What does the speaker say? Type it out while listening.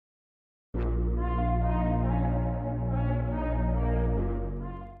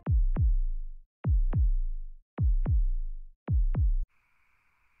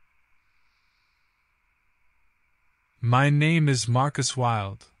My name is Marcus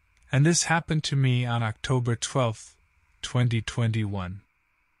Wilde, and this happened to me on October 12, 2021.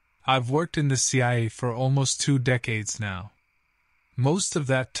 I've worked in the CIA for almost 2 decades now. Most of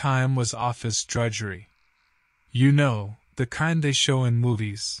that time was office drudgery. You know, the kind they show in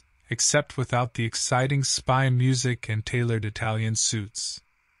movies, except without the exciting spy music and tailored Italian suits.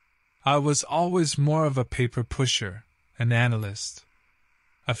 I was always more of a paper pusher, an analyst.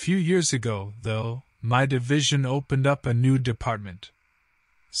 A few years ago, though, my division opened up a new department.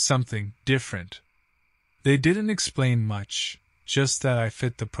 Something different. They didn't explain much, just that I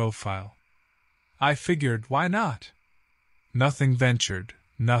fit the profile. I figured, why not? Nothing ventured,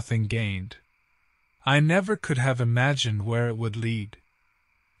 nothing gained. I never could have imagined where it would lead.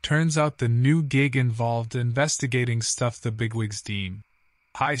 Turns out the new gig involved investigating stuff the bigwigs deem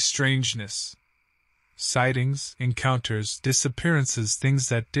high strangeness. Sightings, encounters, disappearances, things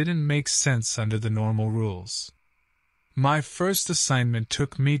that didn't make sense under the normal rules. My first assignment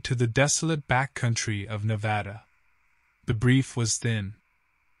took me to the desolate backcountry of Nevada. The brief was thin.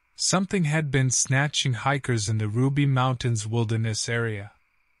 Something had been snatching hikers in the Ruby Mountains wilderness area.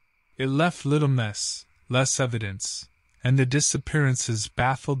 It left little mess, less evidence, and the disappearances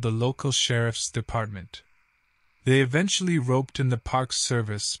baffled the local sheriff's department. They eventually roped in the Park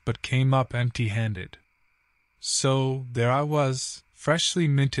Service but came up empty-handed. So, there I was, freshly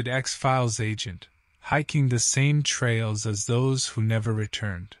minted X-Files agent, hiking the same trails as those who never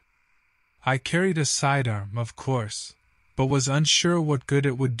returned. I carried a sidearm, of course, but was unsure what good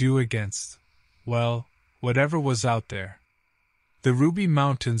it would do against, well, whatever was out there. The Ruby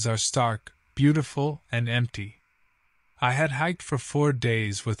Mountains are stark, beautiful, and empty. I had hiked for 4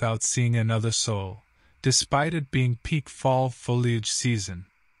 days without seeing another soul, despite it being peak fall foliage season.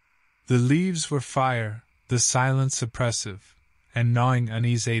 The leaves were fire, the silence oppressive, and gnawing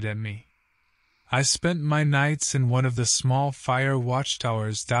unease ate at me. I spent my nights in one of the small fire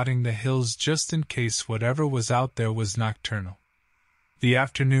watchtowers dotting the hills just in case whatever was out there was nocturnal. The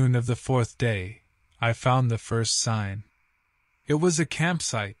afternoon of the 4th day, I found the first sign. It was a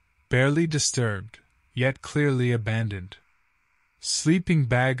campsite, barely disturbed, yet clearly abandoned. Sleeping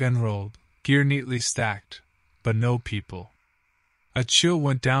bag unrolled, gear neatly stacked, but no people. A chill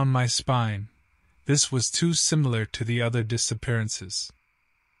went down my spine. This was too similar to the other disappearances.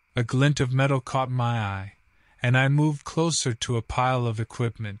 A glint of metal caught my eye, and I moved closer to a pile of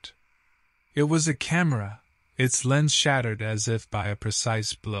equipment. It was a camera, its lens shattered as if by a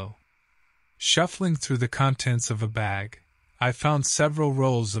precise blow. Shuffling through the contents of a bag, I found several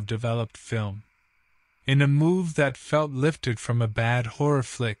rolls of developed film. In a move that felt lifted from a bad horror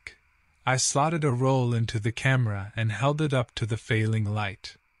flick, I slotted a roll into the camera and held it up to the failing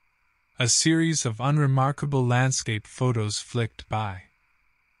light. A series of unremarkable landscape photos flicked by.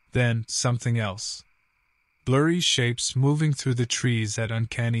 Then, something else. Blurry shapes moving through the trees at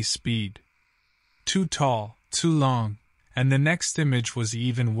uncanny speed. Too tall, too long, and the next image was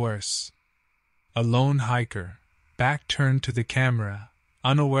even worse. A lone hiker, back turned to the camera,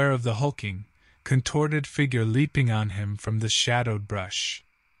 unaware of the hulking, contorted figure leaping on him from the shadowed brush.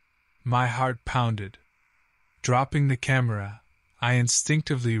 My heart pounded. Dropping the camera, I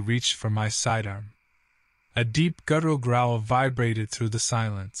instinctively reached for my sidearm. A deep guttural growl vibrated through the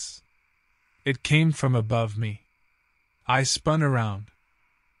silence. It came from above me. I spun around.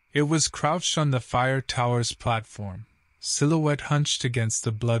 It was crouched on the fire tower's platform, silhouette hunched against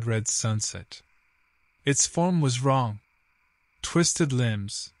the blood-red sunset. Its form was wrong. Twisted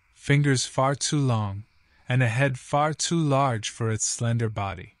limbs, fingers far too long, and a head far too large for its slender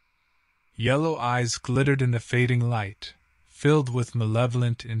body. Yellow eyes glittered in the fading light, filled with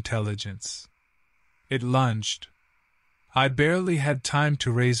malevolent intelligence. It lunged. I barely had time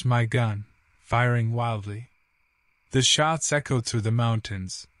to raise my gun, firing wildly. The shots echoed through the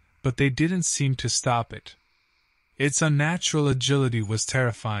mountains, but they didn't seem to stop it. Its unnatural agility was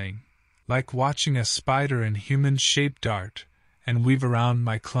terrifying, like watching a spider in human shape dart and weave around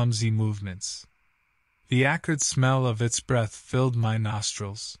my clumsy movements. The acrid smell of its breath filled my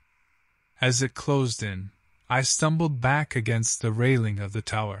nostrils. As it closed in, I stumbled back against the railing of the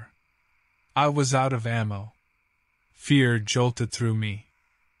tower. I was out of ammo. Fear jolted through me.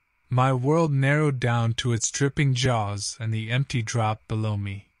 My world narrowed down to its dripping jaws and the empty drop below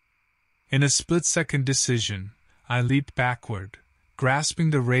me. In a split-second decision, I leaped backward,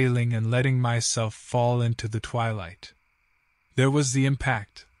 grasping the railing and letting myself fall into the twilight. There was the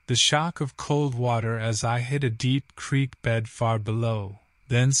impact, the shock of cold water as I hit a deep creek bed far below,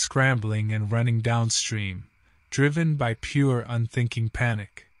 then scrambling and running downstream, driven by pure unthinking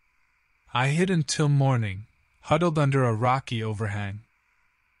panic. I hid until morning, huddled under a rocky overhang.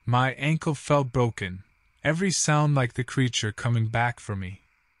 My ankle felt broken, every sound like the creature coming back for me.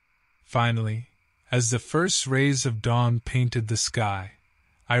 Finally, as the first rays of dawn painted the sky,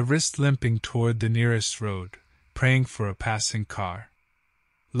 I risked limping toward the nearest road, praying for a passing car.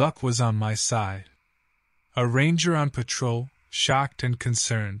 Luck was on my side. A ranger on patrol, shocked and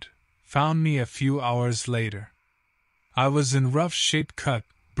concerned, found me a few hours later. I was in rough shape, cut,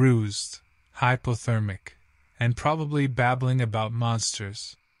 bruised, hypothermic, and probably babbling about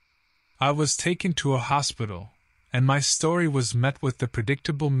monsters. I was taken to a hospital, and my story was met with the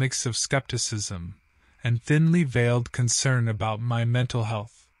predictable mix of skepticism and thinly veiled concern about my mental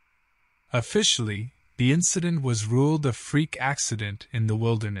health. Officially, the incident was ruled a freak accident in the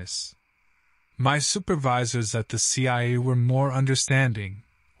wilderness. My supervisors at the CIA were more understanding,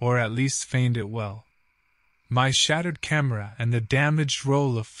 or at least feigned it well. My shattered camera and the damaged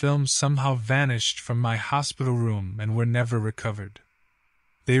roll of film somehow vanished from my hospital room and were never recovered.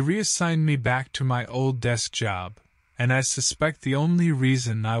 They reassigned me back to my old desk job, and I suspect the only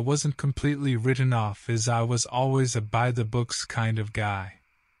reason I wasn't completely written off is I was always a by-the-books kind of guy.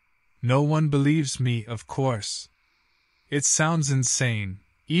 No one believes me, of course. It sounds insane,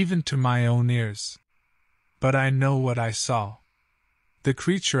 even to my own ears. But I know what I saw. The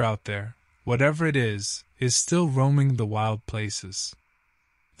creature out there, whatever it is still roaming the wild places.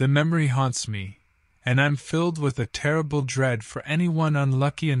 The memory haunts me, and I'm filled with a terrible dread for anyone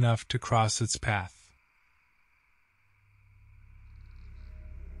unlucky enough to cross its path.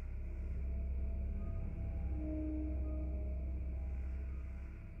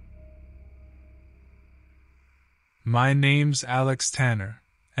 My name's Alex Tanner,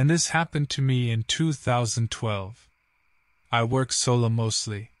 and this happened to me in 2012. I work solo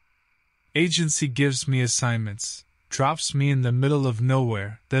mostly. Agency gives me assignments, drops me in the middle of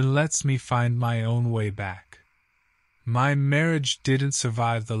nowhere, then lets me find my own way back. My marriage didn't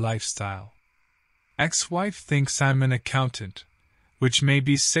survive the lifestyle. Ex-wife thinks I'm an accountant, which may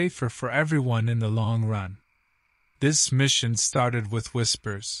be safer for everyone in the long run. This mission started with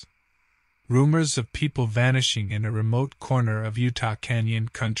whispers. Rumors of people vanishing in a remote corner of Utah Canyon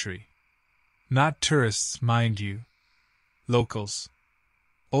country. Not tourists, mind you. Locals.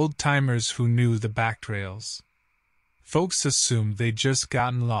 Old-timers who knew the backtrails. Folks assumed they'd just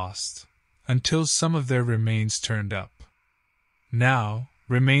gotten lost, until some of their remains turned up. Now,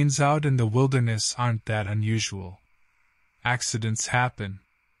 remains out in the wilderness aren't that unusual. Accidents happen.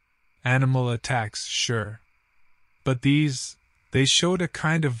 Animal attacks, sure. But they showed a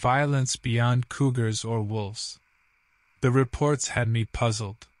kind of violence beyond cougars or wolves. The reports had me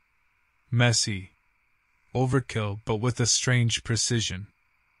puzzled. Messy. Overkill, but with a strange precision.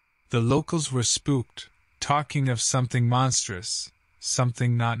 The locals were spooked, talking of something monstrous,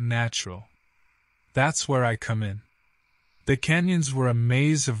 something not natural. That's where I come in. The canyons were a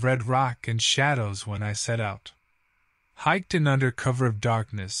maze of red rock and shadows when I set out. Hiked in under cover of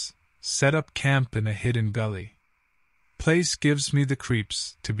darkness, set up camp in a hidden gully. Place gives me the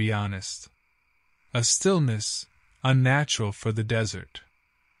creeps, to be honest. A stillness, unnatural for the desert.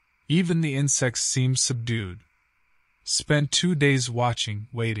 Even the insects seem subdued. Spent 2 days watching,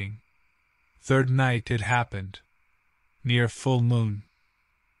 waiting. Third night it happened. Near full moon.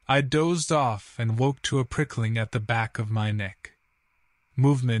 I dozed off and woke to a prickling at the back of my neck.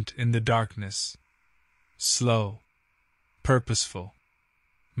 Movement in the darkness. Slow. Purposeful.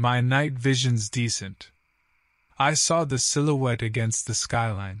 My night vision's decent. I saw the silhouette against the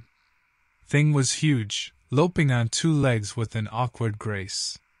skyline. Thing was huge, loping on 2 legs with an awkward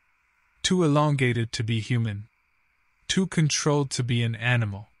grace. Too elongated to be human. Too controlled to be an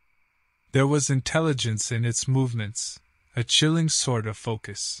animal. There was intelligence in its movements, a chilling sort of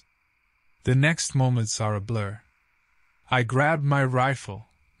focus. The next moments are a blur. I grabbed my rifle,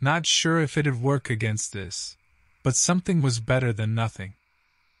 not sure if it'd work against this, but something was better than nothing.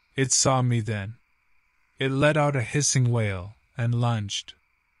 It saw me then. It let out a hissing wail, and lunged.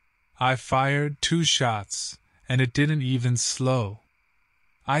 I fired 2 shots, and it didn't even slow.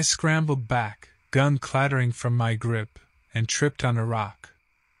 I scrambled back, gun clattering from my grip, and tripped on a rock.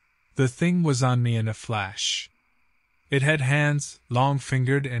 The thing was on me in a flash. It had hands,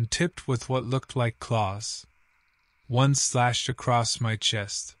 long-fingered and tipped with what looked like claws. One slashed across my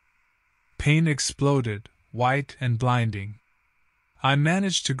chest. Pain exploded, white and blinding. I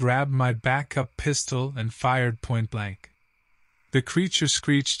managed to grab my backup pistol and fired point-blank. The creature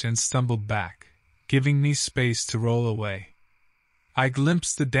screeched and stumbled back, giving me space to roll away. I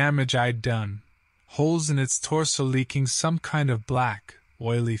glimpsed the damage I'd done, holes in its torso leaking some kind of black,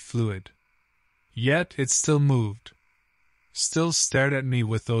 oily fluid. Yet it still moved. Still stared at me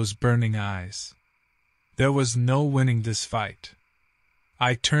with those burning eyes. There was no winning this fight.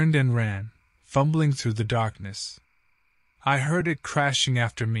 I turned and ran, fumbling through the darkness. I heard it crashing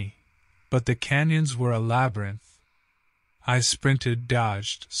after me, but the canyons were a labyrinth. I sprinted,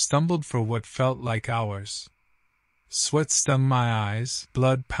 dodged, stumbled for what felt like hours. Sweat stung my eyes,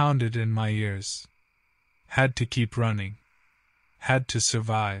 blood pounded in my ears. Had to keep running. Had to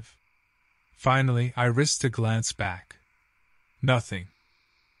survive. Finally, I risked a glance back. Nothing.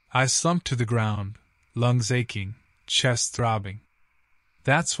 I slumped to the ground, lungs aching, chest throbbing.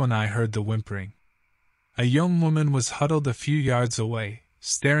 That's when I heard the whimpering. A young woman was huddled a few yards away,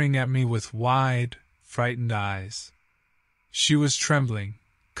 staring at me with wide, frightened eyes. She was trembling,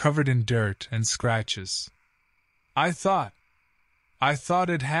 covered in dirt and scratches. I thought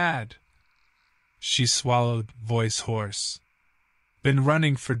it had. She swallowed, voice hoarse. Been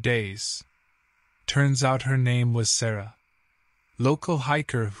running for days. Turns out her name was Sarah. Local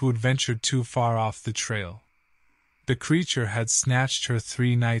hiker who'd ventured too far off the trail. The creature had snatched her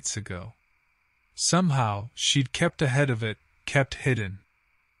 3 nights ago. Somehow, she'd kept ahead of it, kept hidden.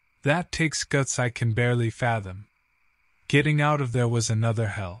 That takes guts I can barely fathom. Getting out of there was another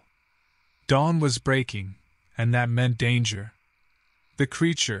hell. Dawn was breaking, and that meant danger. The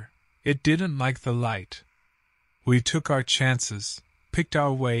creature, it didn't like the light. We took our chances, picked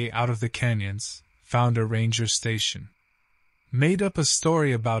our way out of the canyons, found a ranger station. Made up a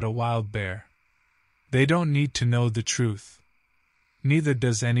story about a wild bear. They don't need to know the truth. Neither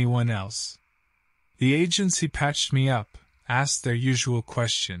does anyone else. The agency patched me up, asked their usual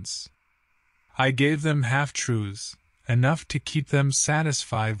questions. I gave them half-truths, enough to keep them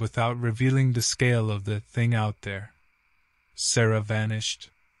satisfied without revealing the scale of the thing out there. Sarah vanished.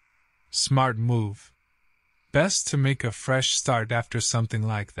 Smart move. Best to make a fresh start after something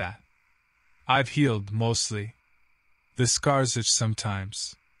like that. I've healed, mostly. The scars itch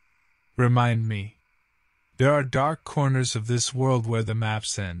sometimes. Remind me. There are dark corners of this world where the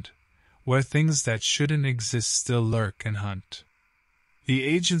maps end, where things that shouldn't exist still lurk and hunt. The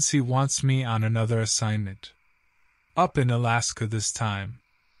agency wants me on another assignment. Up in Alaska this time.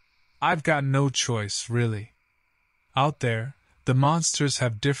 I've got no choice, really. Out there, the monsters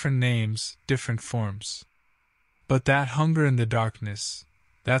have different names, different forms. But that hunger in the darkness,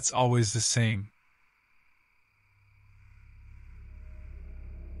 that's always the same.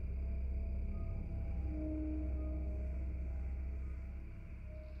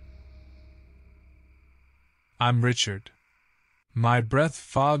 I'm Richard. My breath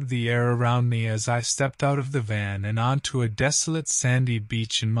fogged the air around me as I stepped out of the van and onto a desolate sandy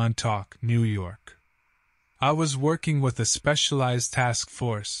beach in Montauk, New York. I was working with a specialized task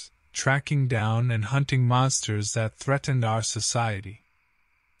force, tracking down and hunting monsters that threatened our society.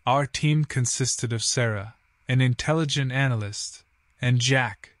 Our team consisted of Sarah, an intelligent analyst, and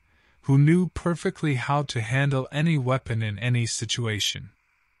Jack, who knew perfectly how to handle any weapon in any situation.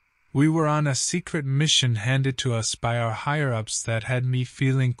 We were on a secret mission handed to us by our higher-ups that had me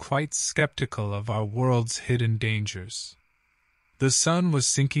feeling quite skeptical of our world's hidden dangers. The sun was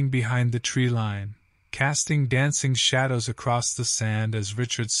sinking behind the tree line, casting dancing shadows across the sand as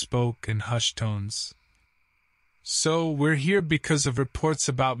Richard spoke in hushed tones. So, we're here because of reports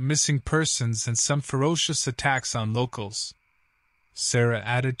about missing persons and some ferocious attacks on locals. Sarah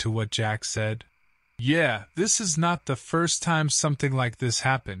added to what Jack said. Yeah, this is not the first time something like this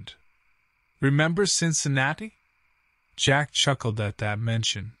happened. Remember Cincinnati? Jack chuckled at that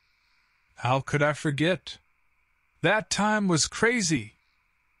mention. How could I forget? That time was crazy.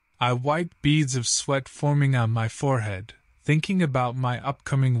 I wiped beads of sweat forming on my forehead, thinking about my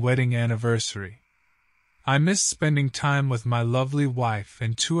upcoming wedding anniversary. I missed spending time with my lovely wife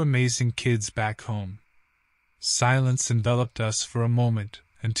and 2 amazing kids back home. Silence enveloped us for a moment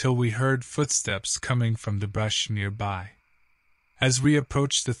until we heard footsteps coming from the brush nearby. As we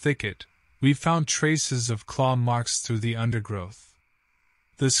approached the thicket, we found traces of claw marks through the undergrowth.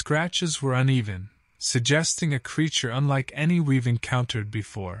 The scratches were uneven, suggesting a creature unlike any we've encountered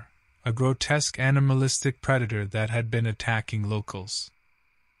before, a grotesque animalistic predator that had been attacking locals.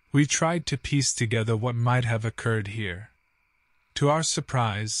 We tried to piece together what might have occurred here. To our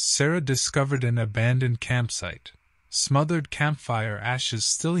surprise, Sarah discovered an abandoned campsite, smothered campfire ashes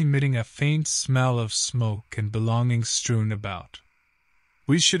still emitting a faint smell of smoke and belongings strewn about.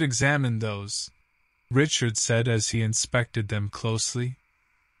 We should examine those, Richard said as he inspected them closely.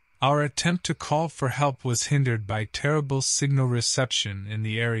 Our attempt to call for help was hindered by terrible signal reception in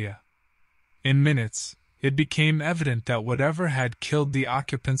the area. In minutes, it became evident that whatever had killed the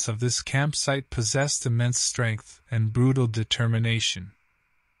occupants of this campsite possessed immense strength and brutal determination.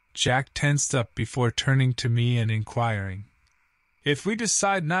 Jack tensed up before turning to me and inquiring, If we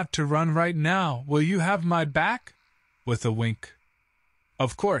decide not to run right now, will you have my back? With a wink.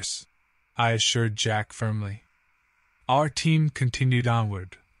 Of course, I assured Jack firmly. Our team continued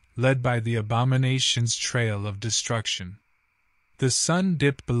onward, led by the abomination's trail of destruction. The sun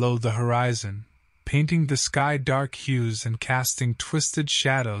dipped below the horizon, painting the sky dark hues and casting twisted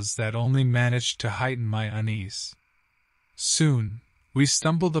shadows that only managed to heighten my unease. Soon, we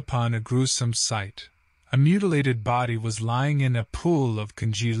stumbled upon a gruesome sight. A mutilated body was lying in a pool of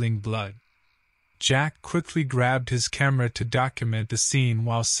congealing blood. Jack quickly grabbed his camera to document the scene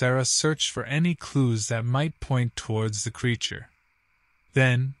while Sarah searched for any clues that might point towards the creature.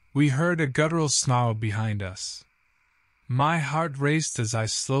 Then, we heard a guttural snarl behind us. My heart raced as I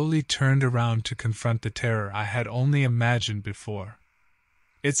slowly turned around to confront the terror I had only imagined before.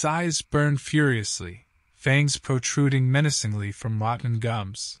 Its eyes burned furiously, fangs protruding menacingly from rotten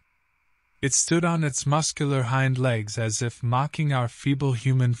gums. It stood on its muscular hind legs as if mocking our feeble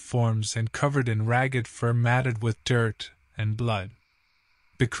human forms and covered in ragged fur matted with dirt and blood.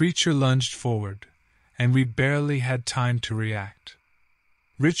 The creature lunged forward, and we barely had time to react.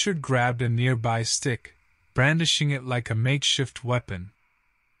 Richard grabbed a nearby stick, brandishing it like a makeshift weapon.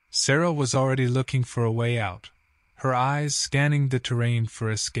 Sarah was already looking for a way out, her eyes scanning the terrain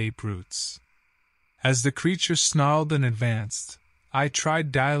for escape routes. As the creature snarled and advanced, I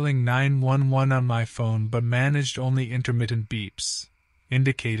tried dialing 911 on my phone but managed only intermittent beeps,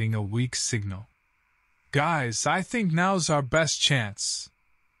 indicating a weak signal. "Guys, I think now's our best chance,"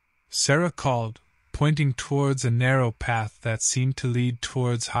 Sarah called, pointing towards a narrow path that seemed to lead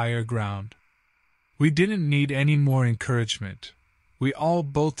towards higher ground. We didn't need any more encouragement. We all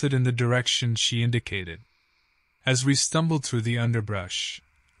bolted in the direction she indicated. As we stumbled through the underbrush,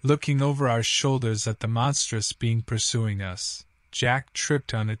 looking over our shoulders at the monstrous being pursuing us, Jack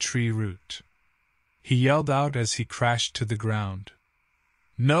tripped on a tree root. He yelled out as he crashed to the ground.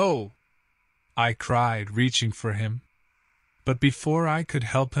 "No!" I cried, reaching for him. But before I could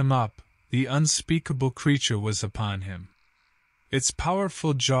help him up, the unspeakable creature was upon him. Its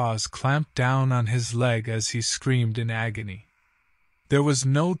powerful jaws clamped down on his leg as he screamed in agony. There was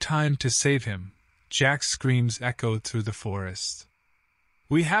no time to save him. Jack's screams echoed through the forest.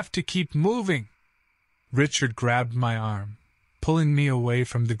 "We have to keep moving!" Richard grabbed my arm, pulling me away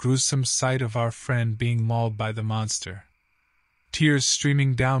from the gruesome sight of our friend being mauled by the monster. Tears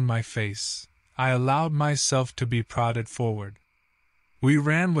streaming down my face, I allowed myself to be prodded forward. We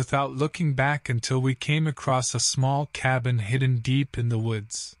ran without looking back until we came across a small cabin hidden deep in the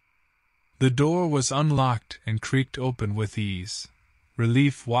woods. The door was unlocked and creaked open with ease.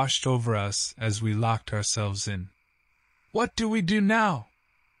 Relief washed over us as we locked ourselves in. "What do we do now?"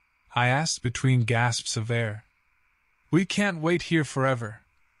 I asked between gasps of air. "We can't wait here forever,"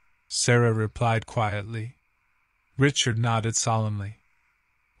 Sarah replied quietly. Richard nodded solemnly.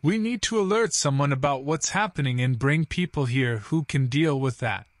 "We need to alert someone about what's happening and bring people here who can deal with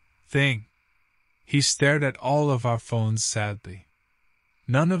that thing." He stared at all of our phones sadly.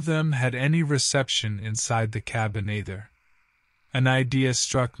 None of them had any reception inside the cabin either. An idea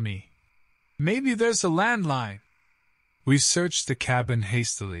struck me. "Maybe there's a landline." We searched the cabin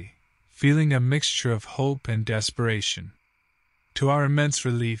hastily, feeling a mixture of hope and desperation. To our immense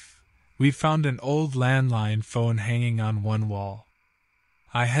relief, we found an old landline phone hanging on one wall.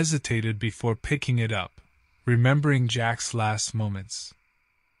 I hesitated before picking it up, remembering Jack's last moments.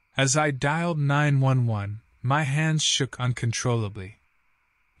 As I dialed 911, my hands shook uncontrollably.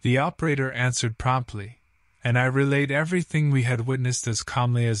 The operator answered promptly, and I relayed everything we had witnessed as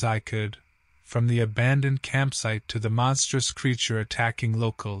calmly as I could, from the abandoned campsite to the monstrous creature attacking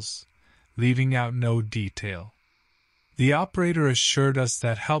locals, leaving out no detail. The operator assured us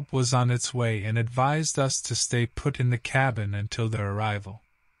that help was on its way and advised us to stay put in the cabin until their arrival.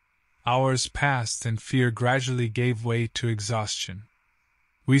 Hours passed and fear gradually gave way to exhaustion.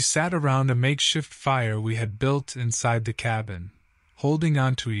 We sat around a makeshift fire we had built inside the cabin, holding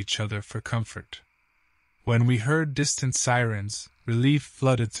on to each other for comfort. When we heard distant sirens, relief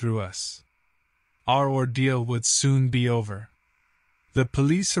flooded through us. Our ordeal would soon be over. The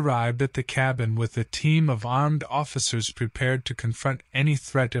police arrived at the cabin with a team of armed officers prepared to confront any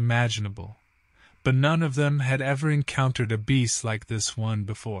threat imaginable, but none of them had ever encountered a beast like this one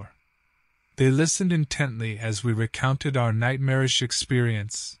before. They listened intently as we recounted our nightmarish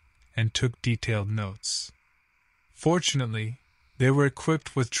experience and took detailed notes. Fortunately, they were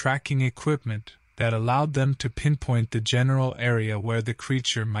equipped with tracking equipment that allowed them to pinpoint the general area where the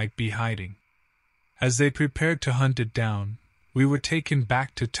creature might be hiding. As they prepared to hunt it down, we were taken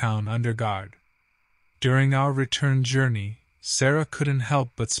back to town under guard. During our return journey, Sarah couldn't help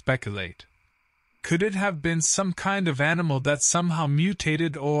but speculate. Could it have been some kind of animal that somehow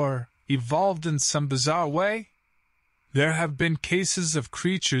mutated or evolved in some bizarre way? There have been cases of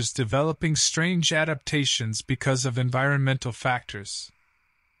creatures developing strange adaptations because of environmental factors.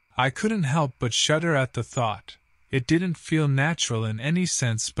 I couldn't help but shudder at the thought. It didn't feel natural in any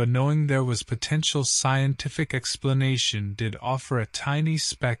sense, but knowing there was potential scientific explanation did offer a tiny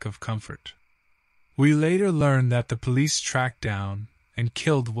speck of comfort. We later learned that the police tracked down and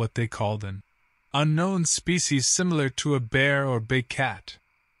killed what they called an unknown species similar to a bear or big cat.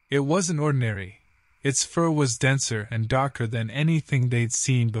 It wasn't ordinary. Its fur was denser and darker than anything they'd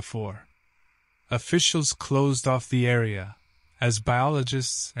seen before. Officials closed off the area, as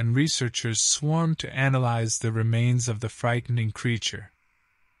biologists and researchers swarmed to analyze the remains of the frightening creature.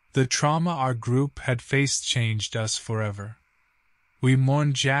 The trauma our group had faced changed us forever. We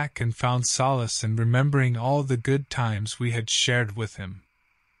mourned Jack and found solace in remembering all the good times we had shared with him.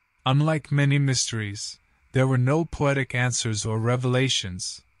 Unlike many mysteries, there were no poetic answers or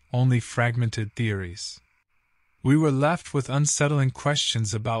revelations, only fragmented theories. We were left with unsettling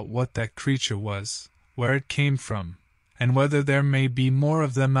questions about what that creature was, where it came from, and whether there may be more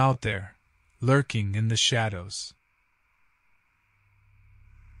of them out there, lurking in the shadows.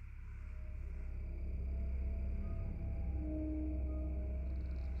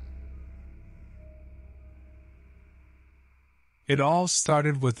 It all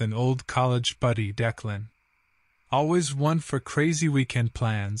started with an old college buddy, Declan. Always one for crazy weekend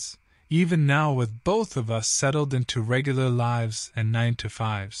plans, even now with both of us settled into regular lives and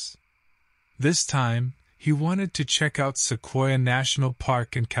 9-to-5s. This time, he wanted to check out Sequoia National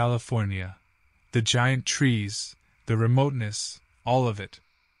Park in California. The giant trees, the remoteness, all of it.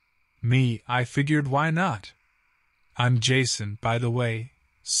 Me, I figured why not? I'm Jason, by the way,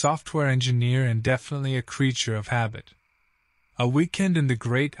 software engineer and definitely a creature of habit. A weekend in the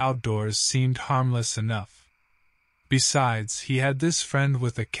great outdoors seemed harmless enough. Besides, he had this friend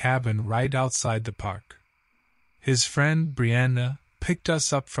with a cabin right outside the park. His friend, Brianna, picked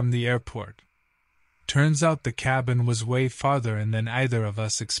us up from the airport. Turns out the cabin was way farther in than either of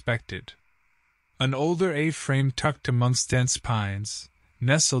us expected. An older A-frame tucked amongst dense pines,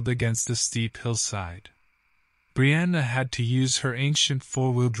 nestled against the steep hillside. Brianna had to use her ancient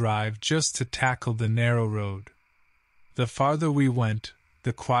four-wheel drive just to tackle the narrow road. The farther we went,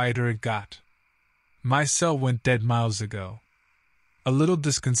 the quieter it got. My cell went dead miles ago. A little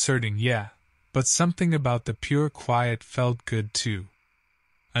disconcerting, yeah, but something about the pure quiet felt good too.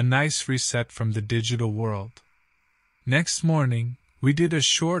 A nice reset from the digital world. Next morning, we did a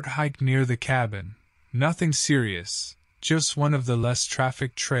short hike near the cabin. Nothing serious, just one of the less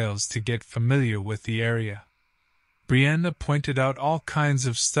trafficked trails to get familiar with the area. Brianna pointed out all kinds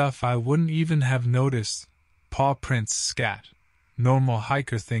of stuff I wouldn't even have noticed. Paw prints, scat. Normal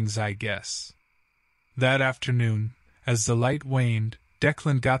hiker things, I guess. That afternoon, as the light waned,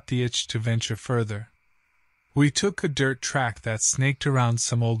 Declan got the itch to venture further. We took a dirt track that snaked around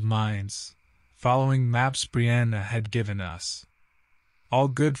some old mines, following maps Brianna had given us. All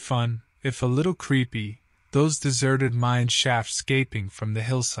good fun, if a little creepy, those deserted mine shafts gaping from the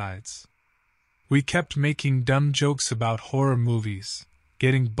hillsides. We kept making dumb jokes about horror movies,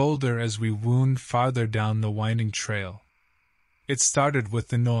 getting bolder as we wound farther down the winding trail. It started with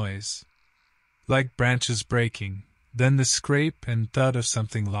the noise, like branches breaking, then the scrape and thud of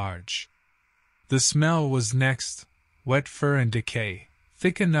something large. The smell was next, wet fur and decay,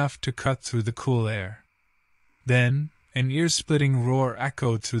 thick enough to cut through the cool air. Then, an ear-splitting roar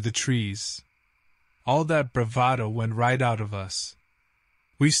echoed through the trees. All that bravado went right out of us.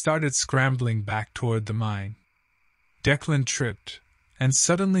 We started scrambling back toward the mine. Declan tripped, and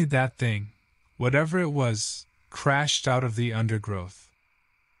suddenly that thing, whatever it was, crashed out of the undergrowth.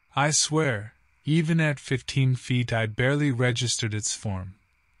 I swear, even at 15 feet I barely registered its form.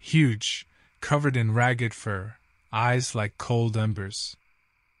 Huge, covered in ragged fur, eyes like cold embers.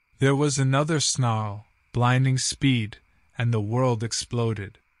 There was another snarl, blinding speed, and the world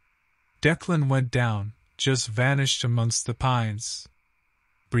exploded. Declan went down, just vanished amongst the pines.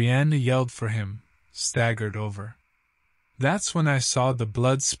 Brianna yelled for him, staggered over. That's when I saw the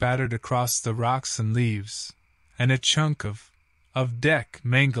blood spattered across the rocks and leaves, and a chunk of deck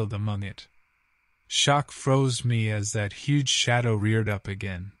mangled among it. Shock froze me as that huge shadow reared up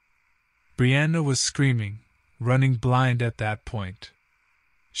again. Brianna was screaming, running blind at that point.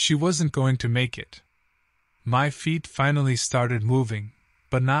 She wasn't going to make it. My feet finally started moving,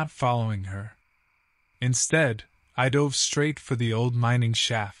 but not following her. Instead, I dove straight for the old mining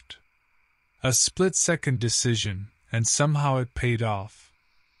shaft. A split-second decision, and somehow it paid off.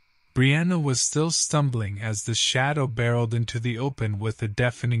 Brianna was still stumbling as the shadow barreled into the open with a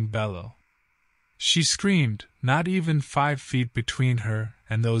deafening bellow. She screamed, not even 5 feet between her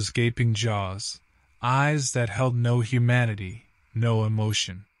and those gaping jaws. eyes that held no humanity, no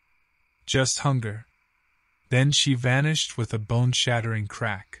emotion. Just hunger. Then she vanished with a bone-shattering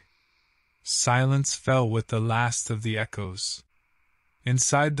crack. Silence fell with the last of the echoes.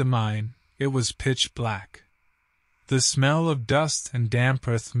 Inside the mine, it was pitch black. The smell of dust and damp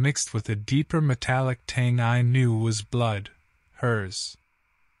earth mixed with a deeper metallic tang I knew was blood, hers.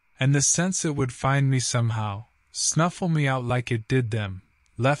 And the sense it would find me somehow, snuffle me out like it did them,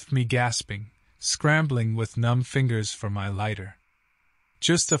 left me gasping, scrambling with numb fingers for my lighter.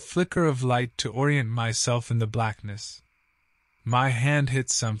 Just a flicker of light to orient myself in the blackness. My hand hit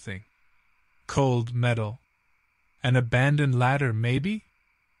something. Cold metal. An abandoned ladder, maybe?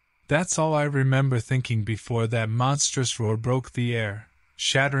 That's all I remember thinking before that monstrous roar broke the air,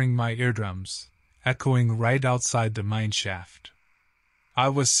 shattering my eardrums, echoing right outside the mine shaft. I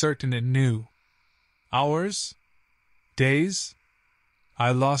was certain it knew. Hours? Days?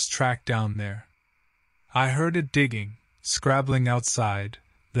 I lost track down there. I heard it digging, scrabbling outside,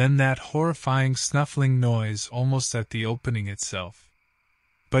 then that horrifying snuffling noise almost at the opening itself.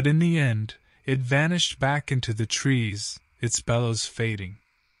 But in the end, it vanished back into the trees, its bellows fading.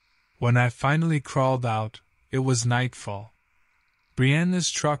 When I finally crawled out, it was nightfall.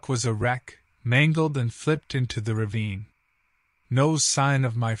 Brianna's truck was a wreck, mangled and flipped into the ravine. No sign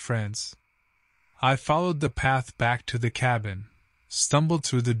of my friends. I followed the path back to the cabin, stumbled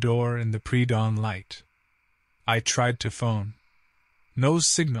through the door in the pre-dawn light. I tried to phone. No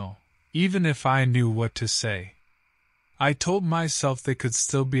signal, even if I knew what to say. I told myself they could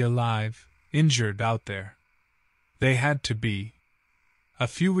still be alive, injured out there. They had to be. A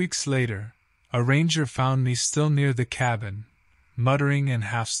few weeks later, a ranger found me still near the cabin, muttering and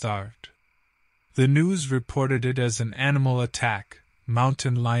half-starved. The news reported it as an animal attack,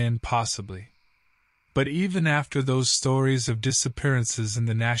 mountain lion possibly. But even after those stories of disappearances in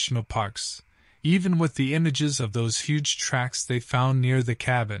the national parks, even with the images of those huge tracks they found near the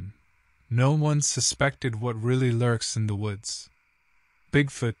cabin, no one suspected what really lurks in the woods.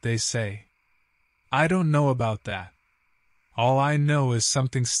 Bigfoot, they say. I don't know about that. All I know is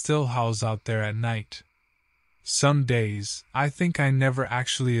something still howls out there at night. Some days, I think I never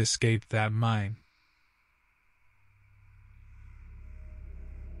actually escaped that mine.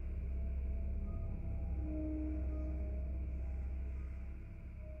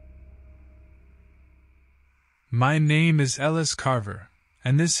 My name is Ellis Carver,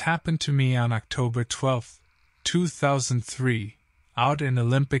 and this happened to me on October 12, 2003, out in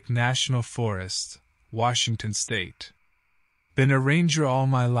Olympic National Forest, Washington State. Been a ranger all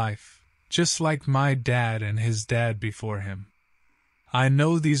my life, just like my dad and his dad before him. I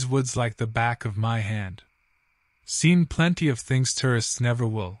know these woods like the back of my hand. Seen plenty of things tourists never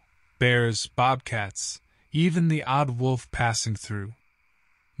will, bears, bobcats, even the odd wolf passing through.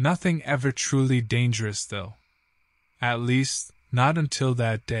 Nothing ever truly dangerous though. At least, not until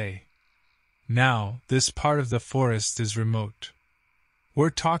that day. Now, this part of the forest is remote.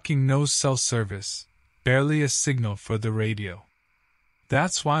 We're talking no cell service, barely a signal for the radio.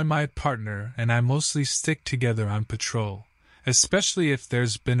 That's why my partner and I mostly stick together on patrol, especially if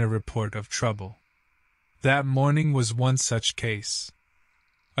there's been a report of trouble. That morning was one such case.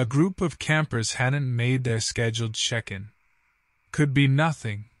 A group of campers hadn't made their scheduled check-in. Could be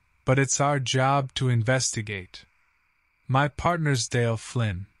nothing, but it's our job to investigate. My partner's Dale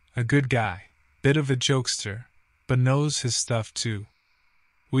Flynn, a good guy, bit of a jokester, but knows his stuff too.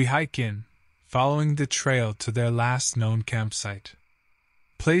 We hike in, following the trail to their last known campsite.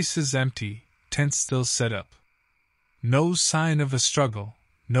 Place is empty, tent still set up. No sign of a struggle,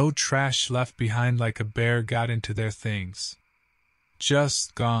 no trash left behind like a bear got into their things.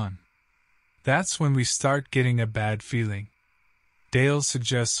 Just gone. That's when we start getting a bad feeling. Dale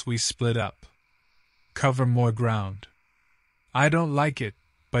suggests we split up. Cover more ground. I don't like it,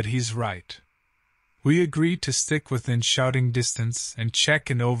 but he's right. We agree to stick within shouting distance and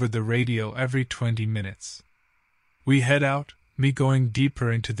check in over the radio every 20 minutes. We head out, me going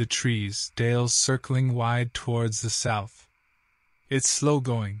deeper into the trees, Dale circling wide towards the south. It's slow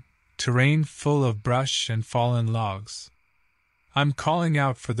going, terrain full of brush and fallen logs. I'm calling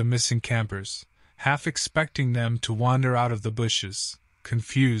out for the missing campers, half expecting them to wander out of the bushes,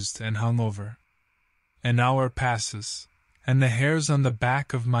 confused and hungover. An hour passes, and the hairs on the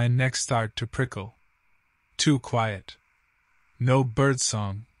back of my neck start to prickle. Too quiet. No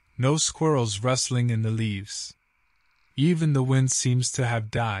birdsong, no squirrels rustling in the leaves. Even the wind seems to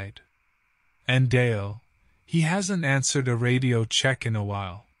have died. And Dale, he hasn't answered a radio check in a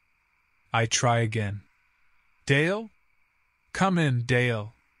while. I try again. Dale? Come in,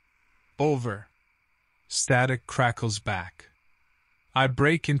 Dale. Over. Static crackles back. I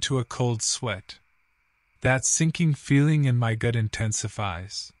break into a cold sweat. That sinking feeling in my gut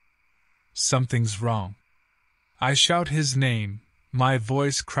intensifies. Something's wrong. I shout his name, my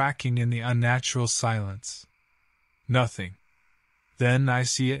voice cracking in the unnatural silence. Nothing. Then I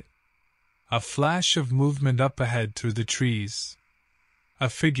see it. A flash of movement up ahead through the trees. A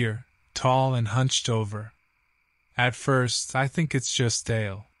figure, tall and hunched over. At first, I think it's just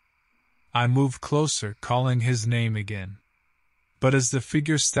Dale. I move closer, calling his name again. But as the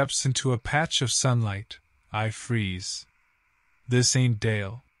figure steps into a patch of sunlight, I freeze. This ain't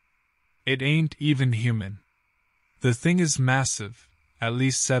Dale. It ain't even human. The thing is massive, at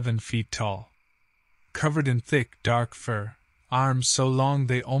least 7 feet tall. Covered in thick, dark fur, arms so long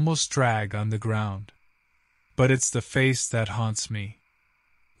they almost drag on the ground. But it's the face that haunts me.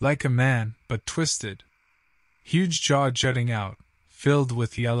 Like a man, but twisted. Huge jaw jutting out, filled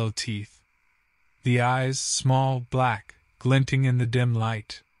with yellow teeth. The eyes, small, black, glinting in the dim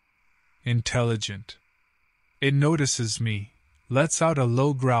light. Intelligent. It notices me, lets out a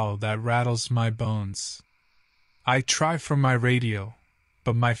low growl that rattles my bones. I try for my radio,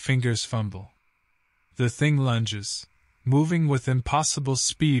 but my fingers fumble. The thing lunges, moving with impossible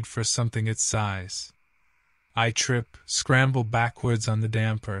speed for something its size. I trip, scramble backwards on the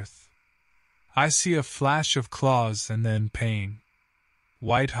damp earth. I see a flash of claws and then pain.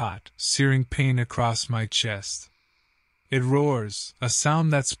 White-hot, searing pain across my chest. It roars, a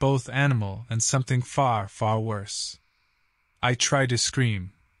sound that's both animal and something far, far worse. I try to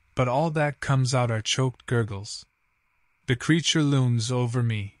scream, but all that comes out are choked gurgles. The creature looms over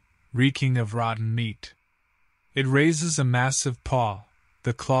me, reeking of rotten meat. It raises a massive paw,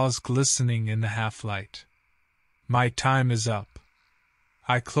 the claws glistening in the half-light. My time is up.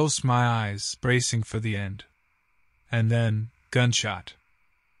 I close my eyes, bracing for the end. And then, gunshot.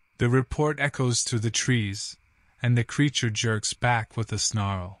 The report echoes through the trees, and the creature jerks back with a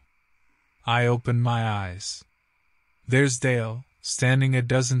snarl. I open my eyes. There's Dale, standing a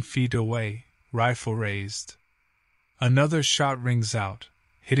dozen feet away, rifle raised. Another shot rings out,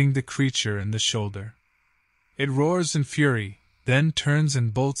 hitting the creature in the shoulder. It roars in fury, then turns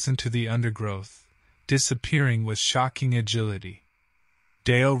and bolts into the undergrowth, disappearing with shocking agility.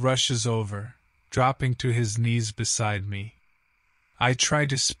 Dale rushes over, dropping to his knees beside me. I try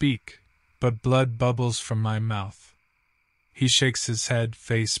to speak, but blood bubbles from my mouth. He shakes his head,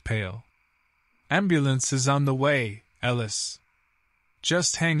 face pale. "Ambulance is on the way, Ellis.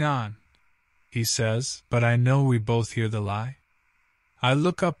 Just hang on," he says, but I know we both hear the lie. I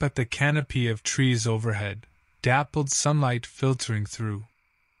look up at the canopy of trees overhead, dappled sunlight filtering through.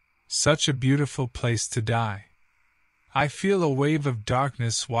 Such a beautiful place to die. I feel a wave of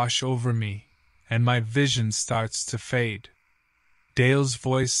darkness wash over me, and my vision starts to fade. Dale's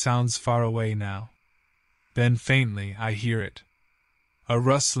voice sounds far away now. Then faintly I hear it. A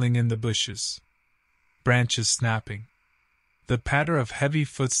rustling in the bushes. Branches snapping. The patter of heavy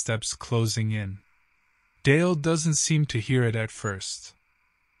footsteps closing in. Dale doesn't seem to hear it at first.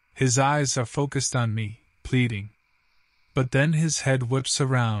 His eyes are focused on me, pleading. But then his head whips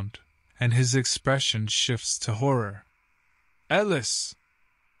around, and his expression shifts to horror. "Ellis!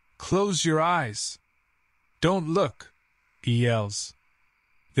 Close your eyes! Don't look!" he yells.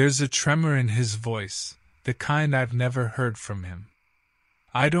 There's a tremor in his voice, the kind I've never heard from him.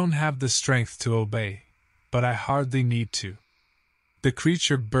 I don't have the strength to obey, but I hardly need to. The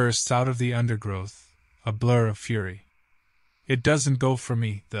creature bursts out of the undergrowth, a blur of fury. It doesn't go for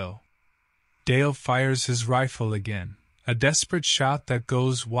me, though. Dale fires his rifle again, a desperate shot that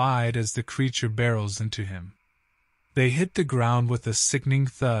goes wide as the creature barrels into him. They hit the ground with a sickening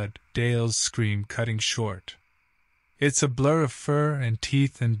thud, Dale's scream cutting short. It's a blur of fur and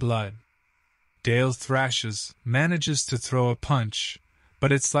teeth and blood. Dale thrashes, manages to throw a punch,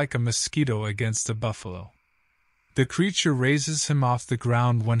 but it's like a mosquito against a buffalo. The creature raises him off the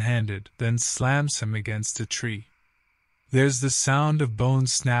ground one-handed, then slams him against a tree. There's the sound of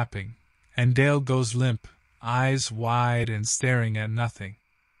bones snapping, and Dale goes limp, eyes wide and staring at nothing.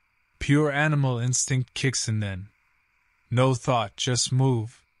 Pure animal instinct kicks in then. No thought, just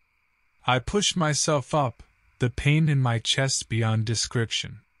move. I push myself up, the pain in my chest beyond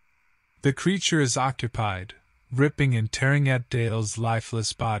description. The creature is occupied, ripping and tearing at Dale's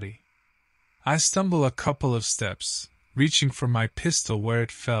lifeless body. I stumble a couple of steps, reaching for my pistol where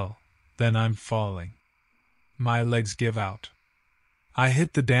it fell, then I'm falling. My legs give out. I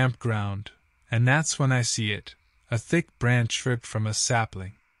hit the damp ground, and that's when I see it, a thick branch ripped from a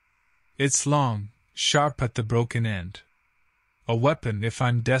sapling. It's long, sharp at the broken end. A weapon if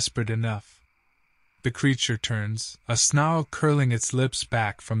I'm desperate enough. The creature turns, a snarl curling its lips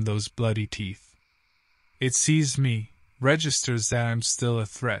back from those bloody teeth. It sees me, registers that I'm still a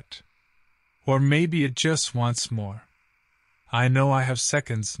threat. Or maybe it just wants more. I know I have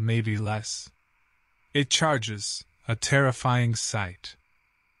seconds, maybe less. It charges, a terrifying sight.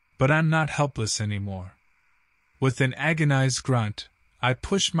 But I'm not helpless anymore. With an agonized grunt, I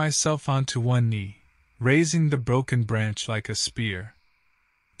pushed myself onto one knee, raising the broken branch like a spear.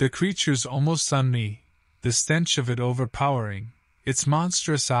 The creature's almost on me, the stench of it overpowering, its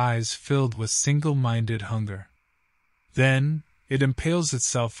monstrous eyes filled with single-minded hunger. Then, it impales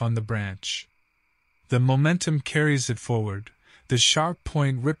itself on the branch. The momentum carries it forward, the sharp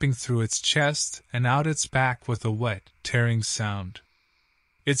point ripping through its chest and out its back with a wet, tearing sound.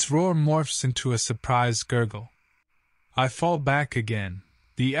 Its roar morphs into a surprised gurgle. I fall back again,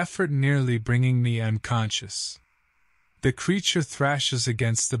 the effort nearly bringing me unconscious. The creature thrashes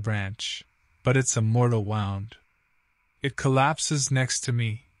against the branch, but it's a mortal wound. It collapses next to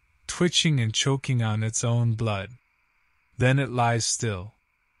me, twitching and choking on its own blood. Then it lies still.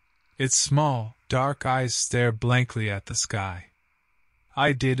 Its small, dark eyes stare blankly at the sky.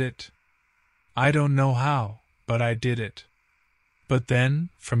 I did it. I don't know how, but I did it. But then,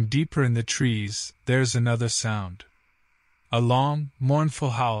 from deeper in the trees, there's another sound. A long,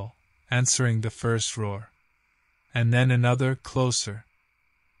 mournful howl, answering the first roar. And then another, closer.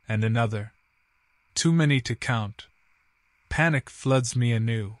 And another. Too many to count. Panic floods me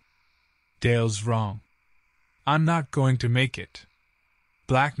anew. Dale's wrong. I'm not going to make it.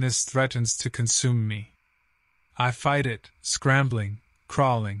 Blackness threatens to consume me. I fight it, scrambling,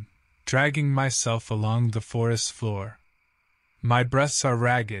 crawling, dragging myself along the forest floor. My breaths are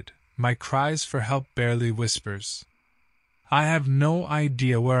ragged, my cries for help barely whispers. I have no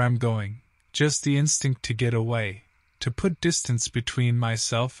idea where I'm going, just the instinct to get away, to put distance between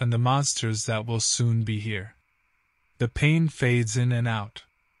myself and the monsters that will soon be here. The pain fades in and out.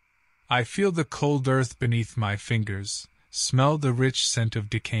 I feel the cold earth beneath my fingers, smell the rich scent of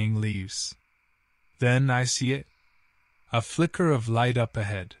decaying leaves. Then I see it. A flicker of light up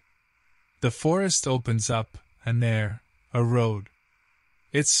ahead. The forest opens up, and there, a road.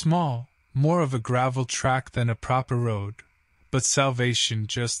 It's small, more of a gravel track than a proper road, but salvation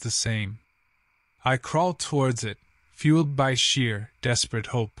just the same. I crawl towards it, fueled by sheer, desperate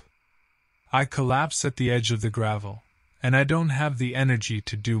hope. I collapse at the edge of the gravel, and I don't have the energy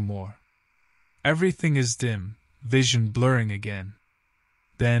to do more. Everything is dim, vision blurring again.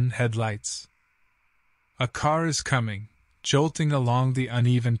 Then headlights. A car is coming, jolting along the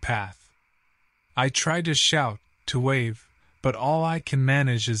uneven path. I try to shout, to wave, but all I can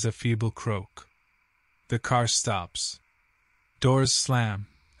manage is a feeble croak. The car stops. Doors slam,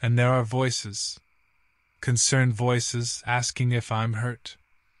 and there are voices. Concerned voices asking if I'm hurt.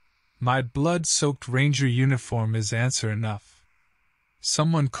 My blood-soaked ranger uniform is answer enough.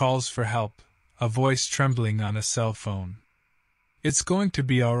 Someone calls for help, a voice trembling on a cell phone. It's going to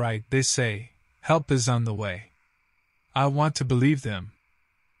be all right, they say. Help is on the way. I want to believe them.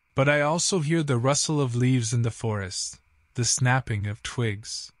 But I also hear the rustle of leaves in the forest, the snapping of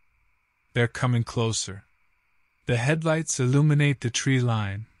twigs. They're coming closer. The headlights illuminate the tree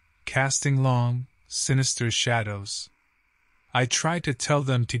line, casting long, sinister shadows. I try to tell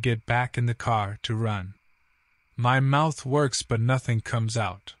them to get back in the car, to run. My mouth works but nothing comes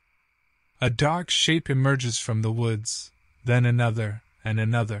out. A dark shape emerges from the woods, then another, and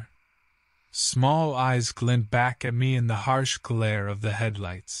another. Small eyes glint back at me in the harsh glare of the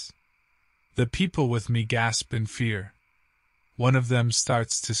headlights. The people with me gasp in fear. One of them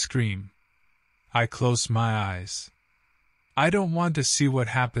starts to scream. I close my eyes. I don't want to see what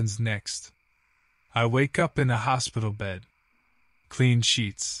happens next. I wake up in a hospital bed. Clean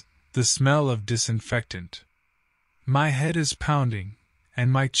sheets, the smell of disinfectant. My head is pounding,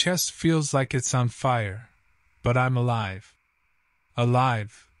 and my chest feels like it's on fire, but I'm alive.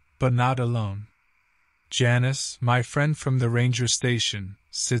 Alive, but not alone. Janice, my friend from the ranger station,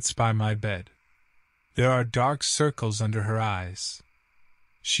 sits by my bed. There are dark circles under her eyes.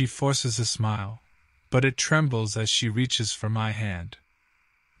 She forces a smile, but it trembles as she reaches for my hand.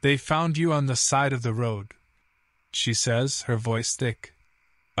 They found you on the side of the road, she says, her voice thick.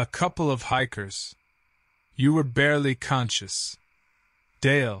 A couple of hikers. You were barely conscious.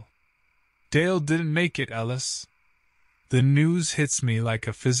 Dale didn't make it, Ellis. The news hits me like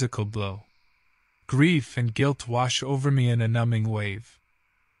a physical blow. Grief and guilt wash over me in a numbing wave.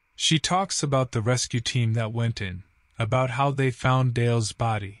 She talks about the rescue team that went in, about how they found Dale's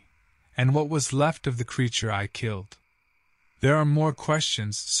body, and what was left of the creature I killed. There are more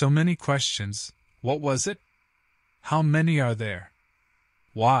questions, so many questions. What was it? How many are there?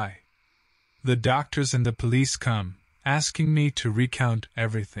 Why? The doctors and the police come, asking me to recount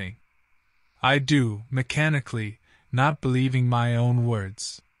everything. I do, mechanically, not believing my own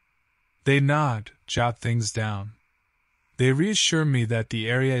words. They nod, jot things down. They reassure me that the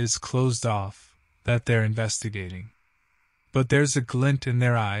area is closed off, that they're investigating. But there's a glint in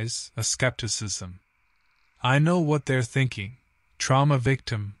their eyes, a skepticism. I know what they're thinking. Trauma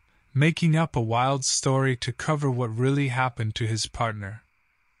victim, making up a wild story to cover what really happened to his partner.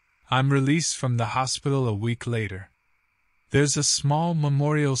 I'm released from the hospital a week later. There's a small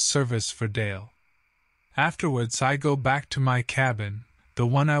memorial service for Dale. Afterwards I go back to my cabin, the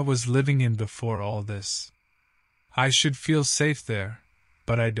one I was living in before all this. I should feel safe there,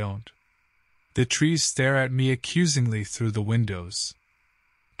 but I don't. The trees stare at me accusingly through the windows.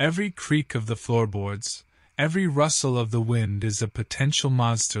 Every creak of the floorboards, every rustle of the wind is a potential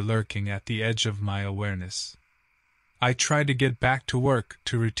monster lurking at the edge of my awareness. I try to get back to work,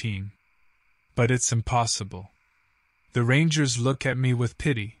 to routine. But it's impossible. The rangers look at me with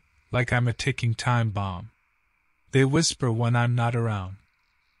pity, like I'm a ticking time bomb. They whisper when I'm not around.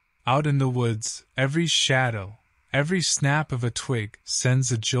 Out in the woods, every shadow, every snap of a twig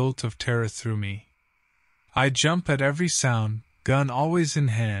sends a jolt of terror through me. I jump at every sound, gun always in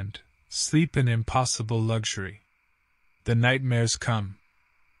hand, sleep in impossible luxury. The nightmares come.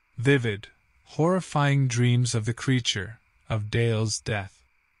 Vivid, horrifying dreams of the creature, of Dale's death.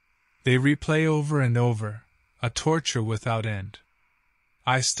 They replay over and over, a torture without end.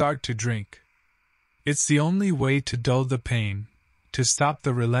 I start to drink. It's the only way to dull the pain, to stop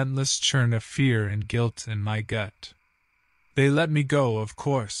the relentless churn of fear and guilt in my gut. They let me go, of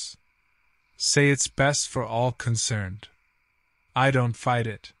course. Say it's best for all concerned. I don't fight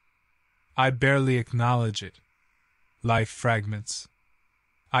it. I barely acknowledge it. Life fragments.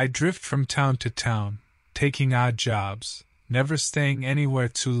 I drift from town to town, taking odd jobs, never staying anywhere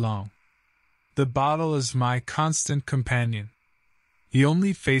too long. The bottle is my constant companion. The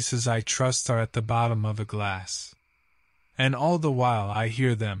only faces I trust are at the bottom of a glass. And all the while I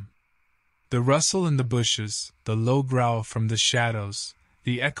hear them. The rustle in the bushes, the low growl from the shadows,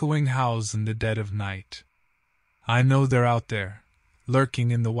 the echoing howls in the dead of night. I know they're out there,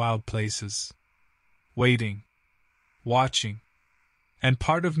 lurking in the wild places. Waiting. Watching. And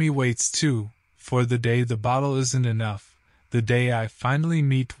part of me waits too, for the day the bottle isn't enough, the day I finally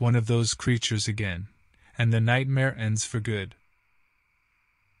meet one of those creatures again, and the nightmare ends for good.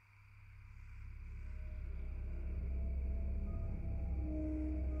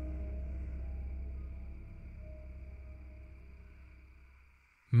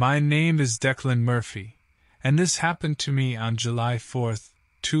 My name is Declan Murphy, and this happened to me on July 4th,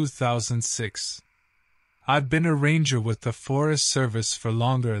 2006. I've been a ranger with the Forest Service for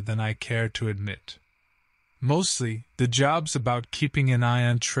longer than I care to admit. Mostly, the job's about keeping an eye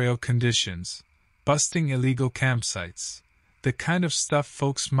on trail conditions, busting illegal campsites, the kind of stuff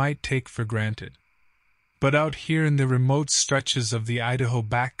folks might take for granted. But out here in the remote stretches of the Idaho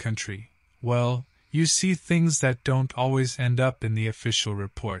backcountry, well, you see things that don't always end up in the official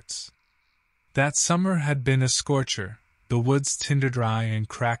reports. That summer had been a scorcher, the woods tinder dry and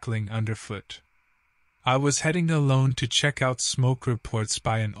crackling underfoot. I was heading alone to check out smoke reports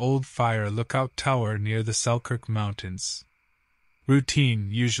by an old fire lookout tower near the Selkirk Mountains. Routine,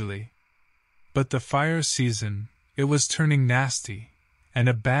 usually. But the fire season, it was turning nasty, and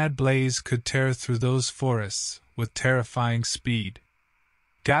a bad blaze could tear through those forests with terrifying speed.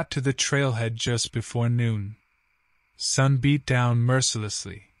 Got to the trailhead just before noon. Sun beat down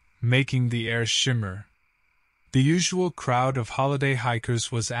mercilessly, making the air shimmer. The usual crowd of holiday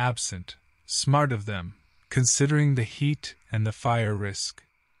hikers was absent, smart of them, considering the heat and the fire risk.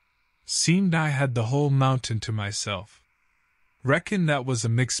 Seemed I had the whole mountain to myself. Reckon that was a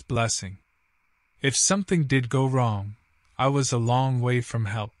mixed blessing. If something did go wrong, I was a long way from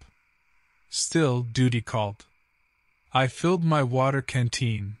help. Still, duty called. I filled my water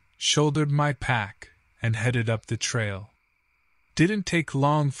canteen, shouldered my pack, and headed up the trail. Didn't take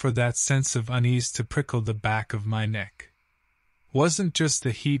long for that sense of unease to prickle the back of my neck. Wasn't just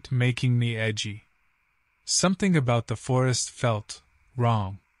the heat making me edgy. Something about the forest felt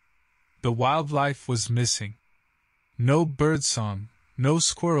wrong. The wildlife was missing. No birdsong, no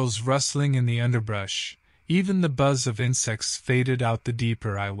squirrels rustling in the underbrush, even the buzz of insects faded out the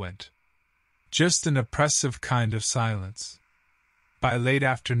deeper I went. Just an oppressive kind of silence. By late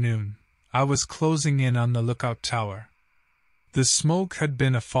afternoon, I was closing in on the lookout tower. The smoke had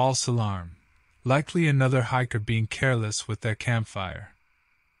been a false alarm, likely another hiker being careless with their campfire.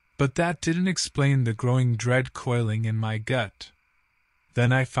 But that didn't explain the growing dread coiling in my gut.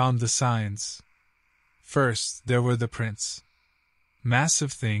 Then I found the signs. First, there were the prints.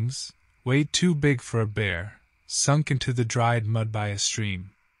 Massive things, way too big for a bear, sunk into the dried mud by a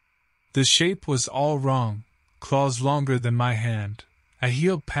stream. The shape was all wrong, claws longer than my hand, A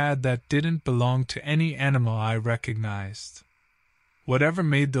heel pad that didn't belong to any animal I recognized. Whatever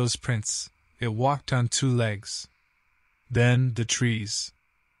made those prints, it walked on two legs. Then the trees.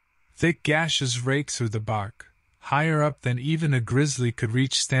 Thick gashes raked through the bark, higher up than even a grizzly could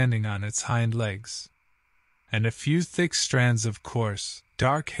reach standing on its hind legs. And a few thick strands of coarse,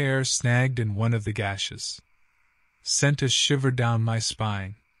 dark hair snagged in one of the gashes. Sent a shiver down my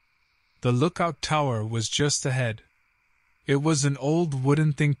spine. The lookout tower was just ahead. It was an old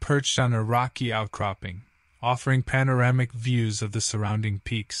wooden thing perched on a rocky outcropping, offering panoramic views of the surrounding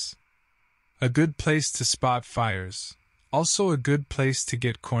peaks. A good place to spot fires, also a good place to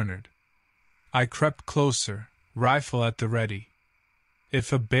get cornered. I crept closer, rifle at the ready.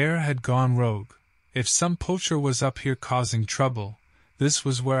 If a bear had gone rogue, if some poacher was up here causing trouble, this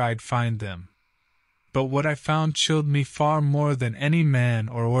was where I'd find them. But what I found chilled me far more than any man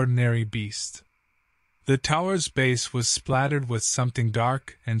or ordinary beast. The tower's base was splattered with something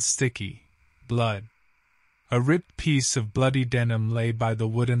dark and sticky, blood. A ripped piece of bloody denim lay by the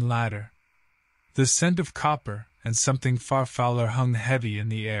wooden ladder. The scent of copper and something far fouler hung heavy in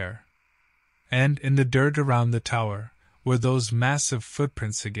the air. And in the dirt around the tower were those massive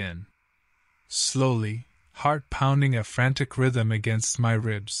footprints again. Slowly, heart pounding a frantic rhythm against my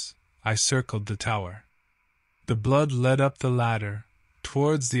ribs, I circled the tower. The blood led up the ladder,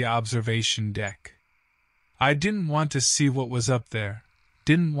 towards the observation deck. I didn't want to see what was up there,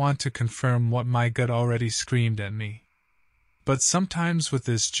 didn't want to confirm what my gut already screamed at me. But sometimes with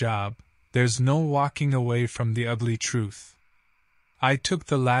this job, there's no walking away from the ugly truth. I took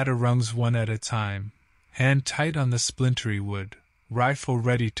the ladder rungs one at a time, hand tight on the splintery wood, rifle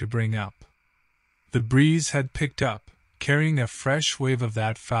ready to bring up. The breeze had picked up, carrying a fresh wave of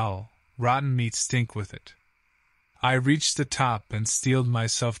that foul, rotten meat stink with it. I reached the top and steeled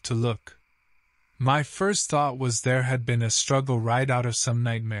myself to look. My first thought was there had been a struggle right out of some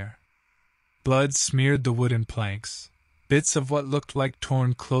nightmare. Blood smeared the wooden planks. Bits of what looked like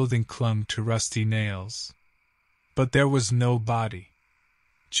torn clothing clung to rusty nails. But there was no body.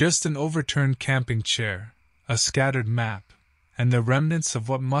 Just an overturned camping chair, a scattered map, and the remnants of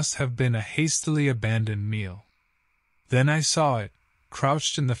what must have been a hastily abandoned meal. Then I saw it,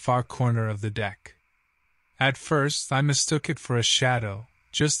 crouched in the far corner of the deck. At first I mistook it for a shadow,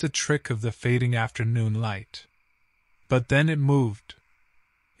 just a trick of the fading afternoon light. But then it moved.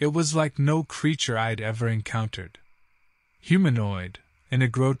 It was like no creature I'd ever encountered. Humanoid, in a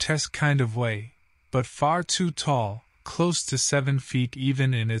grotesque kind of way, but far too tall, close to 7 feet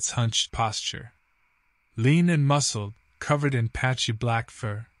even in its hunched posture. Lean and muscled, covered in patchy black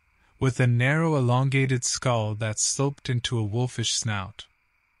fur, with a narrow elongated skull that sloped into a wolfish snout.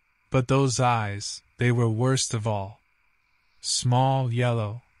 But those eyes, they were worst of all. Small,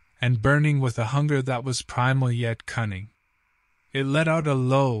 yellow, and burning with a hunger that was primal yet cunning. It let out a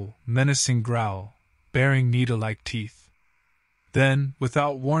low, menacing growl, baring needle-like teeth. Then,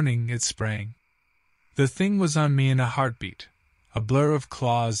 without warning, it sprang. The thing was on me in a heartbeat, a blur of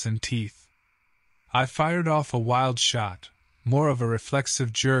claws and teeth. I fired off a wild shot, more of a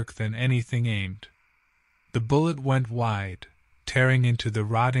reflexive jerk than anything aimed. The bullet went wide, tearing into the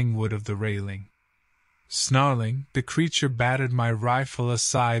rotting wood of the railing. Snarling, the creature batted my rifle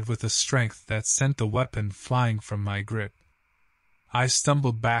aside with a strength that sent the weapon flying from my grip. I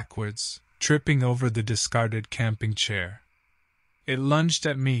stumbled backwards, tripping over the discarded camping chair. It lunged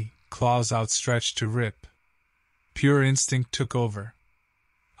at me, claws outstretched to rip. Pure instinct took over.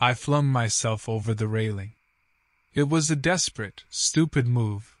 I flung myself over the railing. It was a desperate, stupid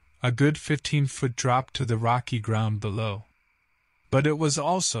move, a good 15-foot drop to the rocky ground below. But it was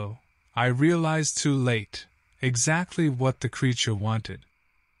also, I realized too late, exactly what the creature wanted.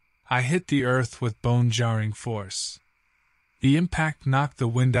 I hit the earth with bone-jarring force. The impact knocked the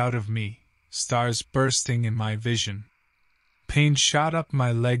wind out of me, stars bursting in my vision. Pain shot up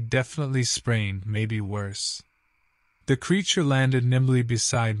my leg, definitely sprained, maybe worse. The creature landed nimbly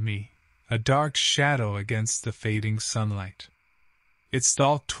beside me, a dark shadow against the fading sunlight. It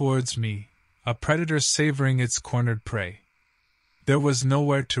stalked towards me, a predator savoring its cornered prey. There was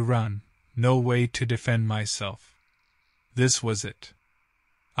nowhere to run, no way to defend myself. This was it.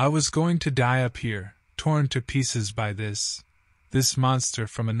 I was going to die up here, torn to pieces by this monster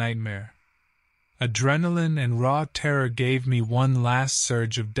from a nightmare. Adrenaline and raw terror gave me one last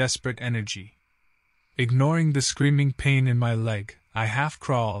surge of desperate energy. Ignoring the screaming pain in my leg, I half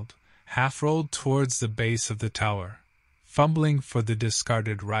crawled, half rolled towards the base of the tower, fumbling for the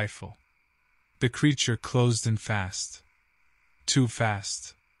discarded rifle. The creature closed in fast. Too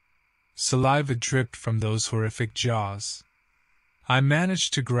fast. Saliva dripped from those horrific jaws. I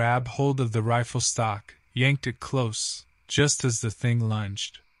managed to grab hold of the rifle stock, yanked it close, just as the thing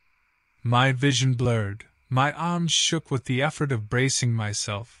lunged. My vision blurred, my arms shook with the effort of bracing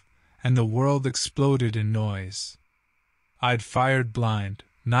myself, and the world exploded in noise. I'd fired blind,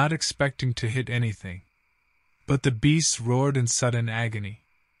 not expecting to hit anything. But the beast roared in sudden agony.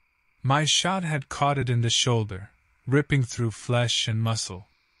 My shot had caught it in the shoulder, ripping through flesh and muscle.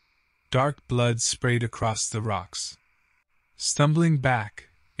 Dark blood sprayed across the rocks. Stumbling back,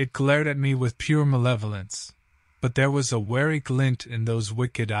 it glared at me with pure malevolence, but there was a wary glint in those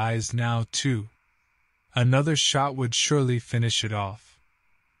wicked eyes now, too. Another shot would surely finish it off.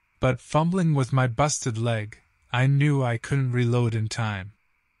 But fumbling with my busted leg, I knew I couldn't reload in time.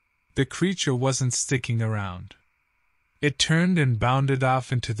 The creature wasn't sticking around. It turned and bounded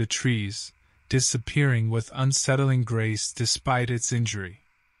off into the trees, disappearing with unsettling grace despite its injury.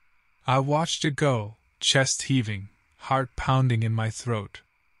 I watched it go, chest heaving, heart pounding in my throat.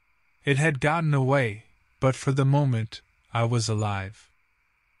 It had gotten away, but for the moment, I was alive.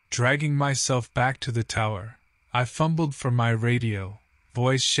 Dragging myself back to the tower, I fumbled for my radio,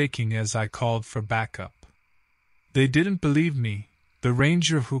 voice shaking as I called for backup. They didn't believe me, the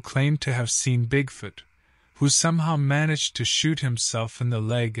ranger who claimed to have seen Bigfoot, who somehow managed to shoot himself in the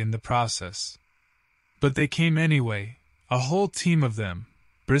leg in the process. But they came anyway, a whole team of them,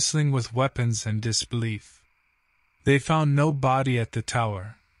 bristling with weapons and disbelief. They found no body at the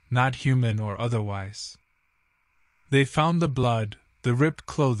tower, not human or otherwise. They found the blood, the ripped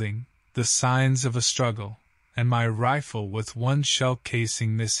clothing, the signs of a struggle, and my rifle with one shell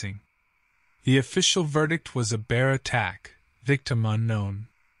casing missing. The official verdict was a bear attack, victim unknown.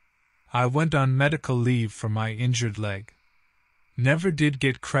 I went on medical leave for my injured leg. Never did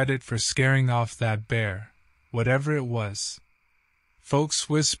get credit for scaring off that bear, whatever it was. Folks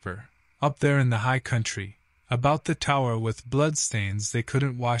whisper, up there in the high country, about the tower with bloodstains they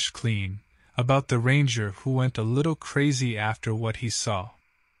couldn't wash clean, about the ranger who went a little crazy after what he saw.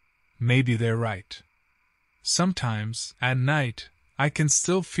 Maybe they're right. Sometimes, at night, I can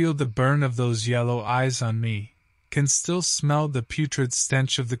still feel the burn of those yellow eyes on me, can still smell the putrid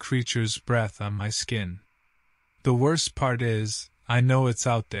stench of the creature's breath on my skin. The worst part is, I know it's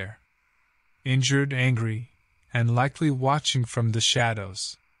out there. Injured, angry, and likely watching from the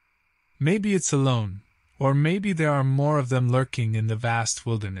shadows. Maybe it's alone, or maybe there are more of them lurking in the vast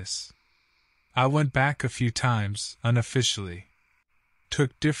wilderness. I went back a few times, unofficially.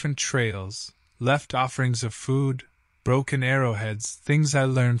 Took different trails, left offerings of food, broken arrowheads, things I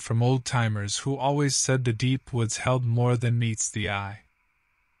learned from old-timers who always said the deep woods held more than meets the eye.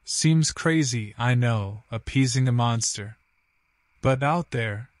 Seems crazy, I know, appeasing a monster. But out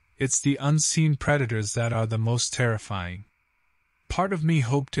there, it's the unseen predators that are the most terrifying. Part of me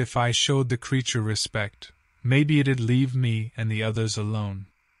hoped if I showed the creature respect, maybe it'd leave me and the others alone.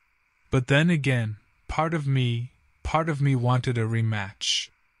 But then again, part of me wanted a rematch.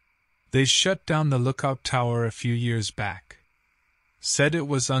 They shut down the lookout tower a few years back. Said it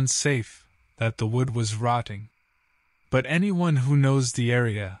was unsafe, that the wood was rotting. But anyone who knows the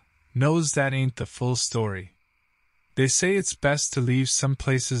area knows that ain't the full story. They say it's best to leave some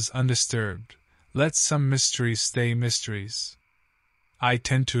places undisturbed, let some mysteries stay mysteries. I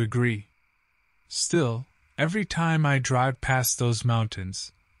tend to agree. Still, every time I drive past those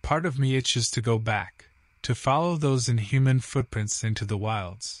mountains, part of me itches to go back, to follow those inhuman footprints into the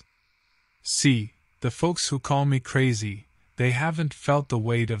wilds. See, the folks who call me crazy, they haven't felt the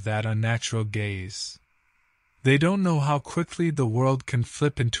weight of that unnatural gaze. They don't know how quickly the world can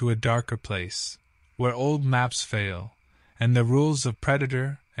flip into a darker place, where old maps fail, and the rules of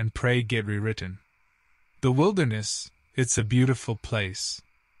predator and prey get rewritten. The wilderness, it's a beautiful place.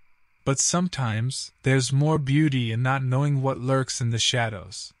 But sometimes, there's more beauty in not knowing what lurks in the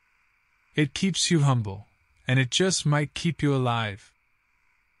shadows. It keeps you humble, and it just might keep you alive.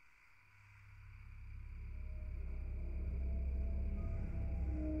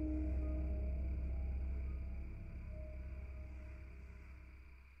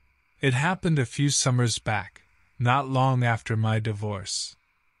 It happened a few summers back, not long after my divorce.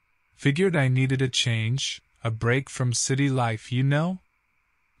 Figured I needed a change, a break from city life, you know?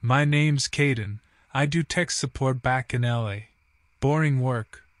 My name's Caden, I do tech support back in LA. Boring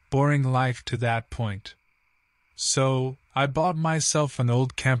work, boring life to that point. So, I bought myself an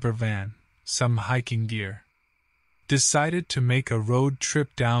old camper van, some hiking gear. Decided to make a road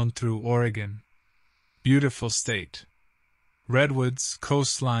trip down through Oregon. Beautiful state. Redwoods,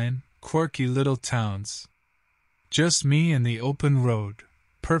 coastline, quirky little towns. Just me and the open road,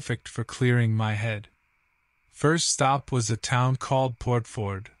 perfect for clearing my head. First stop was a town called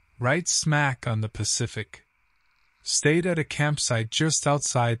Portford, right smack on the Pacific. Stayed at a campsite just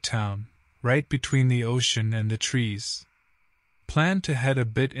outside town, right between the ocean and the trees. planned to head a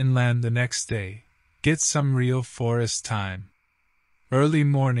bit inland the next day, get some real forest time. Early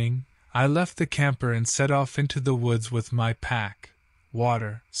morning, I left the camper and set off into the woods with my pack,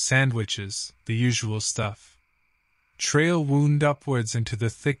 water, sandwiches, the usual stuff. Trail wound upwards into the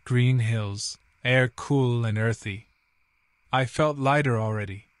thick green hills, air cool and earthy. I felt lighter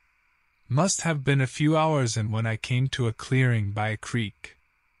already. Must have been a few hours in when I came to a clearing by a creek.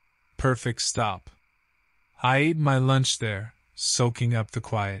 Perfect stop. I ate my lunch there, soaking up the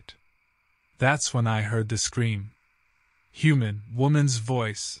quiet. That's when I heard the scream. Human, woman's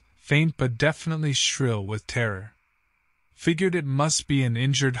voice, faint but definitely shrill with terror. Figured it must be an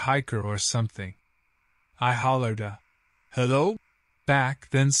injured hiker or something. I hollered a "Hello?" back,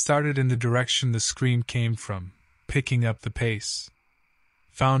 then started in the direction the scream came from, picking up the pace.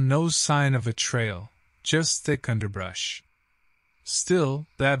 Found no sign of a trail, just thick underbrush. Still,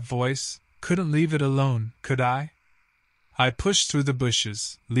 that voice, couldn't leave it alone, could I? I pushed through the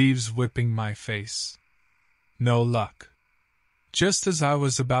bushes, leaves whipping my face. No luck. Just as I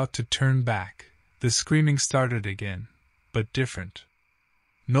was about to turn back, the screaming started again, but different.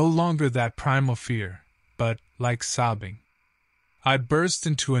 No longer that primal fear, but like sobbing. I burst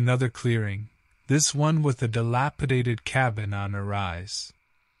into another clearing, this one with a dilapidated cabin on a rise.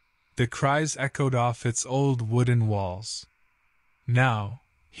 The cries echoed off its old wooden walls. Now,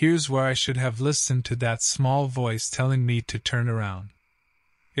 here's where I should have listened to that small voice telling me to turn around.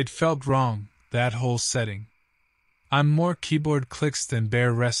 It felt wrong, that whole setting. I'm more keyboard clicks than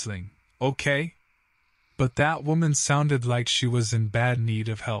bear wrestling, okay? But that woman sounded like she was in bad need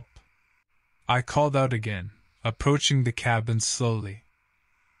of help. I called out again, approaching the cabin slowly.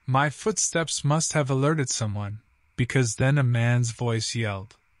 My footsteps must have alerted someone, because then a man's voice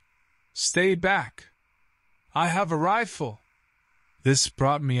yelled, "Stay back! I have a rifle!" This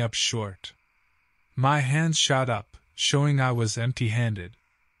brought me up short. My hands shot up, showing I was empty-handed.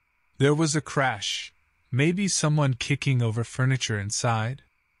 There was a crash, maybe someone kicking over furniture inside.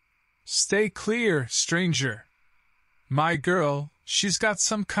 "Stay clear, stranger! My girl, she's got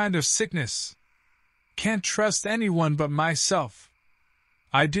some kind of sickness. Can't trust anyone but myself."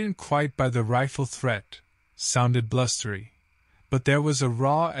 I didn't quite buy the rifle threat, sounded blustery, but there was a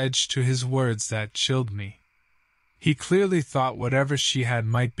raw edge to his words that chilled me. He clearly thought whatever she had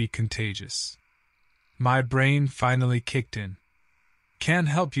might be contagious. My brain finally kicked in. "Can't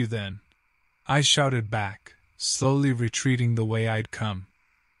help you then," I shouted back, slowly retreating the way I'd come.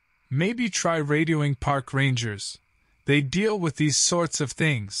 "Maybe try radioing park rangers. They deal with these sorts of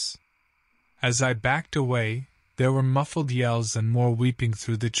things." As I backed away, there were muffled yells and more weeping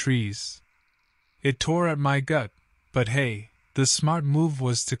through the trees. It tore at my gut, but hey, the smart move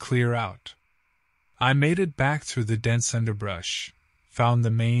was to clear out. I made it back through the dense underbrush, found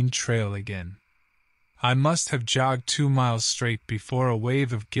the main trail again. I must have jogged 2 miles straight before a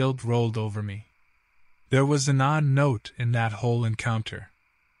wave of guilt rolled over me. There was an odd note in that whole encounter.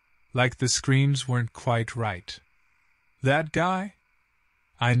 Like the screams weren't quite right. That guy?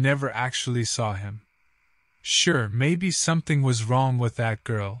 I never actually saw him. Sure, maybe something was wrong with that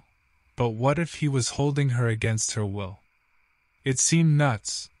girl, but what if he was holding her against her will? It seemed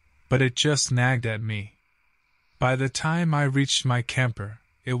nuts, but it just nagged at me. By the time I reached my camper,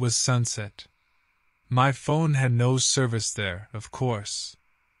 it was sunset. My phone had no service there, of course.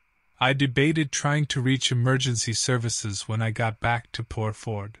 I debated trying to reach emergency services when I got back to Port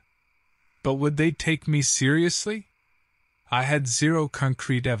Ford. But would they take me seriously? I had zero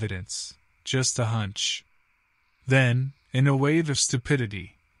concrete evidence, just a hunch. Then, in a wave of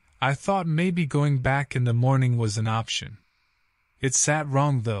stupidity, I thought maybe going back in the morning was an option. It sat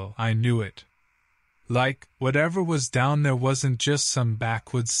wrong though, I knew it. Like, whatever was down there wasn't just some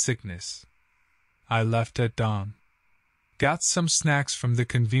backwoods sickness. I left at dawn. Got some snacks from the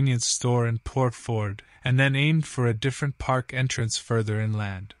convenience store in Port Ford, and then aimed for a different park entrance further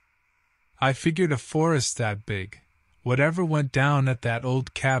inland. I figured a forest that big, whatever went down at that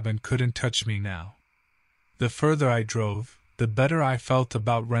old cabin couldn't touch me now. The further I drove, the better I felt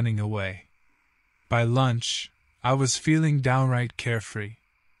about running away. By lunch, I was feeling downright carefree.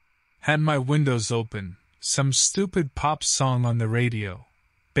 Had my windows open, some stupid pop song on the radio,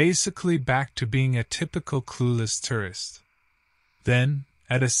 basically back to being a typical clueless tourist. Then,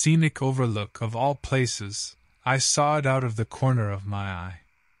 at a scenic overlook of all places, I saw it out of the corner of my eye.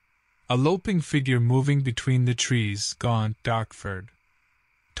 A loping figure moving between the trees, gaunt, dark-furred.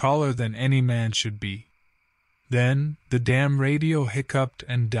 Taller than any man should be. Then, the damn radio hiccuped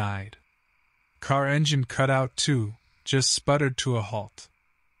and died. Car engine cut out too, just sputtered to a halt.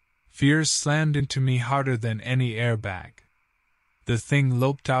 Fear slammed into me harder than any airbag. The thing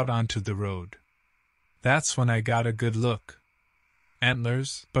loped out onto the road. That's when I got a good look.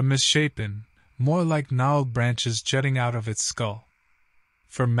 Antlers, but misshapen, more like gnarled branches jutting out of its skull.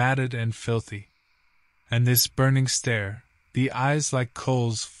 Fur matted and filthy. And this burning stare, the eyes like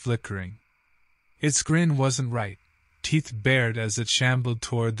coals flickering. Its grin wasn't right, teeth bared as it shambled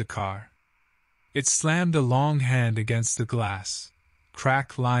toward the car. It slammed a long hand against the glass.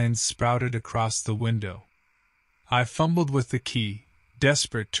 Cracked lines sprouted across the window. I fumbled with the key,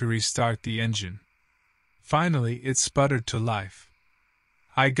 desperate to restart the engine. Finally, it sputtered to life.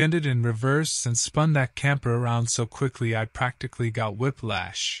 I gunned it in reverse and spun that camper around so quickly I practically got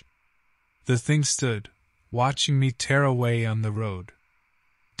whiplash. The thing stood, watching me tear away on the road.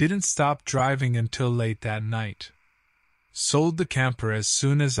 Didn't stop driving until late that night. Sold the camper as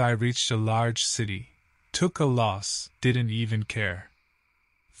soon as I reached a large city. Took a loss, didn't even care.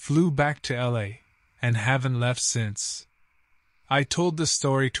 Flew back to LA, and haven't left since. I told the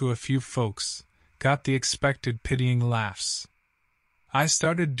story to a few folks, got the expected pitying laughs. I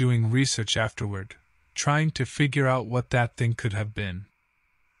started doing research afterward, trying to figure out what that thing could have been.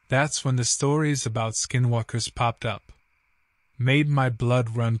 That's when the stories about skinwalkers popped up. Made my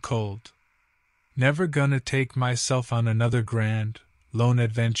blood run cold. Never gonna take myself on another grand, lone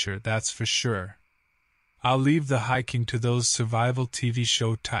adventure, that's for sure. I'll leave the hiking to those survival TV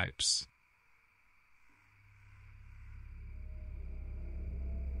show types.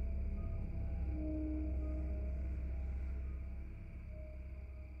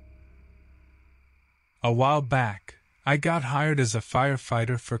 A while back, I got hired as a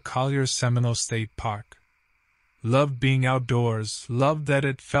firefighter for Collier's Seminole State Park. Loved being outdoors, loved that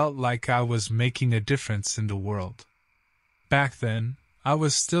it felt like I was making a difference in the world. Back then, I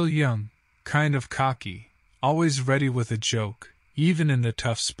was still young, kind of cocky, always ready with a joke, even in the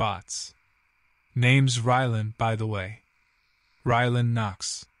tough spots. Name's Ryland, by the way. Ryland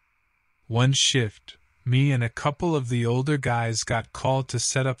Knox. One shift, me and a couple of the older guys got called to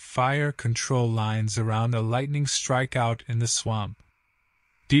set up fire control lines around a lightning strike out in the swamp.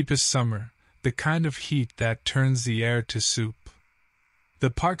 Deepest summer, the kind of heat that turns the air to soup. The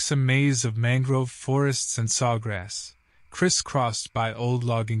park's a maze of mangrove forests and sawgrass, crisscrossed by old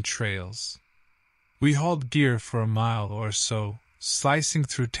logging trails. We hauled gear for a mile or so, slicing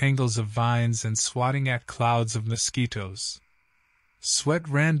through tangles of vines and swatting at clouds of mosquitoes. Sweat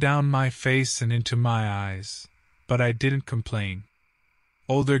ran down my face and into my eyes, but I didn't complain.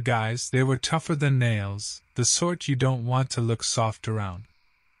 Older guys, they were tougher than nails, the sort you don't want to look soft around.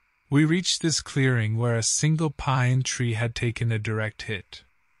 We reached this clearing where a single pine tree had taken a direct hit.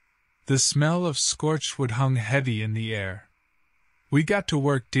 The smell of scorched wood hung heavy in the air. We got to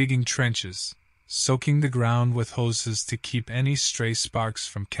work digging trenches, soaking the ground with hoses to keep any stray sparks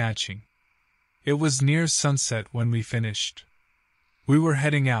from catching. It was near sunset when we finished. We were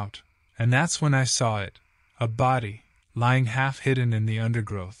heading out, and that's when I saw it, a body, lying half hidden in the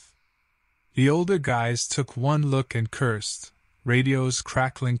undergrowth. The older guys took one look and cursed, radios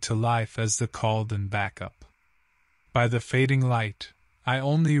crackling to life as they called in backup. By the fading light, I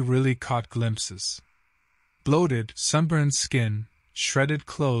only really caught glimpses. Bloated, sunburned skin, shredded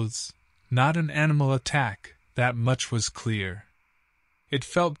clothes, not an animal attack, that much was clear. It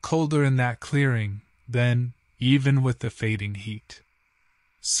felt colder in that clearing, then, even with the fading heat.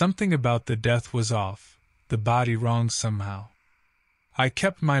 Something about the death was off, the body wrong somehow. I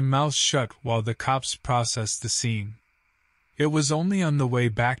kept my mouth shut while the cops processed the scene. It was only on the way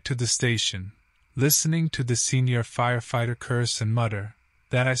back to the station, listening to the senior firefighter curse and mutter,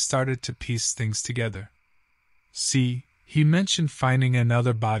 that I started to piece things together. See, he mentioned finding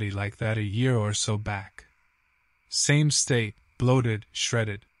another body like that a year or so back. Same state, bloated,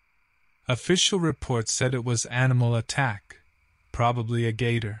 shredded. Official reports said it was animal attack, probably a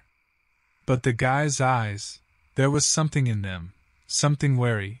gator. But the guy's eyes, there was something in them, something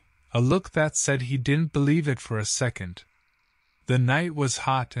wary, a look that said he didn't believe it for a second. The night was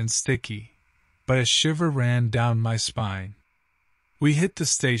hot and sticky, but a shiver ran down my spine. We hit the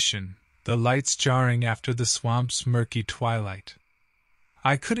station, the lights jarring after the swamp's murky twilight.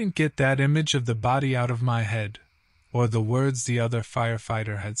 I couldn't get that image of the body out of my head, or the words the other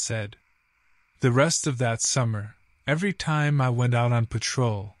firefighter had said. The rest of that summer, every time I went out on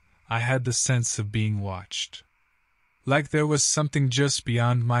patrol, I had the sense of being watched. Like there was something just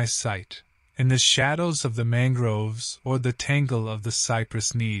beyond my sight, in the shadows of the mangroves or the tangle of the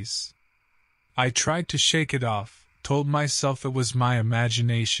cypress knees. I tried to shake it off, told myself it was my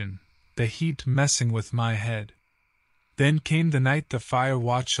imagination, the heat messing with my head. Then came the night the fire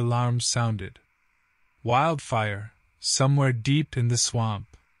watch alarm sounded. Wildfire, somewhere deep in the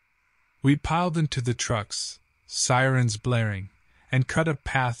swamp. We piled into the trucks, sirens blaring, and cut a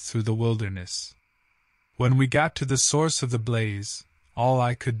path through the wilderness. When we got to the source of the blaze, all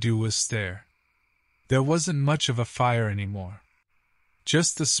I could do was stare. There wasn't much of a fire anymore.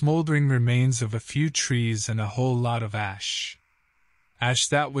 Just the smoldering remains of a few trees and a whole lot of ash. Ash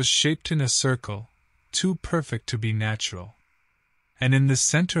that was shaped in a circle, too perfect to be natural. And in the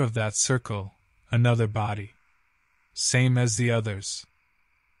center of that circle, another body. Same as the others.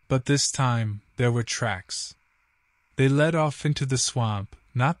 But this time, there were tracks. They led off into the swamp,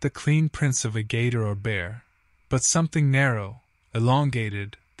 not the clean prints of a gator or bear, but something narrow,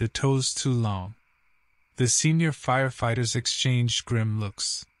 elongated, the toes too long. The senior firefighters exchanged grim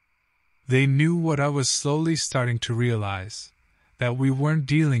looks. They knew what I was slowly starting to realize, that we weren't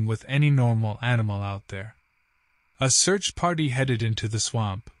dealing with any normal animal out there. A search party headed into the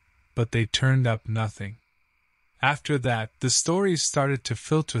swamp, but they turned up nothing. After that, the stories started to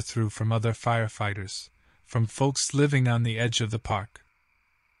filter through from other firefighters, from folks living on the edge of the park.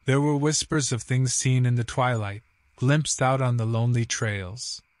 There were whispers of things seen in the twilight, glimpsed out on the lonely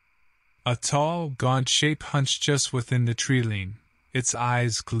trails. A tall, gaunt shape hunched just within the tree-line, its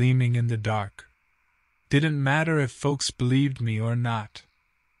eyes gleaming in the dark. Didn't matter if folks believed me or not.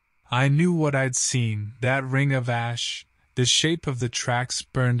 I knew what I'd seen, that ring of ash, the shape of the tracks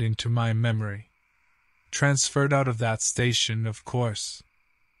burned into my memory. Transferred out of that station, of course.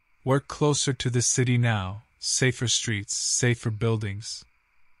 We're closer to the city now, safer streets, safer buildings.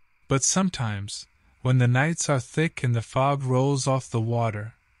 But sometimes, when the nights are thick and the fog rolls off the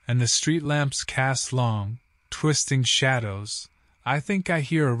water, and the street lamps cast long, twisting shadows, I think I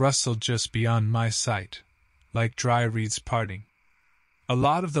hear a rustle just beyond my sight, like dry reeds parting. A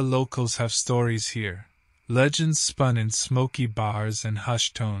lot of the locals have stories here, legends spun in smoky bars and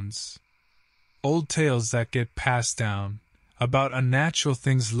hushed tones. Old tales that get passed down, about unnatural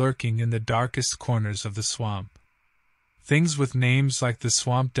things lurking in the darkest corners of the swamp. Things with names like the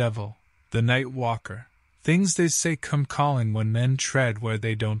Swamp Devil, the Night Walker, things they say come calling when men tread where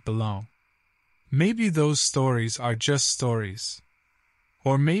they don't belong. Maybe those stories are just stories.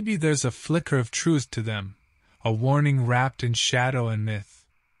 Or maybe there's a flicker of truth to them, a warning wrapped in shadow and myth.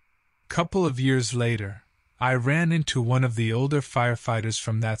 Couple of years later, I ran into one of the older firefighters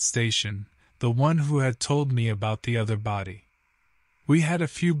from that station, the one who had told me about the other body. We had a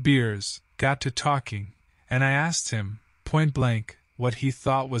few beers, got to talking, and I asked him, point blank, what he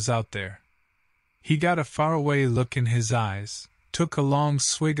thought was out there. He got a faraway look in his eyes, took a long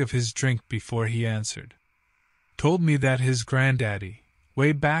swig of his drink before he answered. Told me that his granddaddy,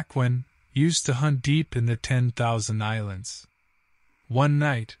 way back when, used to hunt deep in the 10,000 Islands. One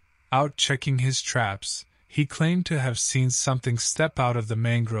night, out checking his traps, he claimed to have seen something step out of the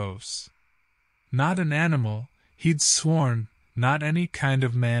mangroves. Not an animal, he'd sworn, not any kind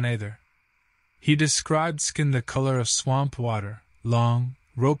of man either. He described skin the color of swamp water, long,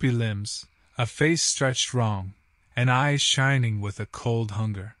 ropey limbs, a face stretched wrong, and eyes shining with a cold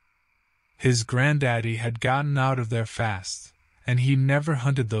hunger. His granddaddy had gotten out of there fast, and he never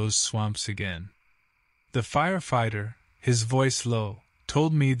hunted those swamps again. The firefighter, his voice low,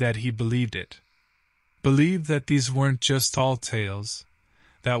 told me that he believed it. Believed that these weren't just all tales,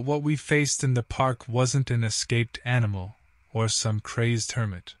 that what we faced in the park wasn't an escaped animal, or some crazed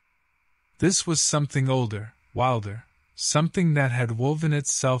hermit. This was something older, wilder, something that had woven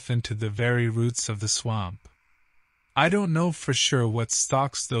itself into the very roots of the swamp. I don't know for sure what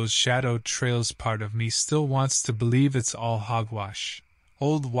stalks those shadowed trails. Part of me still wants to believe it's all hogwash,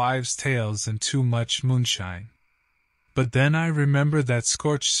 old wives' tales and too much moonshine. But then I remember that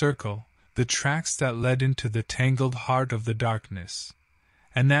scorched circle, the tracks that led into the tangled heart of the darkness,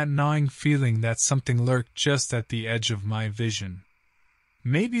 and that gnawing feeling that something lurked just at the edge of my vision.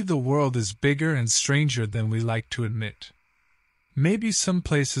 Maybe the world is bigger and stranger than we like to admit. Maybe some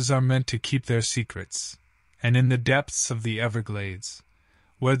places are meant to keep their secrets, and in the depths of the Everglades,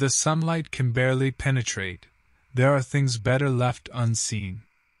 where the sunlight can barely penetrate, there are things better left unseen.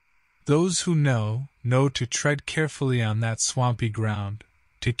 Those who know to tread carefully on that swampy ground,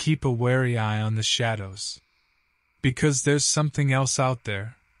 to keep a wary eye on the shadows. Because there's something else out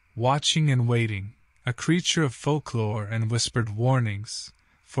there, watching and waiting, a creature of folklore and whispered warnings,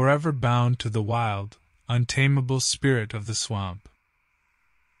 forever bound to the wild, untamable spirit of the swamp.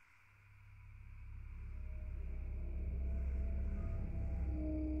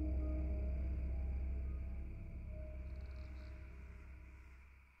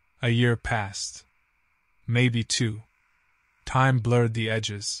 A year passed. Maybe two. Time blurred the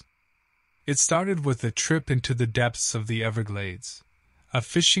edges. It started with a trip into the depths of the Everglades, a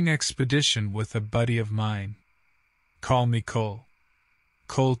fishing expedition with a buddy of mine. Call me Cole.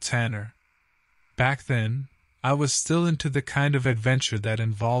 Cole Tanner. Back then, I was still into the kind of adventure that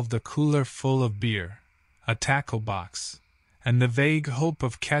involved a cooler full of beer, a tackle box, and the vague hope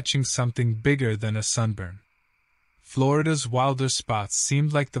of catching something bigger than a sunburn. Florida's wilder spots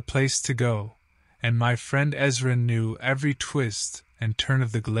seemed like the place to go, and my friend Ezra knew every twist and turn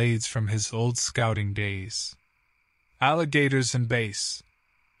of the glades from his old scouting days. Alligators and bass,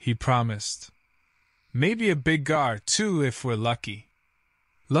 he promised. Maybe a big gar, too, if we're lucky.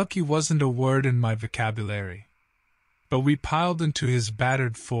 Lucky wasn't a word in my vocabulary. But we piled into his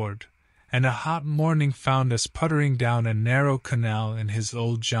battered Ford, and a hot morning found us puttering down a narrow canal in his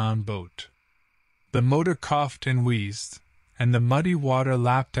old John boat. The motor coughed and wheezed, and the muddy water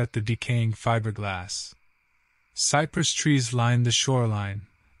lapped at the decaying fiberglass. Cypress trees lined the shoreline,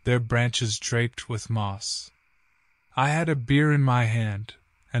 their branches draped with moss. I had a beer in my hand,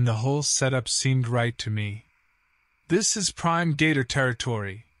 and the whole setup seemed right to me. "This is prime gator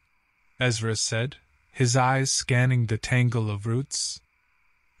territory," Ezra said, his eyes scanning the tangle of roots.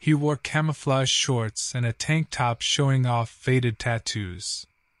 He wore camouflage shorts and a tank top showing off faded tattoos.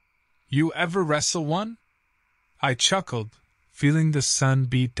 "You ever wrestle one?" I chuckled, feeling the sun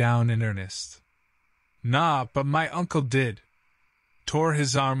beat down in earnest. "Nah, but my uncle did. Tore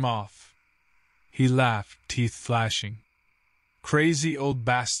his arm off." He laughed, teeth flashing. "Crazy old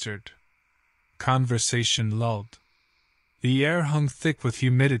bastard." Conversation lulled. The air hung thick with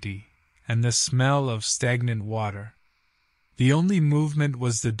humidity and the smell of stagnant water. The only movement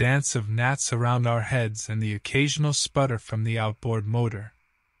was the dance of gnats around our heads and the occasional sputter from the outboard motor.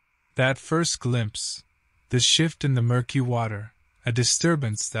 That first glimpse, the shift in the murky water, a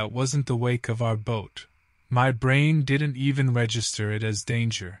disturbance that wasn't the wake of our boat. My brain didn't even register it as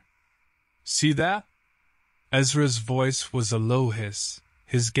danger. "See that?" Ezra's voice was a low hiss,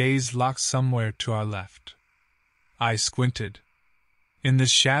 his gaze locked somewhere to our left. I squinted. In the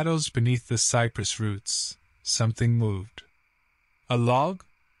shadows beneath the cypress roots, something moved. A log?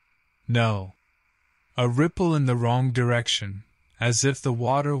 No. A ripple in the wrong direction, as if the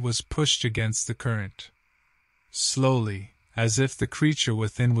water was pushed against the current. Slowly, as if the creature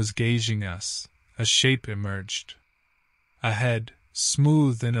within was gauging us, a shape emerged. A head,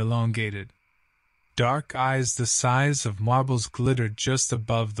 smooth and elongated. Dark eyes the size of marbles glittered just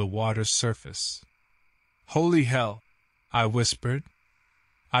above the water's surface. "Holy hell," I whispered.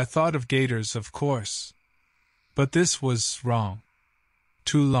 I thought of gators, of course. But this was wrong.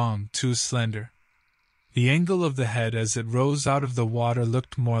 Too long, too slender. The angle of the head as it rose out of the water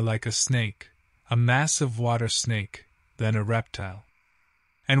looked more like a snake, a massive water snake, than a reptile.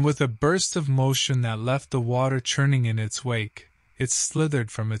 And with a burst of motion that left the water churning in its wake, it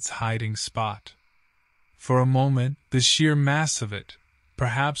slithered from its hiding spot. For a moment, the sheer mass of it,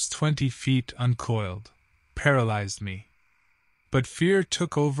 perhaps 20 feet uncoiled, paralyzed me. But fear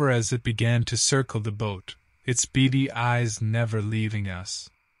took over as it began to circle the boat, its beady eyes never leaving us.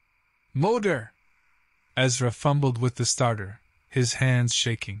 "Motor!" Ezra fumbled with the starter, his hands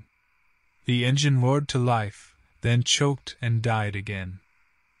shaking. The engine roared to life, then choked and died again.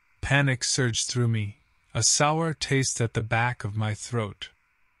 Panic surged through me, a sour taste at the back of my throat.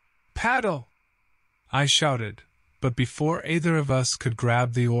 "Paddle!" I shouted, but before either of us could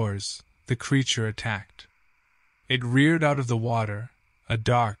grab the oars, the creature attacked. It reared out of the water, a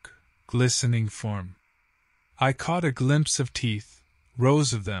dark, glistening form. I caught a glimpse of teeth,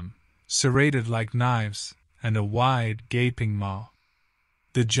 rows of them, serrated like knives, and a wide, gaping maw.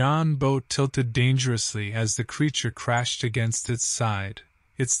 The John boat tilted dangerously as the creature crashed against its side,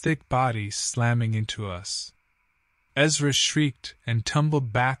 its thick body slamming into us. Ezra shrieked and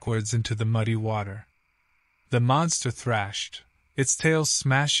tumbled backwards into the muddy water. The monster thrashed, its tail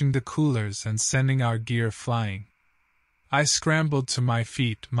smashing the coolers and sending our gear flying. I scrambled to my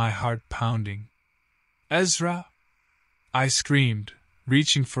feet, my heart pounding. "Ezra!" I screamed,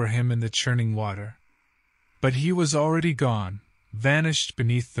 reaching for him in the churning water. But he was already gone, vanished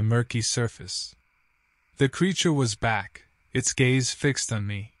beneath the murky surface. The creature was back, its gaze fixed on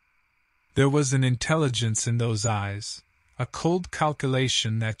me. There was an intelligence in those eyes, a cold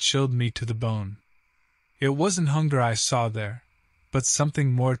calculation that chilled me to the bone. It wasn't hunger I saw there, but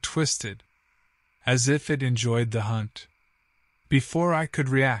something more twisted, as if it enjoyed the hunt. Before I could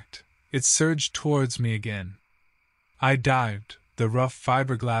react, it surged towards me again. I dived, the rough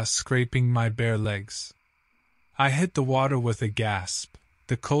fiberglass scraping my bare legs. I hit the water with a gasp,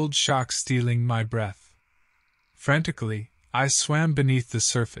 the cold shock stealing my breath. Frantically, I swam beneath the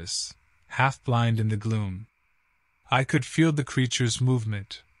surface, half blind in the gloom. I could feel the creature's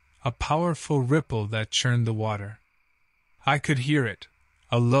movement, a powerful ripple that churned the water. I could hear it,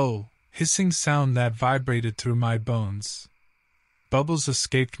 a low, hissing sound that vibrated through my bones. Bubbles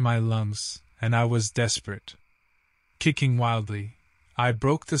escaped my lungs, and I was desperate. Kicking wildly, I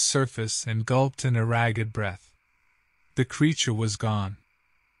broke the surface and gulped in a ragged breath. the creature was gone.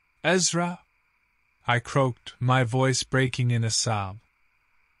 "Ezra!" I croaked, my voice breaking in a sob.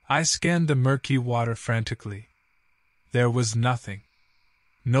 I scanned the murky water frantically. There was nothing.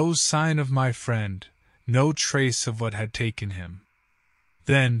 No sign of my friend, no trace of what had taken him.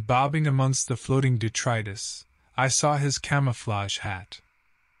 Then, bobbing amongst the floating detritus, I saw his camouflage hat.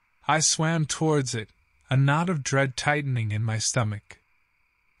 I swam towards it, a knot of dread tightening in my stomach.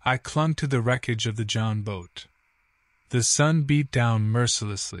 I clung to the wreckage of the John boat. The sun beat down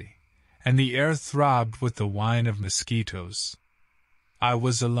mercilessly, and the air throbbed with the whine of mosquitoes. I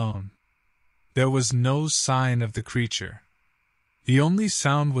was alone. There was no sign of the creature. The only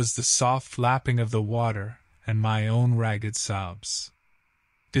sound was the soft lapping of the water and my own ragged sobs.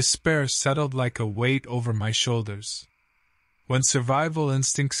 Despair settled like a weight over my shoulders. When survival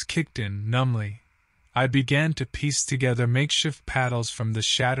instincts kicked in numbly, I began to piece together makeshift paddles from the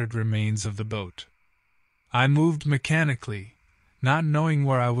shattered remains of the boat. I moved mechanically, not knowing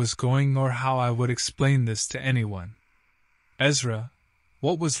where I was going or how I would explain this to anyone. Ezra,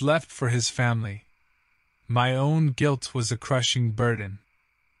 what was left for his family? My own guilt was a crushing burden.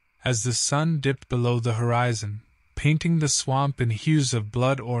 As the sun dipped below the horizon, painting the swamp in hues of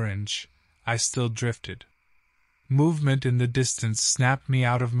blood orange, I still drifted. Movement in the distance snapped me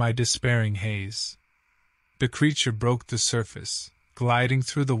out of my despairing haze. The creature broke the surface, gliding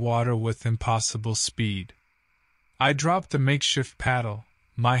through the water with impossible speed. I dropped the makeshift paddle,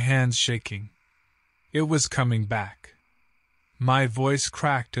 my hands shaking. It was coming back. My voice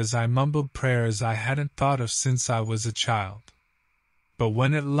cracked as I mumbled prayers I hadn't thought of since I was a child. But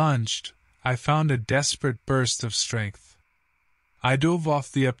when it lunged, I found a desperate burst of strength. I dove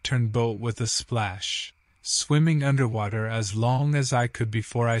off the upturned boat with a splash, swimming underwater as long as I could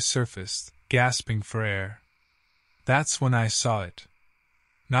before I surfaced, gasping for air. That's when I saw it.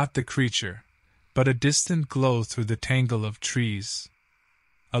 Not the creature, but a distant glow through the tangle of trees.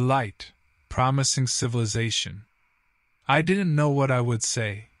 A light, promising civilization. I didn't know what I would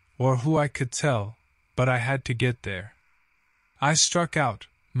say, or who I could tell, but I had to get there. I struck out,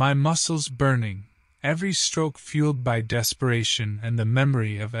 my muscles burning, every stroke fueled by desperation and the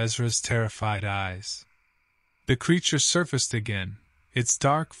memory of Ezra's terrified eyes. The creature surfaced again, its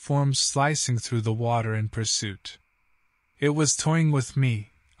dark form slicing through the water in pursuit. It was toying with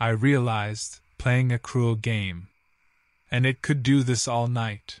me, I realized, playing a cruel game. And it could do this all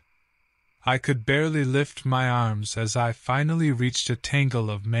night. I could barely lift my arms as I finally reached a tangle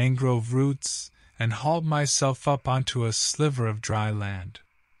of mangrove roots and hauled myself up onto a sliver of dry land.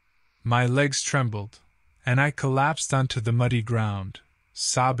 My legs trembled, and I collapsed onto the muddy ground,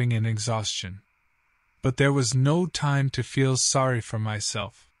 sobbing in exhaustion. But there was no time to feel sorry for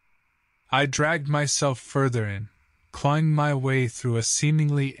myself. I dragged myself further in, clawing my way through a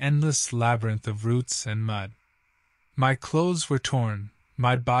seemingly endless labyrinth of roots and mud. My clothes were torn,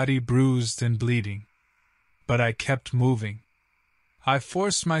 my body bruised and bleeding. But I kept moving. I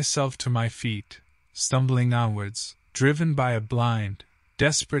forced myself to my feet, stumbling onwards, driven by a blind,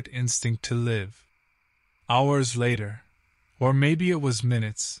 desperate instinct to live. Hours later, or maybe it was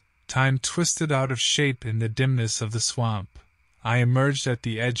minutes, time twisted out of shape in the dimness of the swamp, I emerged at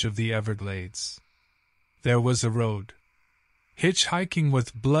the edge of the Everglades. There was a road. Hitchhiking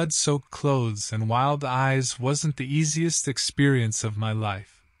with blood-soaked clothes and wild eyes wasn't the easiest experience of my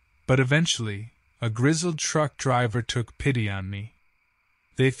life, but eventually, a grizzled truck driver took pity on me.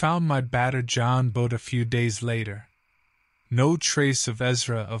 They found my battered John boat a few days later. No trace of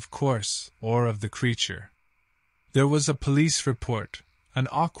Ezra, of course, or of the creature. There was a police report, an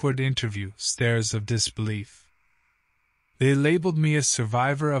awkward interview, stares of disbelief. They labeled me a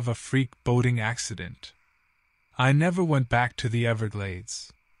survivor of a freak boating accident. I never went back to the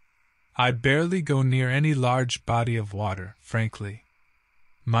Everglades. I barely go near any large body of water, frankly.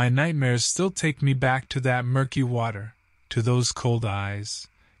 My nightmares still take me back to that murky water, to those cold eyes,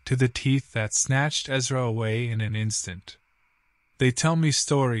 to the teeth that snatched Ezra away in an instant. They tell me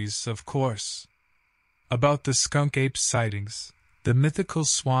stories, of course, about the skunk ape sightings, the mythical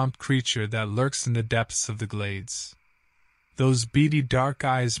swamp creature that lurks in the depths of the glades. Those beady dark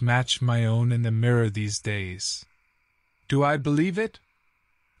eyes match my own in the mirror these days. Do I believe it?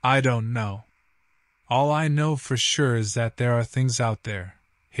 I don't know. All I know for sure is that there are things out there,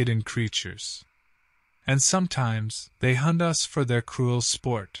 hidden creatures. And sometimes they hunt us for their cruel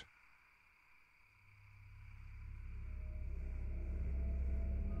sport.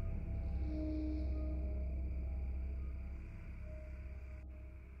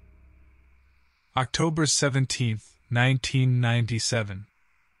 October 17th, 1997.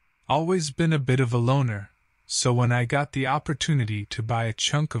 Always been a bit of a loner, so when I got the opportunity to buy a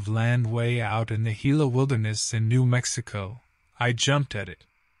chunk of land way out in the Gila Wilderness in New Mexico, I jumped at it.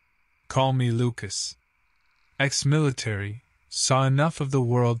 Call me Lucas. Ex-military, saw enough of the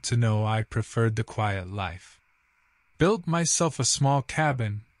world to know I preferred the quiet life. Built myself a small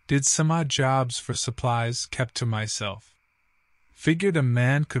cabin, did some odd jobs for supplies, kept to myself. Figured a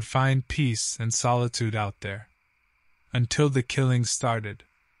man could find peace and solitude out there. Until the killing started.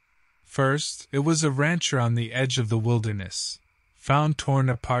 First, it was a rancher on the edge of the wilderness, found torn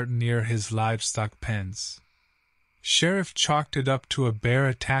apart near his livestock pens. Sheriff chalked it up to a bear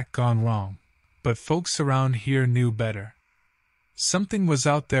attack gone wrong, but folks around here knew better. Something was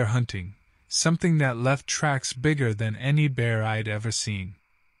out there hunting, something that left tracks bigger than any bear I'd ever seen.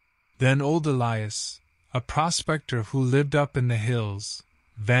 Then old Elias, a prospector who lived up in the hills,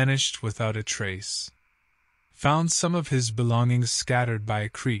 vanished without a trace. Found some of his belongings scattered by a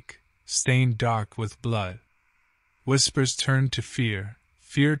creek, stained dark with blood. Whispers turned to fear,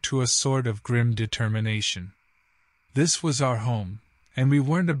 fear to a sort of grim determination. This was our home, and we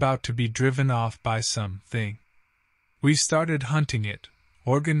weren't about to be driven off by something. We started hunting it,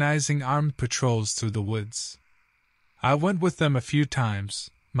 organizing armed patrols through the woods. I went with them a few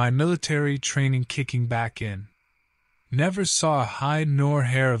times, my military training kicking back in. Never saw a hide nor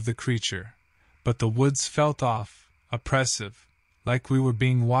hair of the creature, but the woods felt off, oppressive, like we were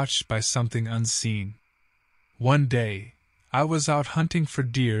being watched by something unseen. One day, I was out hunting for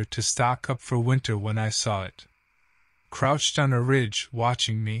deer to stock up for winter when I saw it. Crouched on a ridge,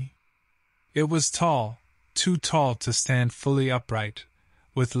 watching me. It was tall, too tall to stand fully upright,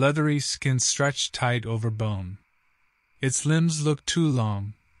 with leathery skin stretched tight over bone. Its limbs looked too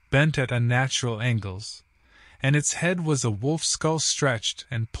long, bent at unnatural angles, and its head was a wolf skull stretched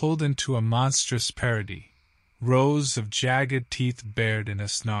and pulled into a monstrous parody. Rows of jagged teeth bared in a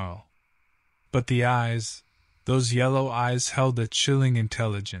snarl. But the eyes, those yellow eyes held a chilling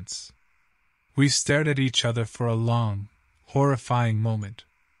intelligence. We stared at each other for a long, horrifying moment.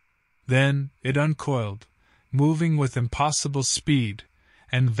 Then it uncoiled, moving with impossible speed,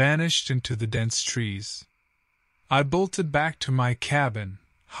 and vanished into the dense trees. I bolted back to my cabin,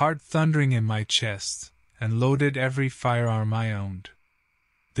 heart thundering in my chest, and loaded every firearm I owned.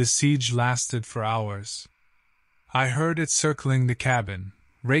 The siege lasted for hours. I heard it circling the cabin,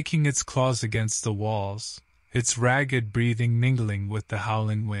 raking its claws against the walls, its ragged breathing mingling with the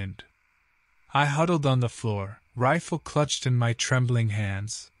howling wind. I huddled on the floor, rifle clutched in my trembling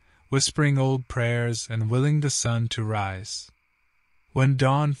hands, whispering old prayers and willing the sun to rise. When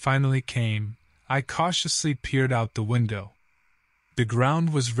dawn finally came, I cautiously peered out the window. The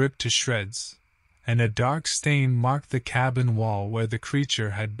ground was ripped to shreds, and a dark stain marked the cabin wall where the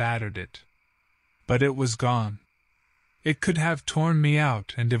creature had battered it. But it was gone. It could have torn me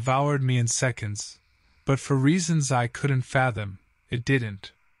out and devoured me in seconds, but for reasons I couldn't fathom, it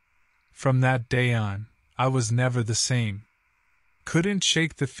didn't. From that day on, I was never the same. Couldn't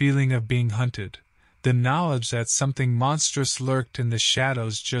shake the feeling of being hunted, the knowledge that something monstrous lurked in the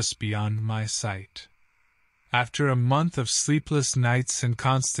shadows just beyond my sight. After a month of sleepless nights and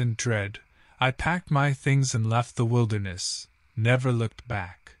constant dread, I packed my things and left the wilderness, never looked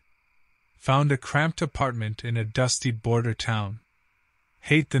back. Found a cramped apartment in a dusty border town.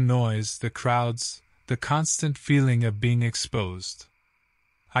 Hate the noise, the crowds, the constant feeling of being exposed.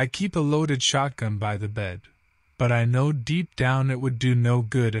 I keep a loaded shotgun by the bed, but I know deep down it would do no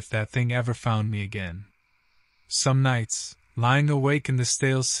good if that thing ever found me again. Some nights, lying awake in the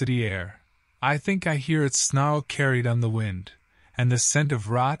stale city air, I think I hear its snarl carried on the wind, and the scent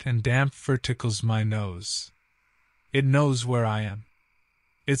of rot and damp fur tickles my nose. It knows where I am.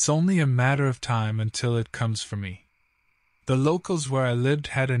 It's only a matter of time until it comes for me. The locals where I lived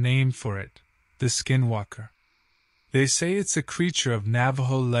had a name for it, the Skinwalker. They say it's a creature of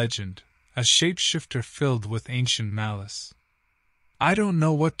Navajo legend, a shapeshifter filled with ancient malice. I don't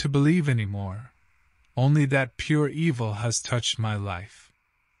know what to believe anymore, only that pure evil has touched my life.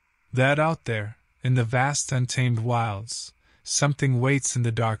 That out there, in the vast untamed wilds, something waits in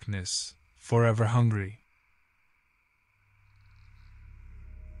the darkness, forever hungry.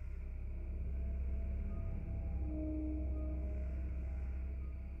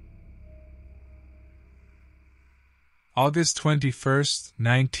 August 21st,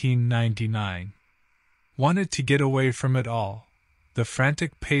 1999. Wanted to get away from it all. The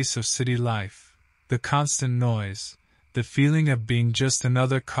frantic pace of city life, the constant noise, the feeling of being just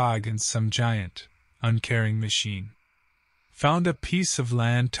another cog in some giant, uncaring machine. Found a piece of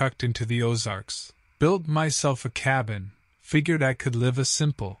land tucked into the Ozarks, built myself a cabin, figured I could live a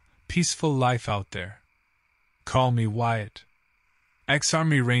simple, peaceful life out there. Call me Wyatt.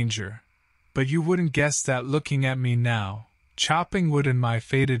 Ex-Army Ranger, But you wouldn't guess that looking at me now, chopping wood in my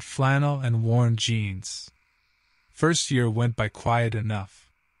faded flannel and worn jeans. First year went by quiet enough.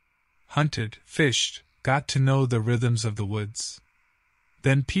 Hunted, fished, got to know the rhythms of the woods.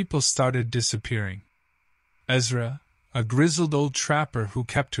 Then people started disappearing. Ezra, a grizzled old trapper who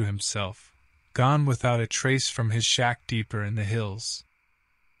kept to himself, gone without a trace from his shack deeper in the hills.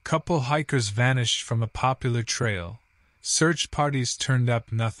 Couple hikers vanished from a popular trail. Search parties turned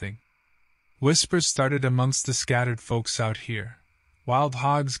up nothing. Whispers started amongst the scattered folks out here. Wild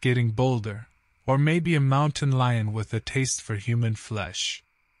hogs getting bolder, or maybe a mountain lion with a taste for human flesh.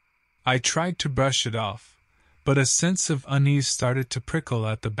 I tried to brush it off, but a sense of unease started to prickle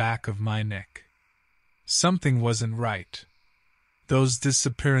at the back of my neck. Something wasn't right. Those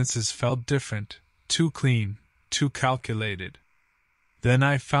disappearances felt different, too clean, too calculated. Then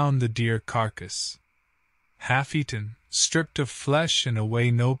I found the deer carcass. Half-eaten, stripped of flesh in a way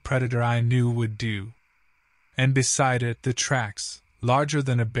no predator I knew would do. And beside it the tracks, larger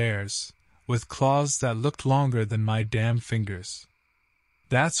than a bear's, with claws that looked longer than my damn fingers.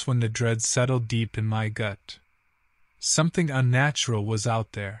 That's when the dread settled deep in my gut. Something unnatural was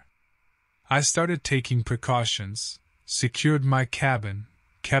out there. I started taking precautions, secured my cabin,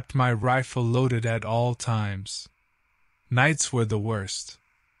 kept my rifle loaded at all times. Nights were the worst.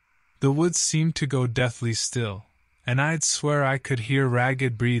 The woods seemed to go deathly still, and I'd swear I could hear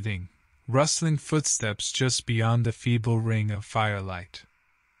ragged breathing, rustling footsteps just beyond the feeble ring of firelight.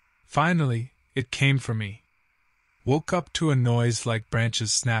 Finally, it came for me. Woke up to a noise like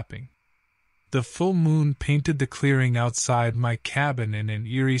branches snapping. The full moon painted the clearing outside my cabin in an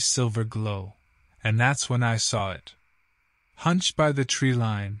eerie silver glow, and that's when I saw it. Hunched by the tree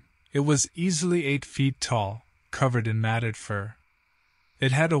line, it was easily 8 feet tall, covered in matted fur.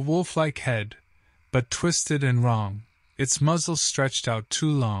 It had a wolf-like head, but twisted and wrong, its muzzle stretched out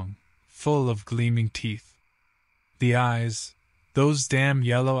too long, full of gleaming teeth. The eyes, those damn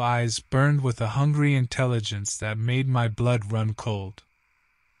yellow eyes, burned with a hungry intelligence that made my blood run cold.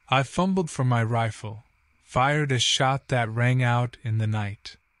 I fumbled for my rifle, fired a shot that rang out in the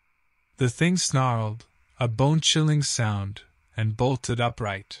night. The thing snarled, a bone-chilling sound, and bolted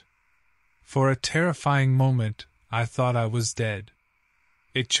upright. For a terrifying moment, I thought I was dead.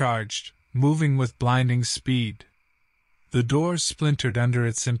 It charged, moving with blinding speed. The door splintered under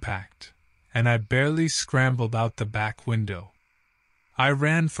its impact, and I barely scrambled out the back window. I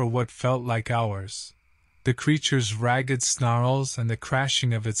ran for what felt like hours, the creature's ragged snarls and the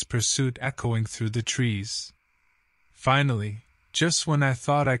crashing of its pursuit echoing through the trees. Finally, just when I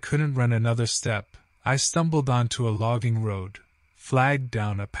thought I couldn't run another step, I stumbled onto a logging road, flagged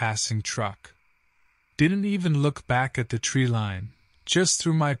down a passing truck. Didn't even look back at the tree line, just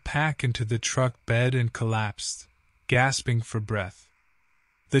threw my pack into the truck bed and collapsed, gasping for breath.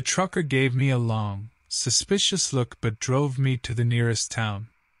 The trucker gave me a long, suspicious look but drove me to the nearest town.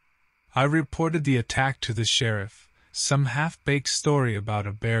 I reported the attack to the sheriff, some half-baked story about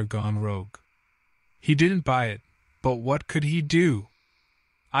a bear gone rogue. He didn't buy it, but what could he do?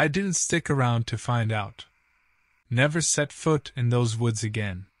 I didn't stick around to find out. Never set foot in those woods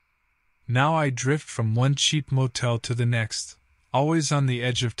again. Now I drift from one cheap motel to the next, always on the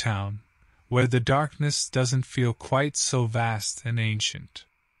edge of town, where the darkness doesn't feel quite so vast and ancient.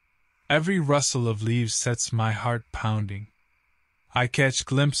 Every rustle of leaves sets my heart pounding. I catch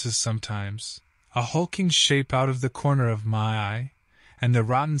glimpses sometimes, a hulking shape out of the corner of my eye, and the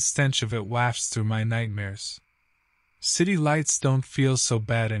rotten stench of it wafts through my nightmares. City lights don't feel so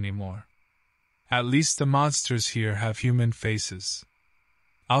bad anymore. At least the monsters here have human faces.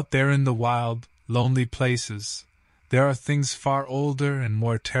 Out there in the wild, lonely places, there are things far older and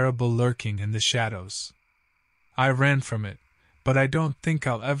more terrible lurking in the shadows. I ran from it, but I don't think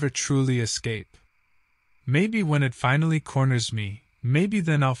I'll ever truly escape. Maybe when it finally corners me, maybe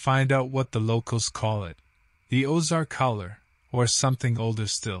then I'll find out what the locals call it, the Ozark Howler, or something older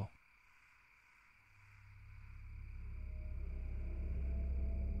still.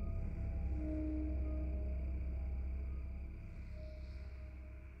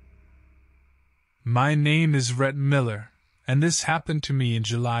 My name is Rhett Miller, and this happened to me in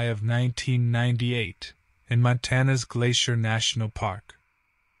July of 1998, in Montana's Glacier National Park.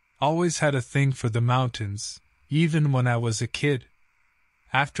 Always had a thing for the mountains, even when I was a kid.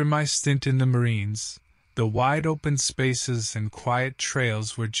 After my stint in the Marines, the wide open spaces and quiet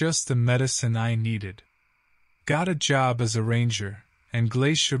trails were just the medicine I needed. Got a job as a ranger, and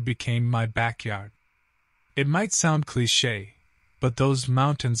Glacier became my backyard. It might sound cliché, but those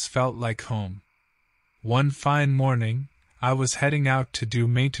mountains felt like home. One fine morning, I was heading out to do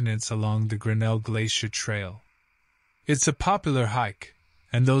maintenance along the Grinnell Glacier Trail. It's a popular hike,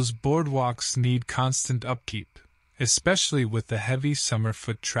 and those boardwalks need constant upkeep, especially with the heavy summer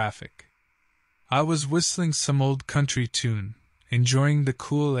foot traffic. I was whistling some old country tune, enjoying the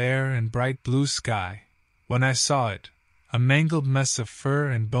cool air and bright blue sky, when I saw it, a mangled mess of fur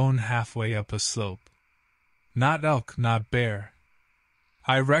and bone halfway up a slope. Not elk, not bear.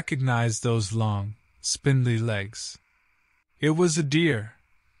 I recognized those long, spindly legs. It was a deer,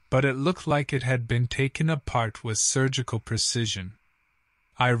 but it looked like it had been taken apart with surgical precision.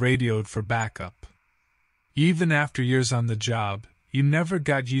 I radioed for backup. Even after years on the job, you never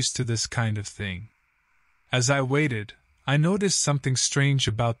got used to this kind of thing. As I waited, I noticed something strange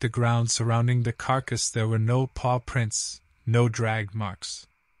about the ground surrounding the carcass. There were no paw prints, no drag marks.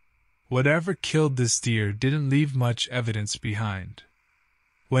 Whatever killed this deer didn't leave much evidence behind.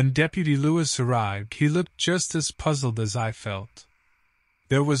 When Deputy Lewis arrived, he looked just as puzzled as I felt.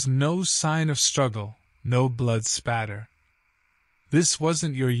 There was no sign of struggle, no blood spatter. This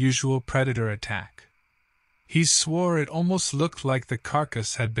wasn't your usual predator attack. He swore it almost looked like the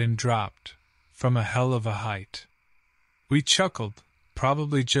carcass had been dropped from a hell of a height. We chuckled,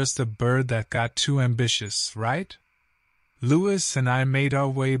 probably just a bird that got too ambitious, right? Lewis and I made our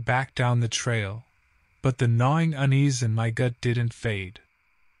way back down the trail, but the gnawing unease in my gut didn't fade.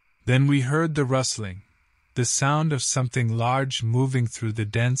 Then we heard the rustling, the sound of something large moving through the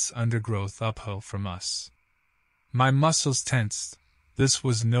dense undergrowth uphill from us. My muscles tensed. This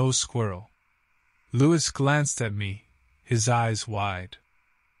was no squirrel. Lewis glanced at me, his eyes wide.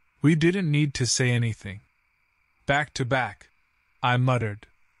 We didn't need to say anything. Back to back, I muttered.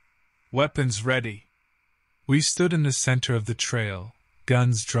 Weapons ready. We stood in the center of the trail,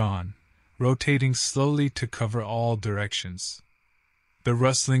 guns drawn, rotating slowly to cover all directions. The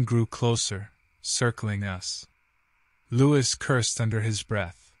rustling grew closer, circling us. Lewis cursed under his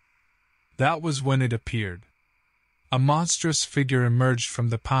breath. That was when it appeared. A monstrous figure emerged from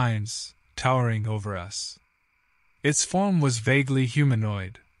the pines, towering over us. Its form was vaguely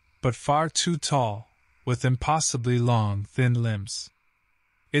humanoid, but far too tall, with impossibly long, thin limbs.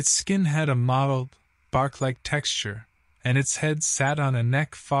 Its skin had a mottled, bark-like texture, and its head sat on a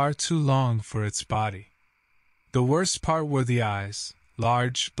neck far too long for its body. The worst part were the eyes,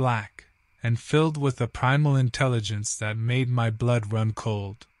 large, black, and filled with a primal intelligence that made my blood run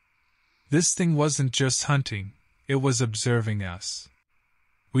cold. This thing wasn't just hunting, it was observing us.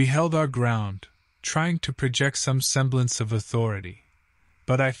 We held our ground, trying to project some semblance of authority,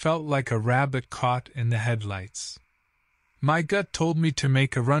 but I felt like a rabbit caught in the headlights. My gut told me to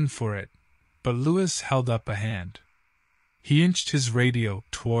make a run for it, but Lewis held up a hand. He inched his radio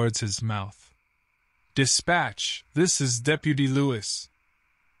towards his mouth. Dispatch, this is Deputy Lewis.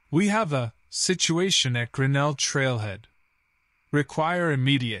 We have a situation at Grinnell Trailhead. Require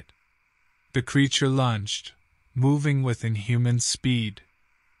immediate. The creature lunged, moving with inhuman speed.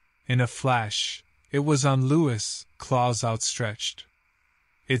 In a flash, it was on Lewis, claws outstretched.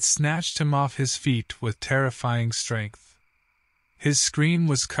 It snatched him off his feet with terrifying strength. His scream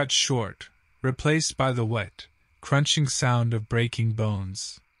was cut short, replaced by the wet, crunching sound of breaking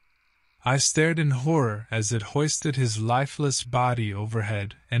bones. I stared in horror as it hoisted his lifeless body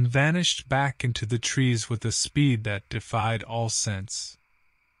overhead and vanished back into the trees with a speed that defied all sense.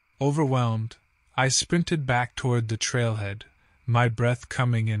 Overwhelmed, I sprinted back toward the trailhead, my breath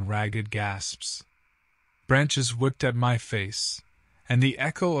coming in ragged gasps. Branches whipped at my face, and the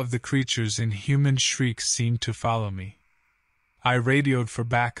echo of the creature's inhuman shrieks seemed to follow me. I radioed for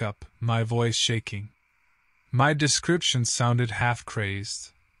backup, my voice shaking. My description sounded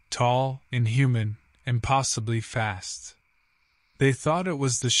half-crazed. Tall, inhuman, impossibly fast. They thought it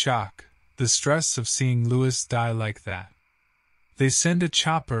was the shock, the stress of seeing Lewis die like that. They sent a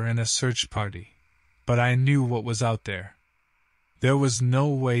chopper and a search party, but I knew what was out there. There was no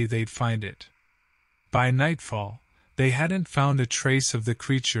way they'd find it. By nightfall, they hadn't found a trace of the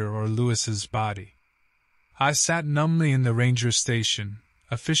creature or Lewis's body. I sat numbly in the ranger station,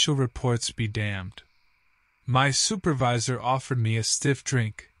 official reports be damned. My supervisor offered me a stiff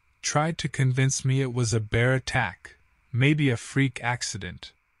drink, tried to convince me it was a bear attack, maybe a freak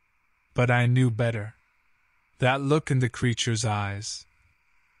accident. But I knew better. That look in the creature's eyes.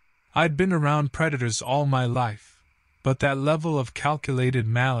 I'd been around predators all my life, but that level of calculated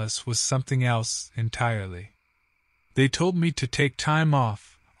malice was something else entirely. They told me to take time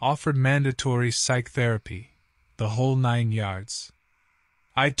off, offered mandatory psych therapy, the whole 9 yards.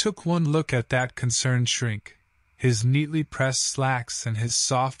 I took one look at that concerned shrink, his neatly pressed slacks and his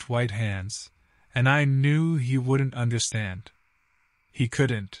soft white hands, and I knew he wouldn't understand. He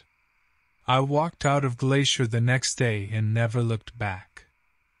couldn't. I walked out of Glacier the next day and never looked back.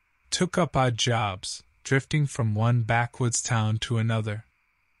 Took up odd jobs, drifting from one backwoods town to another,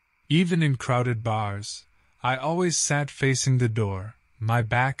 Even in crowded bars, I always sat facing the door, my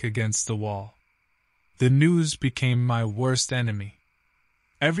back against the wall. The news became my worst enemy.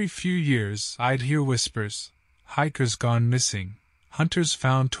 Every few years, I'd hear whispers, hikers gone missing, hunters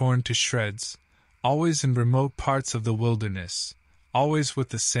found torn to shreds, always in remote parts of the wilderness, always with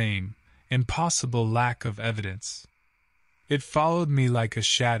the same, impossible lack of evidence. It followed me like a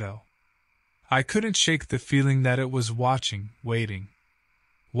shadow. I couldn't shake the feeling that it was watching, waiting.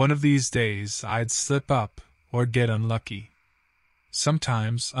 One of these days, I'd slip up, or get unlucky.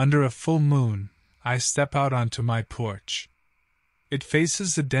 Sometimes, under a full moon, I step out onto my porch. It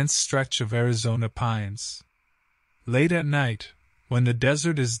faces a dense stretch of Arizona pines. Late at night, when the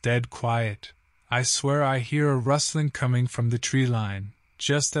desert is dead quiet, I swear I hear a rustling coming from the tree line,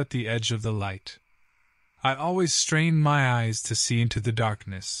 just at the edge of the light. I always strain my eyes to see into the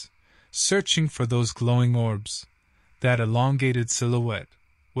darkness, searching for those glowing orbs, that elongated silhouette,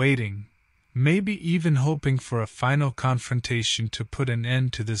 waiting, maybe even hoping for a final confrontation to put an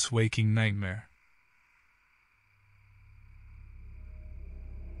end to this waking nightmare.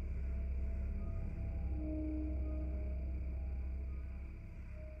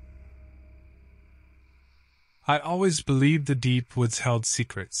 I always believed the deep woods held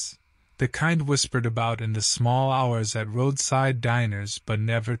secrets, the kind whispered about in the small hours at roadside diners but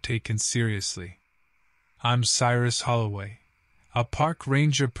never taken seriously. I'm Cyrus Holloway, a park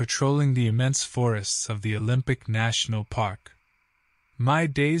ranger patrolling the immense forests of the Olympic National Park. My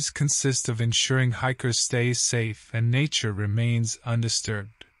days consist of ensuring hikers stay safe and nature remains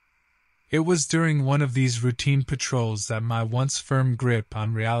undisturbed. It was during one of these routine patrols that my once firm grip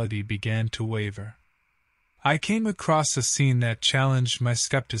on reality began to waver. I came across a scene that challenged my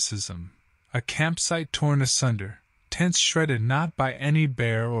skepticism, a campsite torn asunder, tents shredded not by any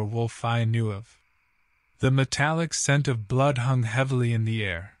bear or wolf I knew of. The metallic scent of blood hung heavily in the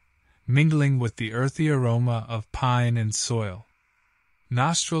air, mingling with the earthy aroma of pine and soil.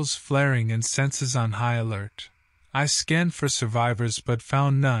 Nostrils flaring and senses on high alert, I scanned for survivors but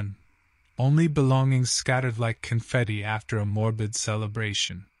found none, only belongings scattered like confetti after a morbid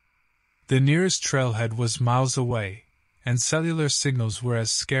celebration. The nearest trailhead was miles away, and cellular signals were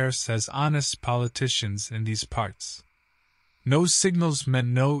as scarce as honest politicians in these parts. No signals meant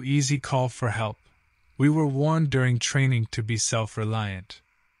no easy call for help. We were warned during training to be self-reliant.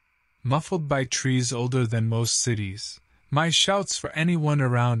 Muffled by trees older than most cities, my shouts for anyone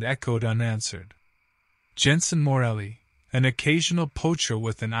around echoed unanswered. Jensen Morelli, an occasional poacher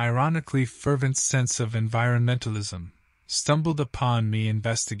with an ironically fervent sense of environmentalism, stumbled upon me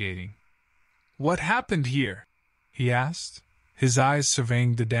investigating. "What happened here?" he asked, his eyes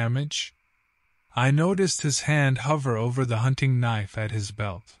surveying the damage. I noticed his hand hover over the hunting knife at his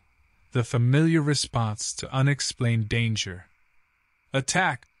belt, the familiar response to unexplained danger.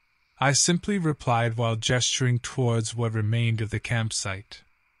 "Attack," I simply replied while gesturing towards what remained of the campsite.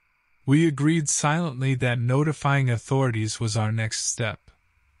 We agreed silently that notifying authorities was our next step,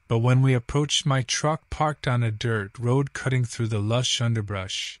 but when we approached my truck parked on a dirt road cutting through the lush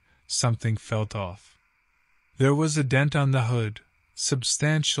underbrush, something felt off. There was a dent on the hood,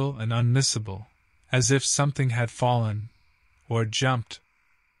 substantial and unmissable, as if something had fallen, or jumped.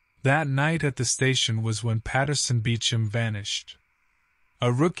 That night at the station was when Patterson Beecham vanished.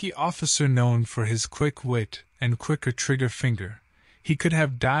 A rookie officer known for his quick wit and quicker trigger finger, he could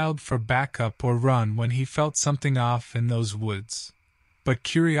have dialed for backup or run when he felt something off in those woods. But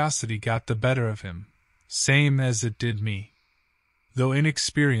curiosity got the better of him, same as it did me. Though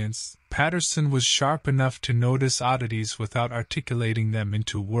inexperienced, Patterson was sharp enough to notice oddities without articulating them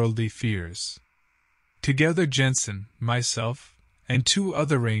into worldly fears. Together Jensen, myself, and two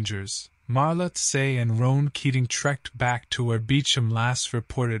other rangers, Marla Tsay and Roan Keating, trekked back to where Beecham last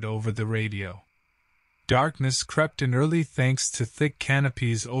reported over the radio. Darkness crept in early thanks to thick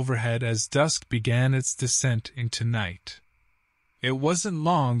canopies overhead as dusk began its descent into night. It wasn't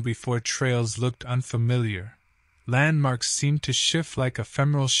long before trails looked unfamiliar. Landmarks seemed to shift like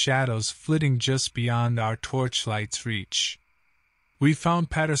ephemeral shadows flitting just beyond our torchlight's reach. We found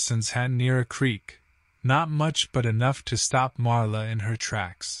Patterson's hat near a creek, not much but enough to stop Marla in her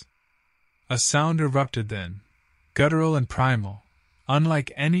tracks. A sound erupted then, guttural and primal,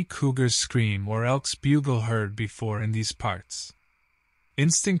 unlike any cougar's scream or elk's bugle heard before in these parts.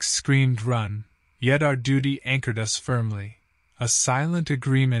 Instinct screamed run, yet our duty anchored us firmly. A silent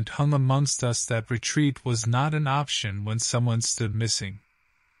agreement hung amongst us that retreat was not an option when someone stood missing.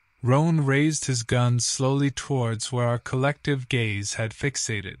 Roan raised his gun slowly towards where our collective gaze had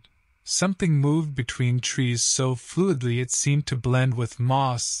fixated. Something moved between trees so fluidly it seemed to blend with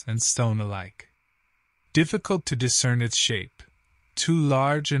moss and stone alike. Difficult to discern its shape, too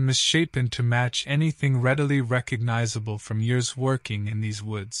large and misshapen to match anything readily recognizable from years working in these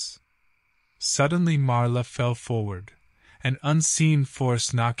woods. Suddenly Marla fell forward, an unseen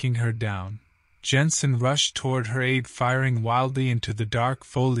force knocking her down. Jensen rushed toward her aid, firing wildly into the dark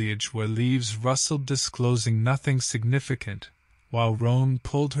foliage where leaves rustled, disclosing nothing significant, while Roan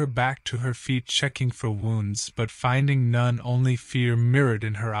pulled her back to her feet, checking for wounds but finding none, only fear mirrored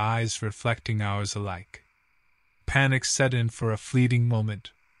in her eyes, reflecting ours alike. Panic set in for a fleeting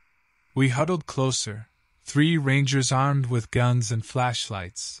moment. We huddled closer, 3 rangers armed with guns and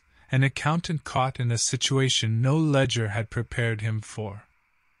flashlights, an accountant caught in a situation no ledger had prepared him for.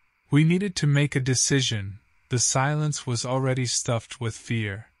 We needed to make a decision. The silence was already stuffed with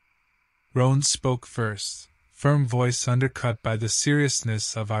fear. Roan spoke first, firm voice undercut by the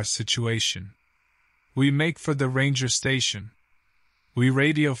seriousness of our situation. "We make for the ranger station. We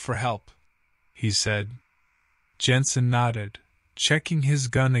radio for help," he said. Jensen nodded, checking his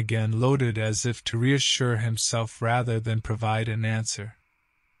gun again, loaded as if to reassure himself rather than provide an answer.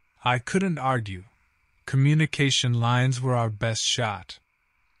 I couldn't argue. Communication lines were our best shot.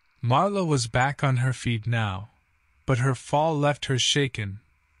 Marla was back on her feet now, but her fall left her shaken,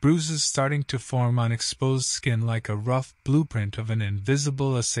 bruises starting to form on exposed skin like a rough blueprint of an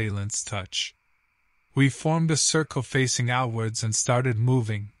invisible assailant's touch. We formed a circle facing outwards and started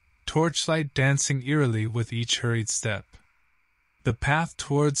moving, torchlight dancing eerily with each hurried step. The path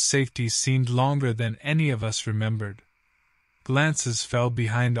towards safety seemed longer than any of us remembered. Glances fell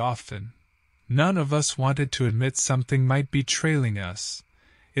behind often. None of us wanted to admit something might be trailing us,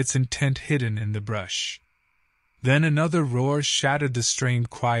 its intent hidden in the brush. Then another roar shattered the strained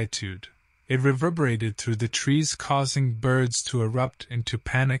quietude. It reverberated through the trees, causing birds to erupt into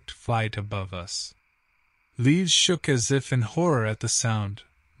panicked flight above us. Leaves shook as if in horror at the sound.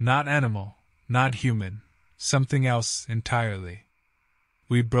 Not animal, not human, something else entirely.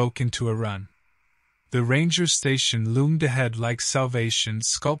 We broke into a run. The ranger station loomed ahead like salvation,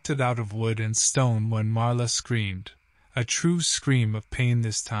 sculpted out of wood and stone when Marla screamed. A true scream of pain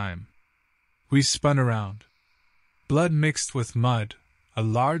this time. We spun around. Blood mixed with mud, a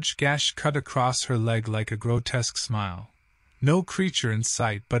large gash cut across her leg like a grotesque smile. No creature in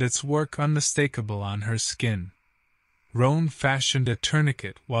sight, but its work unmistakable on her skin. Roan fashioned a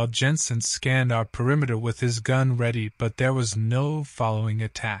tourniquet while Jensen scanned our perimeter with his gun ready, but there was no following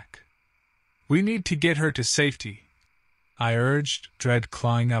attack. "We need to get her to safety," I urged, dread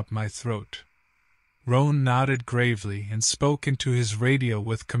clawing up my throat. Roan nodded gravely and spoke into his radio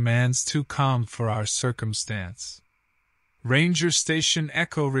with commands too calm for our circumstance. "Ranger Station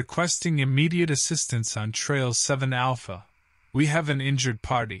Echo requesting immediate assistance on Trail 7 Alpha. We have an injured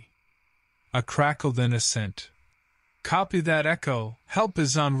party." A crackle, then assent. "Copy that, Echo. Help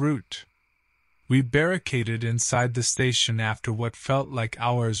is en route." We barricaded inside the station after what felt like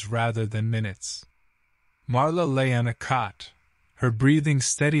hours rather than minutes. Marla lay on a cot, her breathing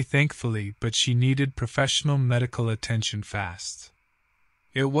steady thankfully, but she needed professional medical attention fast.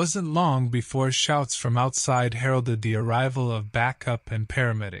 It wasn't long before shouts from outside heralded the arrival of backup and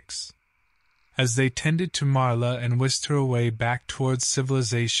paramedics. As they tended to Marla and whisked her away back towards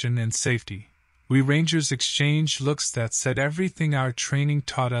civilization and safety, we Rangers exchanged looks that said everything our training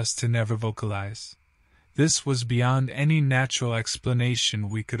taught us to never vocalize. This was beyond any natural explanation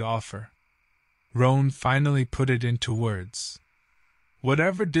we could offer. Roan finally put it into words.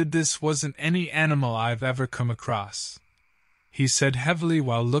 "Whatever did this wasn't any animal I've ever come across," he said heavily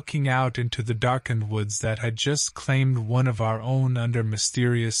while looking out into the darkened woods that had just claimed one of our own under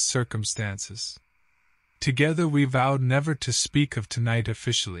mysterious circumstances. Together we vowed never to speak of tonight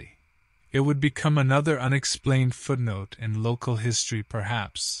officially. It would become another unexplained footnote in local history,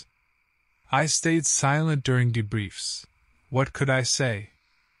 perhaps. I stayed silent during debriefs. What could I say?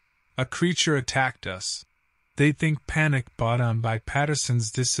 A creature attacked us. They think panic brought on by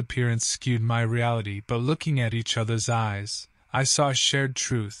Patterson's disappearance skewed my reality, but looking at each other's eyes, I saw a shared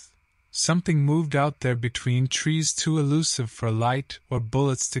truth. Something moved out there between trees too elusive for light or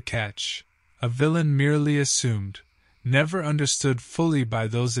bullets to catch. A villain merely assumed, never understood fully by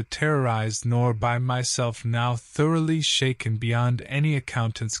those it terrorized nor by myself, now thoroughly shaken beyond any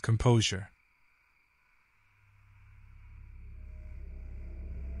accountant's composure.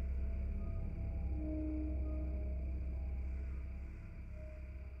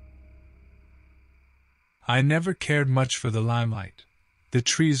 I never cared much for the limelight. The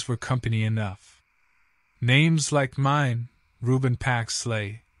trees were company enough. Names like mine, Reuben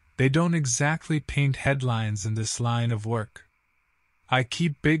Paxley, they don't exactly paint headlines in this line of work. I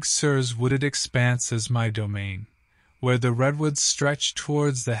keep Big Sur's wooded expanse as my domain, where the redwoods stretch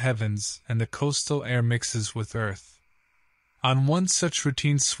towards the heavens and the coastal air mixes with earth. On one such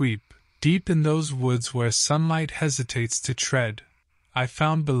routine sweep, deep in those woods where sunlight hesitates to tread, I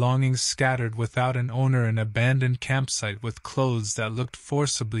found belongings scattered without an owner, an abandoned campsite with clothes that looked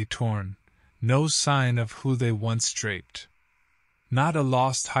forcibly torn, no sign of who they once draped. Not a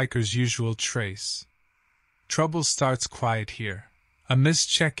lost hiker's usual trace. Trouble starts quiet here. A missed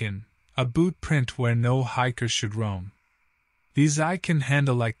check-in, a boot print where no hiker should roam. These I can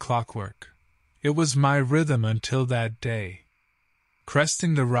handle like clockwork. It was my rhythm until that day.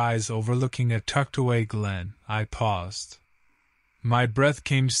 Cresting the rise overlooking a tucked-away glen, I paused. My breath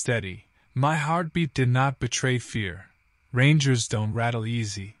came steady. My heartbeat did not betray fear. Rangers don't rattle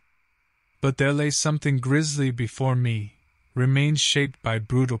easy. But there lay something grisly before me, remains shaped by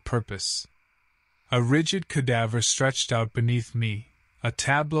brutal purpose. A rigid cadaver stretched out beneath me, a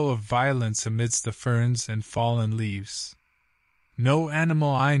tableau of violence amidst the ferns and fallen leaves. No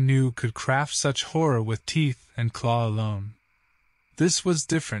animal I knew could craft such horror with teeth and claw alone. This was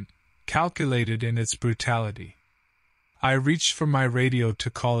different, calculated in its brutality. I reached for my radio to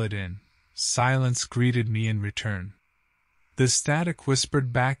call it in. Silence greeted me in return. The static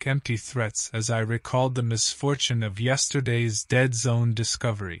whispered back empty threats as I recalled the misfortune of yesterday's dead zone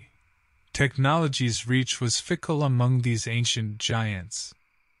discovery. Technology's reach was fickle among these ancient giants.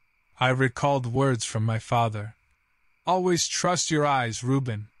 I recalled words from my father. Always trust your eyes,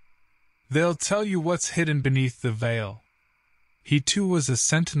 Reuben. They'll tell you what's hidden beneath the veil. He too was a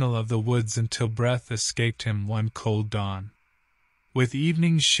sentinel of the woods until breath escaped him one cold dawn. With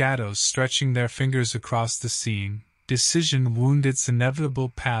evening shadows stretching their fingers across the scene, decision wound its inevitable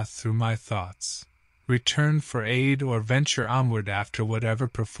path through my thoughts. Return for aid or venture onward after whatever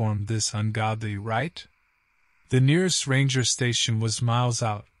performed this ungodly rite? The nearest ranger station was miles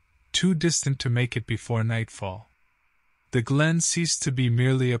out, too distant to make it before nightfall. The glen ceased to be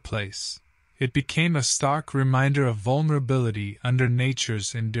merely a place. It became a stark reminder of vulnerability under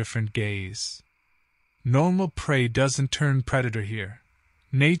nature's indifferent gaze. Normal prey doesn't turn predator here.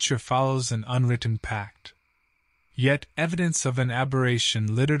 Nature follows an unwritten pact. Yet evidence of an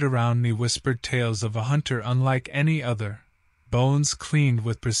aberration littered around me, whispered tales of a hunter unlike any other, bones cleaned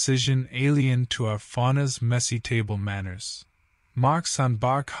with precision alien to our fauna's messy table manners, marks on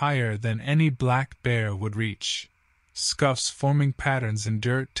bark higher than any black bear would reach. Scuffs forming patterns in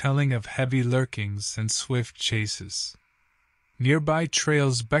dirt telling of heavy lurkings and swift chases. Nearby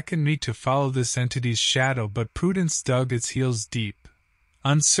trails beckoned me to follow this entity's shadow, but prudence dug its heels deep.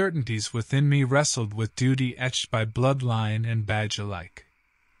 Uncertainties within me wrestled with duty etched by bloodline and badge alike.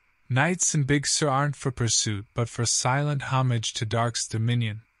 Nights in Big Sur aren't for pursuit, but for silent homage to Dark's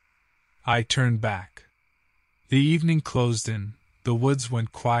dominion. I turned back. The evening closed in, the woods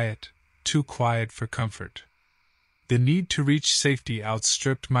went quiet, too quiet for comfort. The need to reach safety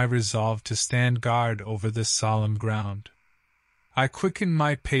outstripped my resolve to stand guard over this solemn ground. I quickened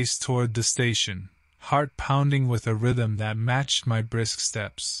my pace toward the station, heart pounding with a rhythm that matched my brisk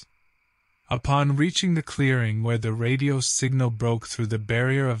steps. Upon reaching the clearing where the radio signal broke through the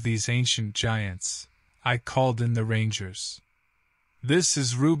barrier of these ancient giants, I called in the rangers. "This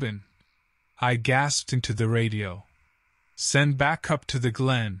is Reuben," I gasped into the radio. "Send backup to the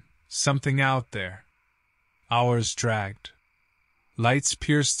glen, something out there." Hours dragged. Lights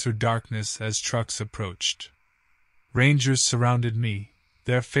pierced through darkness as trucks approached. Rangers surrounded me,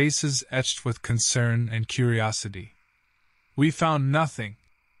 their faces etched with concern and curiosity. "We found nothing,"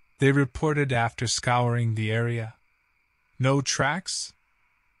 they reported after scouring the area. "No tracks?"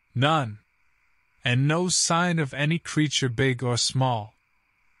 "None. And no sign of any creature big or small.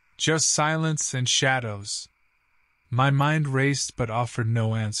 Just silence and shadows." My mind raced but offered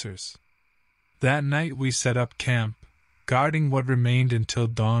no answers. That night we set up camp, guarding what remained until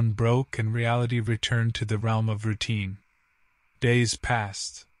dawn broke and reality returned to the realm of routine. Days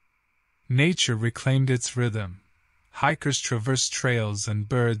passed. Nature reclaimed its rhythm. Hikers traversed trails and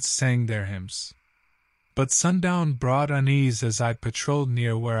birds sang their hymns. But sundown brought unease as I patrolled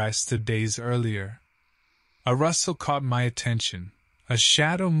near where I stood days earlier. A rustle caught my attention. A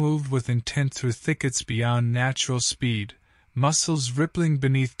shadow moved with intent through thickets beyond natural speed, muscles rippling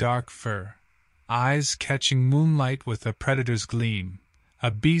beneath dark fur. Eyes catching moonlight with a predator's gleam, a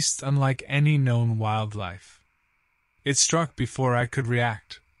beast unlike any known wildlife. It struck before I could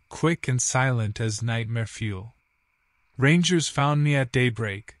react, quick and silent as nightmare fuel. Rangers found me at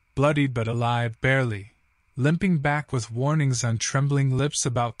daybreak, bloodied but alive barely, limping back with warnings on trembling lips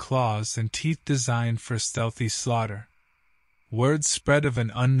about claws and teeth designed for stealthy slaughter. Word spread of an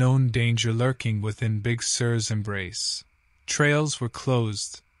unknown danger lurking within Big Sur's embrace. Trails were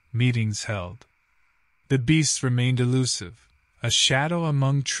closed, meetings held. The beast remained elusive, a shadow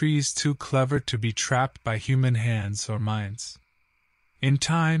among trees too clever to be trapped by human hands or minds. In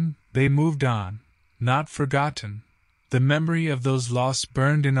time, they moved on, not forgotten. The memory of those lost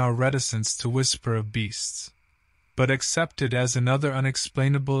burned in our reticence to whisper of beasts, but accepted as another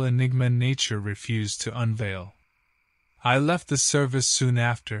unexplainable enigma nature refused to unveil. I left the service soon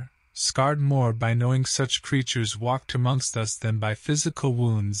after, scarred more by knowing such creatures walked amongst us than by physical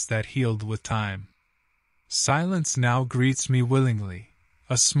wounds that healed with time. Silence now greets me willingly.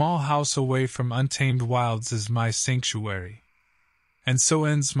 A small house away from untamed wilds is my sanctuary. And so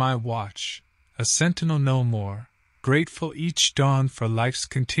ends my watch, a sentinel no more, grateful each dawn for life's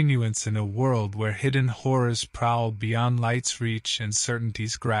continuance in a world where hidden horrors prowl beyond light's reach and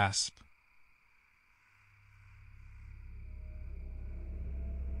certainty's grasp.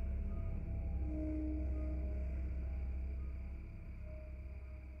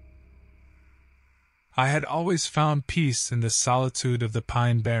 I had always found peace in the solitude of the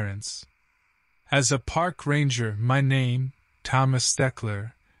Pine Barrens. As a park ranger, my name, Thomas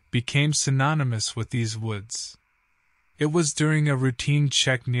Steckler, became synonymous with these woods. It was during a routine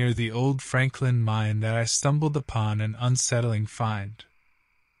check near the old Franklin mine that I stumbled upon an unsettling find.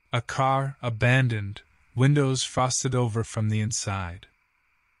 A car, abandoned, windows frosted over from the inside.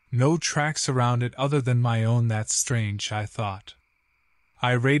 No tracks around it other than my own. That's strange, I thought.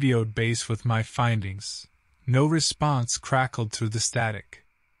 I radioed base with my findings. No response crackled through the static.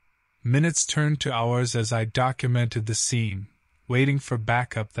 Minutes turned to hours as I documented the scene, waiting for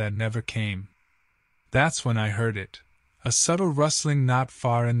backup that never came. That's when I heard it. A subtle rustling not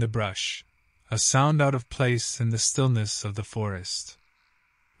far in the brush, a sound out of place in the stillness of the forest.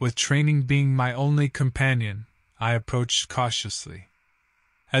 With training being my only companion, I approached cautiously.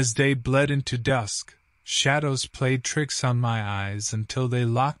 As day bled into dusk, shadows played tricks on my eyes until they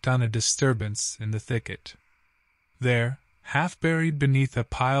locked on a disturbance in the thicket. There, half buried beneath a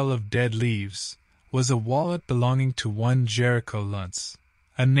pile of dead leaves, was a wallet belonging to one Jericho Luntz,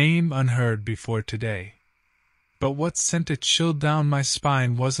 a name unheard before today. But what sent a chill down my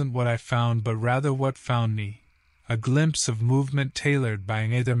spine wasn't what I found, but rather what found me, a glimpse of movement tailored by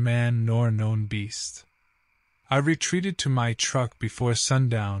neither man nor known beast. I retreated to my truck before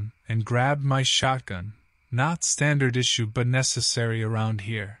sundown and grabbed my shotgun, not standard issue but necessary around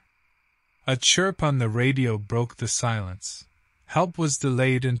here. A chirp on the radio broke the silence. Help was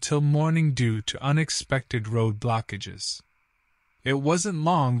delayed until morning due to unexpected road blockages. It wasn't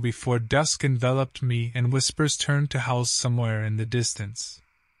long before dusk enveloped me and whispers turned to howl somewhere in the distance.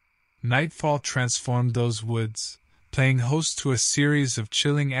 Nightfall transformed those woods, playing host to a series of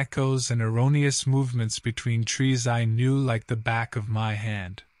chilling echoes and erroneous movements between trees I knew like the back of my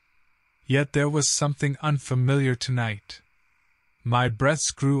hand. Yet there was something unfamiliar tonight. My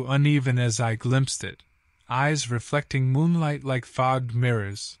breaths grew uneven as I glimpsed it, eyes reflecting moonlight like fogged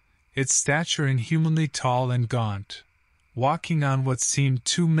mirrors, its stature inhumanly tall and gaunt, walking on what seemed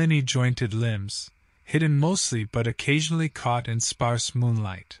too many jointed limbs, hidden mostly but occasionally caught in sparse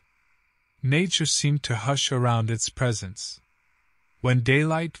moonlight. Nature seemed to hush around its presence. When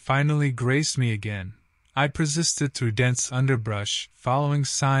daylight finally graced me again, I persisted through dense underbrush, following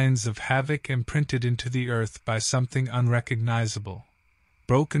signs of havoc imprinted into the earth by something unrecognizable.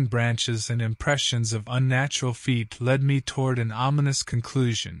 Broken branches and impressions of unnatural feet led me toward an ominous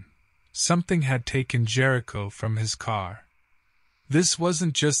conclusion. Something had taken Jericho from his car. This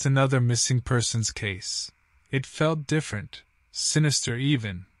wasn't just another missing persons case. It felt different, sinister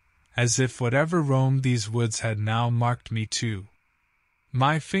even, as if whatever roamed these woods had now marked me too.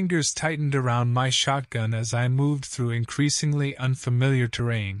 My fingers tightened around my shotgun as I moved through increasingly unfamiliar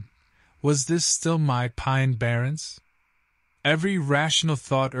terrain. Was this still my Pine Barrens? Every rational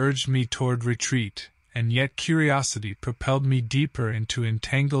thought urged me toward retreat, and yet curiosity propelled me deeper into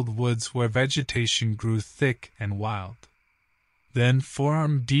entangled woods where vegetation grew thick and wild. Then,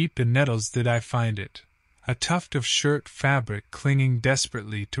 forearm deep in nettles, did I find it, a tuft of shirt fabric clinging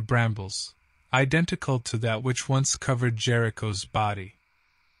desperately to brambles, identical to that which once covered Jericho's body.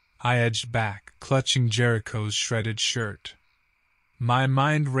 I edged back, clutching Jericho's shredded shirt. My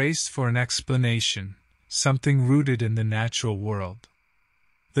mind raced for an explanation, something rooted in the natural world.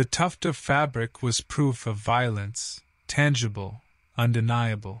 The tuft of fabric was proof of violence, tangible,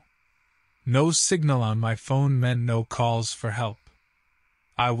 undeniable. No signal on my phone meant no calls for help.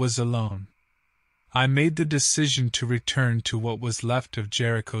 I was alone. I made the decision to return to what was left of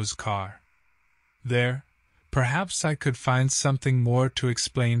Jericho's car. There, perhaps I could find something more to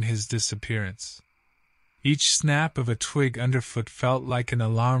explain his disappearance. Each snap of a twig underfoot felt like an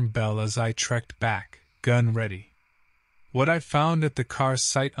alarm bell as I trekked back, gun ready. What I found at the car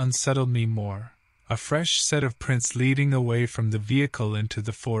site unsettled me more, a fresh set of prints leading away from the vehicle into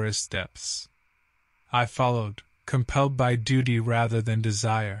the forest depths. I followed, compelled by duty rather than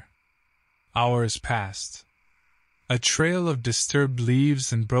desire. Hours passed. A trail of disturbed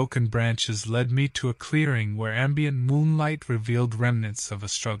leaves and broken branches led me to a clearing where ambient moonlight revealed remnants of a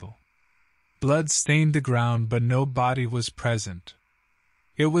struggle. Blood stained the ground, but no body was present.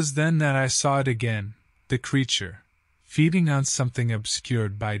 It was then that I saw it again, the creature, feeding on something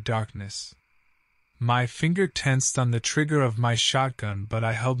obscured by darkness. My finger tensed on the trigger of my shotgun, but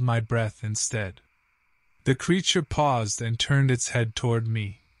I held my breath instead. The creature paused and turned its head toward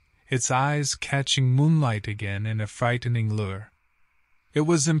me, its eyes catching moonlight again in a frightening lure. It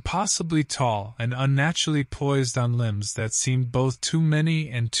was impossibly tall and unnaturally poised on limbs that seemed both too many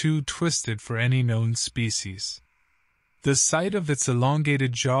and too twisted for any known species. The sight of its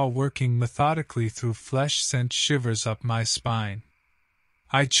elongated jaw working methodically through flesh sent shivers up my spine.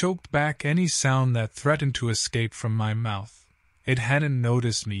 I choked back any sound that threatened to escape from my mouth. It hadn't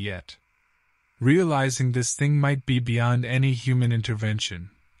noticed me yet. Realizing this thing might be beyond any human intervention,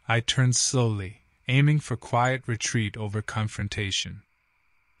 I turned slowly, aiming for quiet retreat over confrontation.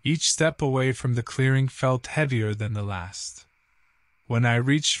 Each step away from the clearing felt heavier than the last. When I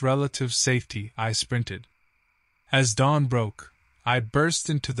reached relative safety, I sprinted. As dawn broke, I burst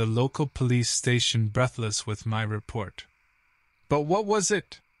into the local police station breathless with my report. "But what was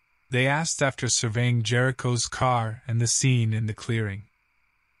it?" they asked after surveying Jericho's car and the scene in the clearing.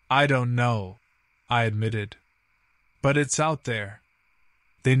 "I don't know," I admitted. "But it's out there."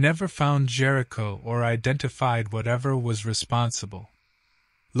 They never found Jericho or identified whatever was responsible.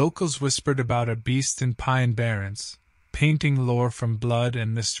 Locals whispered about a beast in Pine Barrens, painting lore from blood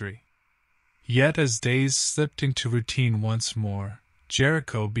and mystery. Yet as days slipped into routine once more,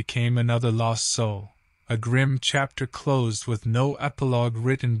 Jericho became another lost soul, a grim chapter closed with no epilogue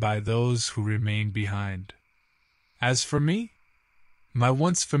written by those who remained behind. As for me, my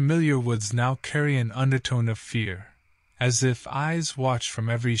once familiar woods now carry an undertone of fear, as if eyes watch from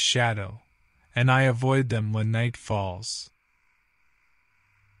every shadow, and I avoid them when night falls.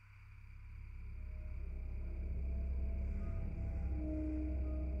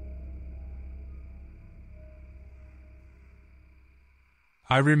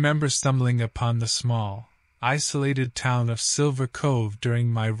 I remember stumbling upon the small, isolated town of Silver Cove during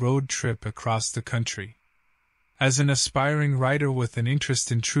my road trip across the country. As an aspiring writer with an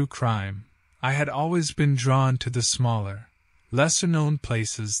interest in true crime, I had always been drawn to the smaller, lesser-known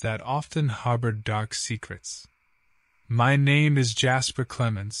places that often harbored dark secrets. My name is Jasper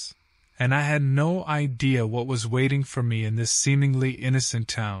Clemens, and I had no idea what was waiting for me in this seemingly innocent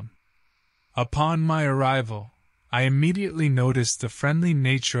town. Upon my arrival, I immediately noticed the friendly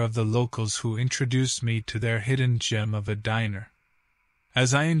nature of the locals who introduced me to their hidden gem of a diner.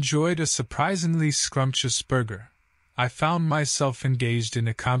 As I enjoyed a surprisingly scrumptious burger, I found myself engaged in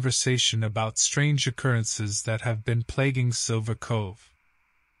a conversation about strange occurrences that have been plaguing Silver Cove.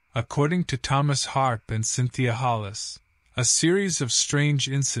 According to Thomas Harp and Cynthia Hollis, a series of strange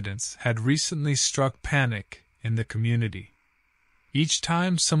incidents had recently struck panic in the community. Each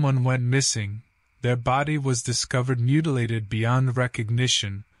time someone went missing, their body was discovered mutilated beyond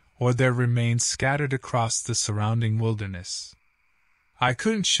recognition, or their remains scattered across the surrounding wilderness. I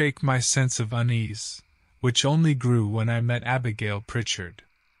couldn't shake my sense of unease, which only grew when I met Abigail Pritchard.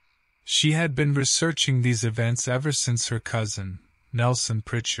 She had been researching these events ever since her cousin, Nelson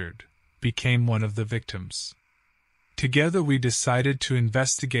Pritchard, became one of the victims. Together we decided to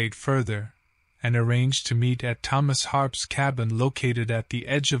investigate further, and arranged to meet at Thomas Harp's cabin located at the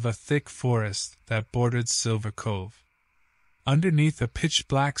edge of a thick forest that bordered Silver Cove. Underneath a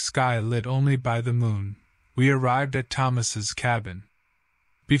pitch-black sky lit only by the moon, we arrived at Thomas's cabin.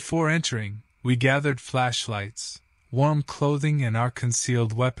 Before entering, we gathered flashlights, warm clothing and our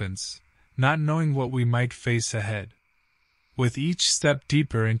concealed weapons, not knowing what we might face ahead. With each step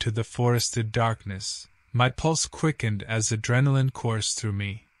deeper into the forested darkness, my pulse quickened as adrenaline coursed through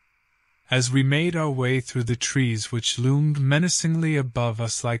me. As we made our way through the trees which loomed menacingly above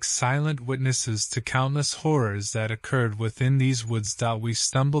us like silent witnesses to countless horrors that occurred within these woods, we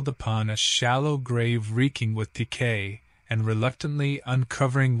stumbled upon a shallow grave reeking with decay, and reluctantly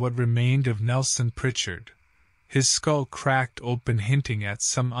uncovering what remained of Nelson Pritchard, his skull cracked open hinting at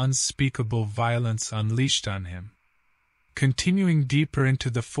some unspeakable violence unleashed on him. Continuing deeper into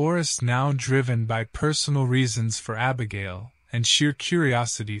the forest, now driven by personal reasons for Abigail, and sheer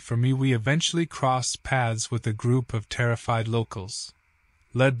curiosity for me, we eventually crossed paths with a group of terrified locals,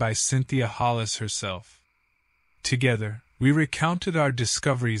 led by Cynthia Hollis herself. Together, we recounted our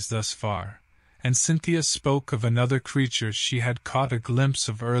discoveries thus far, and Cynthia spoke of another creature she had caught a glimpse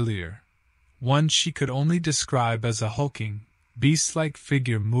of earlier, one she could only describe as a hulking, beast-like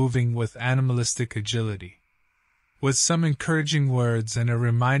figure moving with animalistic agility. With some encouraging words and a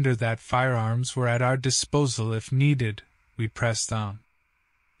reminder that firearms were at our disposal if needed, we pressed on.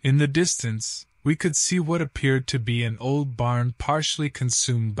 In the distance, we could see what appeared to be an old barn partially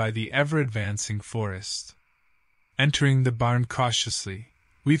consumed by the ever-advancing forest. Entering the barn cautiously,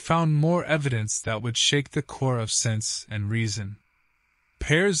 we found more evidence that would shake the core of sense and reason.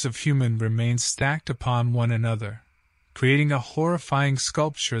 Pairs of human remains stacked upon one another, creating a horrifying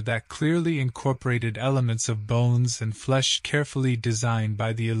sculpture that clearly incorporated elements of bones and flesh carefully designed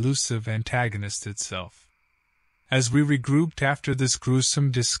by the elusive antagonist itself. As we regrouped after this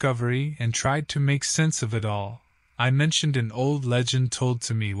gruesome discovery and tried to make sense of it all, I mentioned an old legend told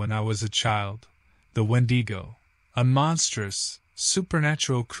to me when I was a child, the Wendigo, a monstrous,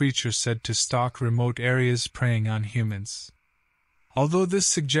 supernatural creature said to stalk remote areas preying on humans. Although this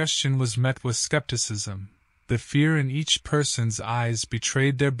suggestion was met with skepticism, the fear in each person's eyes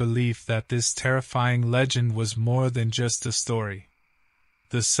betrayed their belief that this terrifying legend was more than just a story.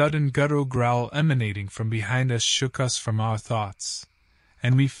 The sudden guttural growl emanating from behind us shook us from our thoughts,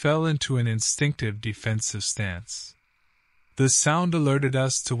 and we fell into an instinctive defensive stance. The sound alerted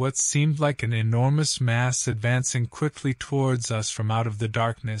us to what seemed like an enormous mass advancing quickly towards us from out of the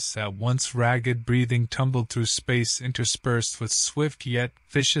darkness. At once ragged breathing tumbled through space interspersed with swift yet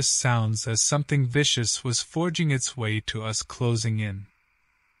vicious sounds as something vicious was forging its way to us closing in.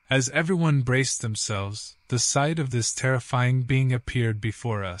 As everyone braced themselves, the sight of this terrifying being appeared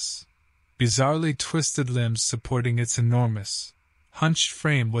before us, bizarrely twisted limbs supporting its enormous, hunched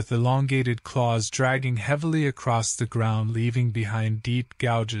frame with elongated claws dragging heavily across the ground leaving behind deep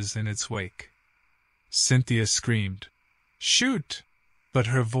gouges in its wake. Cynthia screamed, "Shoot!" but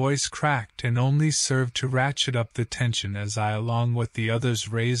her voice cracked and only served to ratchet up the tension as I along with the others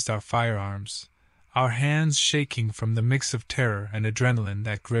raised our firearms, our hands shaking from the mix of terror and adrenaline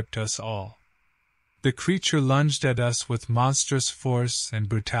that gripped us all. The creature lunged at us with monstrous force and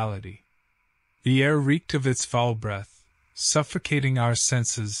brutality. The air reeked of its foul breath, suffocating our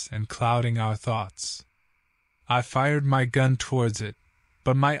senses and clouding our thoughts. I fired my gun towards it,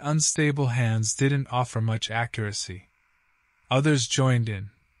 but my unstable hands didn't offer much accuracy. Others joined in,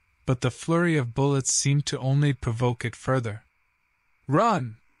 but the flurry of bullets seemed to only provoke it further.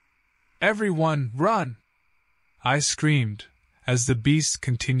 "Run! Everyone, run!" I screamed, as the beast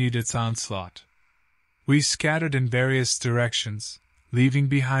continued its onslaught. We scattered in various directions, leaving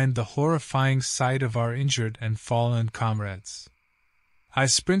behind the horrifying sight of our injured and fallen comrades. I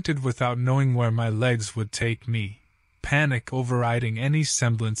sprinted without knowing where my legs would take me, panic overriding any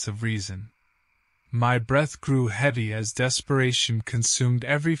semblance of reason. My breath grew heavy as desperation consumed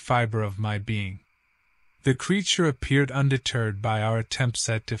every fiber of my being. The creature appeared undeterred by our attempts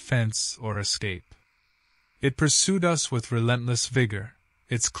at defense or escape. It pursued us with relentless vigor,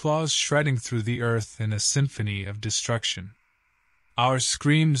 its claws shredding through the earth in a symphony of destruction. Our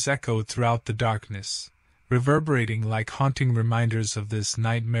screams echoed throughout the darkness, reverberating like haunting reminders of this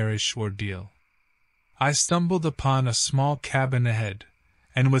nightmarish ordeal. I stumbled upon a small cabin ahead,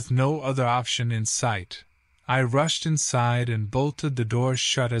 and with no other option in sight, I rushed inside and bolted the door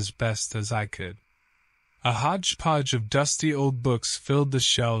shut as best as I could. A hodgepodge of dusty old books filled the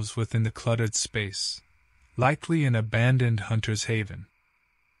shelves within the cluttered space, likely an abandoned hunter's haven.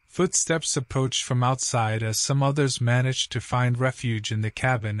 Footsteps approached from outside as some others managed to find refuge in the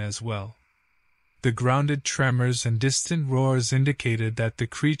cabin as well. The grounded tremors and distant roars indicated that the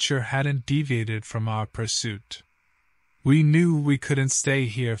creature hadn't deviated from our pursuit. We knew we couldn't stay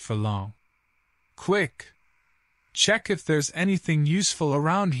here for long. "Quick! Check if there's anything useful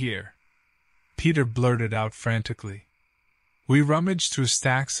around here," Peter blurted out frantically. We rummaged through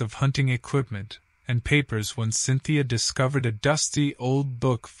stacks of hunting equipment and papers when Cynthia discovered a dusty old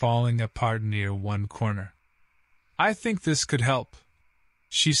book falling apart near one corner. "I think this could help,"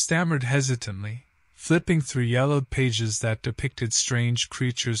 she stammered hesitantly, flipping through yellowed pages that depicted strange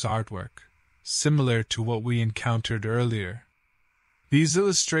creatures' artwork, similar to what we encountered earlier. "These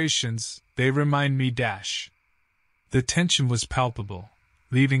illustrations, they remind me dash." The tension was palpable,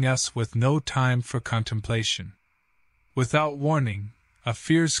 leaving us with no time for contemplation. Without warning, a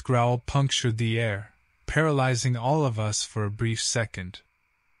fierce growl punctured the air, paralyzing all of us for a brief second.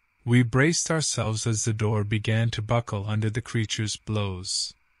 We braced ourselves as the door began to buckle under the creature's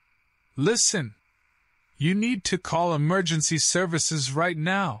blows. "Listen! You need to call emergency services right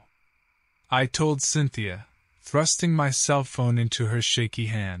now," I told Cynthia, thrusting my cell phone into her shaky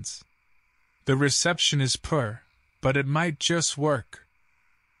hands. "The reception is poor, but it might just work."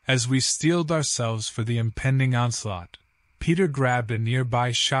 As we steeled ourselves for the impending onslaught, Peter grabbed a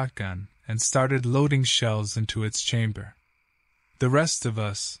nearby shotgun and started loading shells into its chamber. The rest of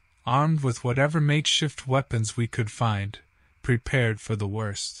us, armed with whatever makeshift weapons we could find, prepared for the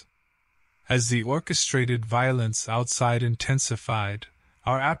worst. As the orchestrated violence outside intensified,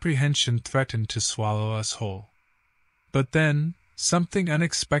 our apprehension threatened to swallow us whole. But then, something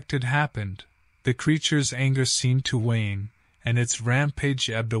unexpected happened. The creature's anger seemed to wane, and its rampage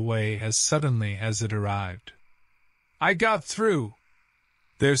ebbed away as suddenly as it arrived. "I got through!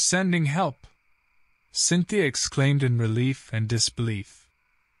 They're sending help!" Cynthia exclaimed in relief and disbelief.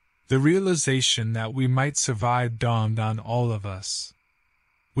 The realization that we might survive dawned on all of us.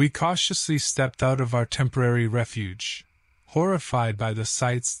 We cautiously stepped out of our temporary refuge, horrified by the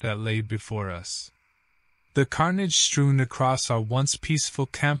sights that lay before us. The carnage strewn across our once peaceful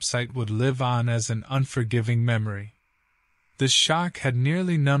campsite would live on as an unforgiving memory. The shock had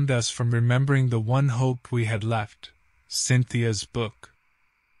nearly numbed us from remembering the one hope we had left, Cynthia's book.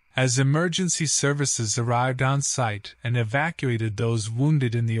 As emergency services arrived on site and evacuated those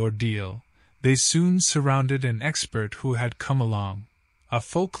wounded in the ordeal, they soon surrounded an expert who had come along, a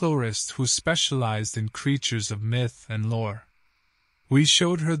folklorist who specialized in creatures of myth and lore. We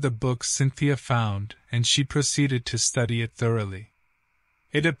showed her the book Cynthia found, and she proceeded to study it thoroughly.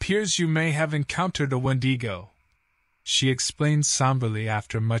 "It appears you may have encountered a Wendigo," she explained somberly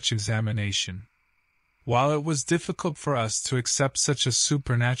after much examination. While it was difficult for us to accept such a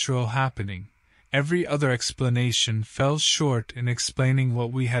supernatural happening, every other explanation fell short in explaining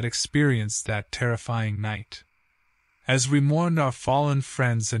what we had experienced that terrifying night. As we mourned our fallen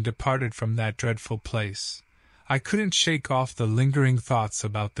friends and departed from that dreadful place, I couldn't shake off the lingering thoughts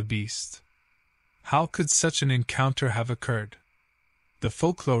about the beast. How could such an encounter have occurred? The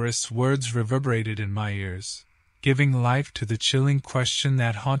folklorist's words reverberated in my ears, giving life to the chilling question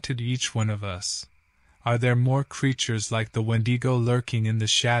that haunted each one of us. Are there more creatures like the Wendigo lurking in the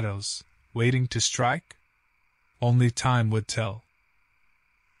shadows, waiting to strike? Only time would tell.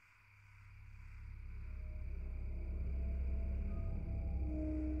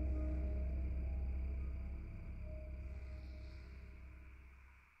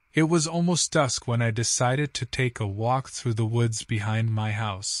 It was almost dusk when I decided to take a walk through the woods behind my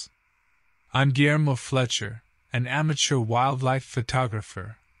house. I'm Guillermo Fletcher, an amateur wildlife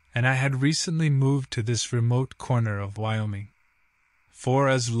photographer, and I had recently moved to this remote corner of Wyoming. For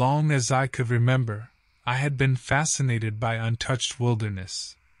as long as I could remember, I had been fascinated by untouched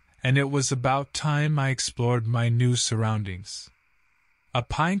wilderness, and it was about time I explored my new surroundings. A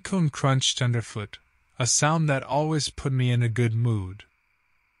pine cone crunched underfoot, a sound that always put me in a good mood.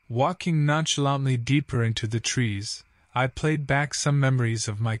 Walking nonchalantly deeper into the trees, I played back some memories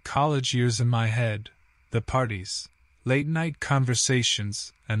of my college years in my head, the parties, late-night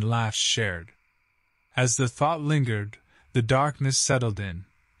conversations, and laughs shared. As the thought lingered, the darkness settled in,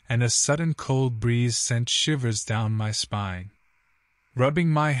 and a sudden cold breeze sent shivers down my spine. Rubbing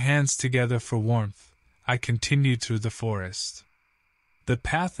my hands together for warmth, I continued through the forest. The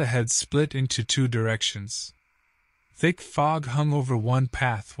path ahead split into two directions. Thick fog hung over one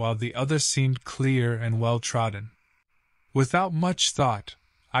path while the other seemed clear and well-trodden. Without much thought,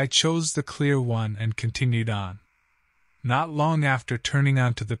 I chose the clear one and continued on. Not long after turning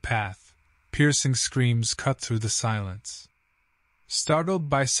onto the path, piercing screams cut through the silence. Startled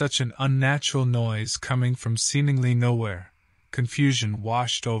by such an unnatural noise coming from seemingly nowhere, confusion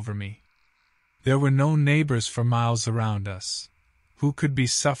washed over me. There were no neighbors for miles around us. Who could be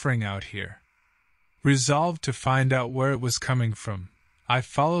suffering out here? Resolved to find out where it was coming from, I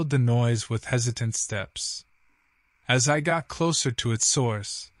followed the noise with hesitant steps. As I got closer to its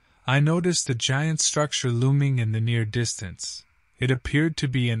source, I noticed a giant structure looming in the near distance. It appeared to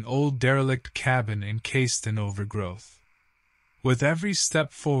be an old derelict cabin encased in overgrowth. With every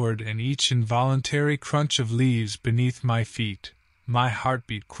step forward and each involuntary crunch of leaves beneath my feet, my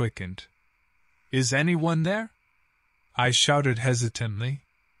heartbeat quickened. "Is anyone there?" I shouted hesitantly.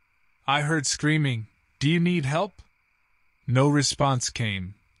 I heard screaming, "Do you need help?" No response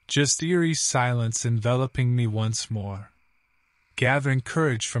came, just eerie silence enveloping me once more. Gathering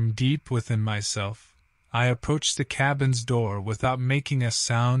courage from deep within myself, I approached the cabin's door without making a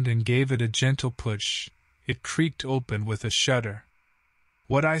sound and gave it a gentle push. It creaked open with a shudder.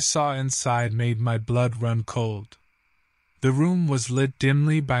 What I saw inside made my blood run cold. The room was lit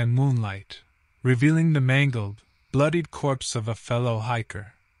dimly by moonlight, revealing the mangled, bloodied corpse of a fellow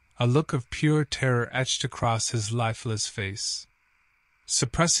hiker. A look of pure terror etched across his lifeless face.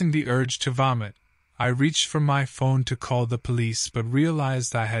 Suppressing the urge to vomit, I reached for my phone to call the police but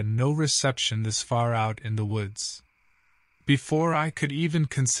realized I had no reception this far out in the woods. Before I could even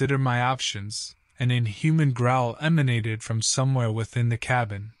consider my options, an inhuman growl emanated from somewhere within the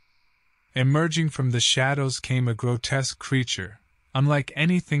cabin. Emerging from the shadows came a grotesque creature, unlike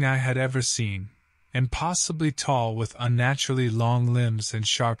anything I had ever seen, impossibly tall with unnaturally long limbs and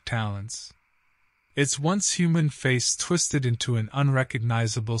sharp talons. Its once human face twisted into an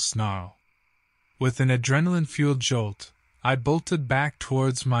unrecognizable snarl. With an adrenaline-fueled jolt, I bolted back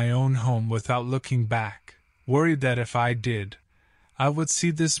towards my own home without looking back, worried that if I did, I would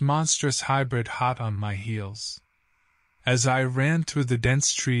see this monstrous hybrid hot on my heels. As I ran through the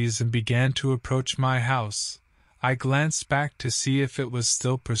dense trees and began to approach my house, I glanced back to see if it was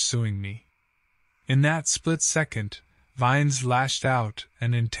still pursuing me. In that split second, vines lashed out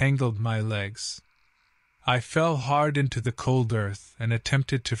and entangled my legs. I fell hard into the cold earth and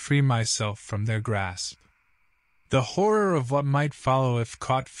attempted to free myself from their grasp. The horror of what might follow if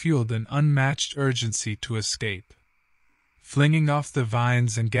caught fueled an unmatched urgency to escape. Flinging off the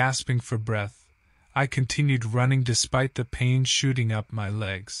vines and gasping for breath, I continued running despite the pain shooting up my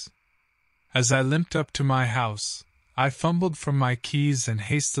legs. As I limped up to my house, I fumbled for my keys and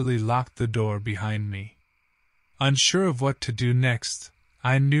hastily locked the door behind me. Unsure of what to do next,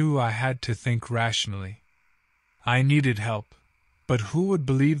 I knew I had to think rationally. I needed help, but who would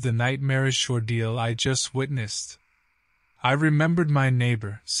believe the nightmarish ordeal I just witnessed? I remembered my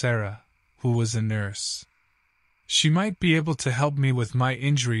neighbor, Sarah, who was a nurse. She might be able to help me with my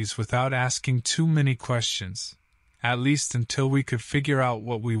injuries without asking too many questions, at least until we could figure out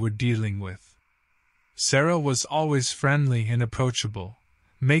what we were dealing with. Sarah was always friendly and approachable,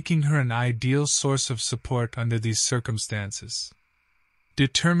 making her an ideal source of support under these circumstances.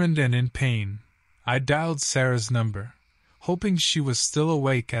 Determined and in pain, I dialed Sarah's number, hoping she was still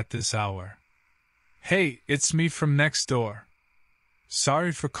awake at this hour. "Hey, it's me from next door.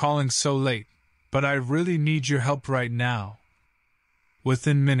 Sorry for calling so late, but I really need your help right now."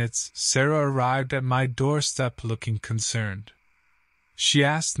 Within minutes, Sarah arrived at my doorstep looking concerned. She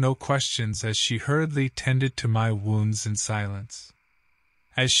asked no questions as she hurriedly tended to my wounds in silence.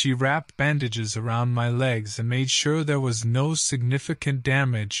 As she wrapped bandages around my legs and made sure there was no significant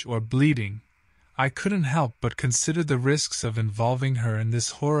damage or bleeding, I couldn't help but consider the risks of involving her in this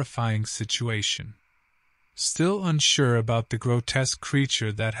horrifying situation. Still unsure about the grotesque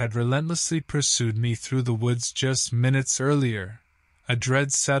creature that had relentlessly pursued me through the woods just minutes earlier, a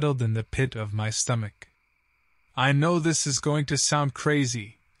dread settled in the pit of my stomach. "I know this is going to sound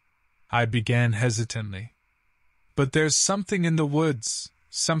crazy," I began hesitantly. "But there's something in the woods,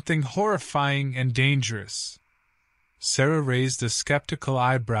 something horrifying and dangerous." Sarah raised a skeptical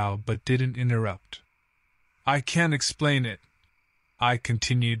eyebrow but didn't interrupt. "I can't explain it," I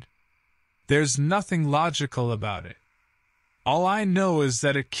continued. "There's nothing logical about it. All I know is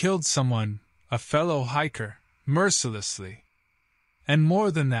that it killed someone, a fellow hiker, mercilessly. And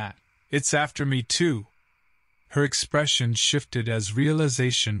more than that, it's after me too." Her expression shifted as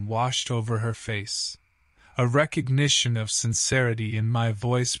realization washed over her face. A recognition of sincerity in my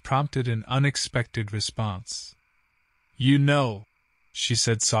voice prompted an unexpected response. "You know," she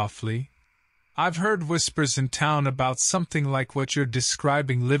said softly, "I've heard whispers in town about something like what you're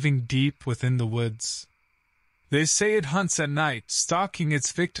describing living deep within the woods. They say it hunts at night, stalking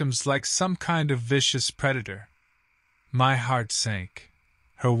its victims like some kind of vicious predator." My heart sank.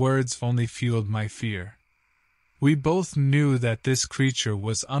 Her words only fueled my fear. We both knew that this creature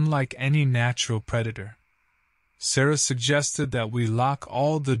was unlike any natural predator. Sarah suggested that we lock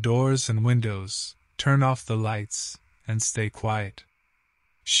all the doors and windows, turn off the lights, and stay quiet.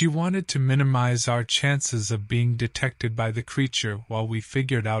 She wanted to minimize our chances of being detected by the creature while we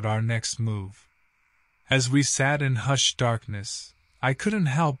figured out our next move. As we sat in hushed darkness, I couldn't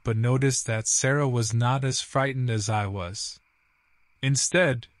help but notice that Sarah was not as frightened as I was.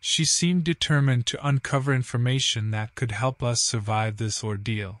 Instead, she seemed determined to uncover information that could help us survive this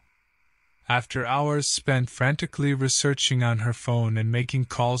ordeal. After hours spent frantically researching on her phone and making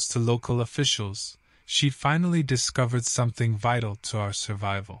calls to local officials, she finally discovered something vital to our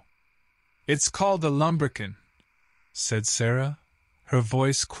survival. "It's called a lumberkin," said Sarah, her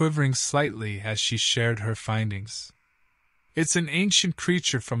voice quivering slightly as she shared her findings. "It's an ancient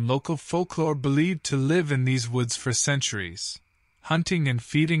creature from local folklore believed to live in these woods for centuries, hunting and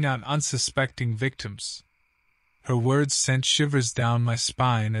feeding on unsuspecting victims." Her words sent shivers down my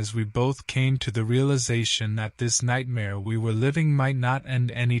spine as we both came to the realization that this nightmare we were living might not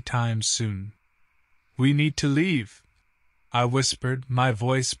end any time soon. "We need to leave," I whispered, my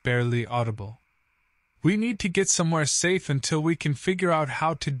voice barely audible. "We need to get somewhere safe until we can figure out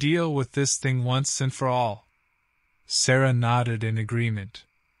how to deal with this thing once and for all." Sarah nodded in agreement.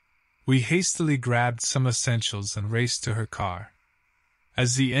 We hastily grabbed some essentials and raced to her car.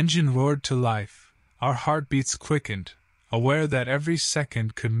 As the engine roared to life, our heartbeats quickened, aware that every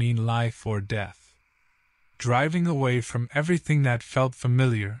second could mean life or death. Driving away from everything that felt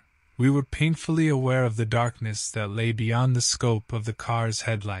familiar, we were painfully aware of the darkness that lay beyond the scope of the car's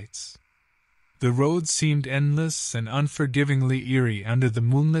headlights. The road seemed endless and unforgivingly eerie under the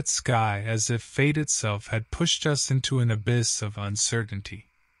moonlit sky, as if fate itself had pushed us into an abyss of uncertainty.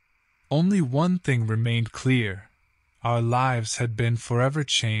 Only one thing remained clear: our lives had been forever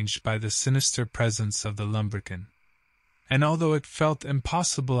changed by the sinister presence of the lumberkin. And although it felt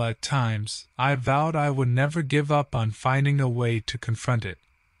impossible at times, I vowed I would never give up on finding a way to confront it,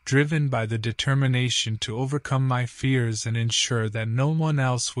 driven by the determination to overcome my fears and ensure that no one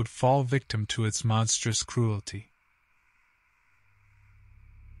else would fall victim to its monstrous cruelty.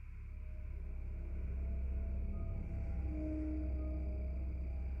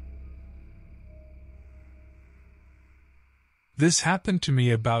 This happened to me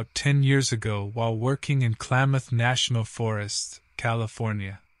about 10 years ago while working in Klamath National Forest,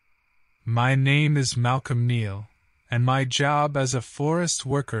 California. My name is Malcolm Neal, and my job as a forest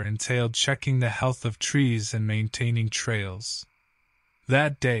worker entailed checking the health of trees and maintaining trails.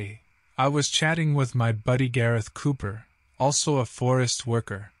 That day, I was chatting with my buddy Gareth Cooper, also a forest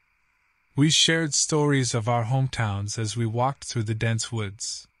worker. We shared stories of our hometowns as we walked through the dense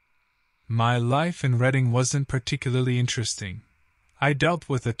woods. My life in Redding wasn't particularly interesting. I dealt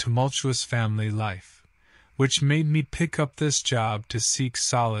with a tumultuous family life, which made me pick up this job to seek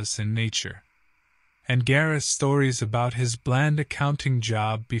solace in nature. And Gareth's stories about his bland accounting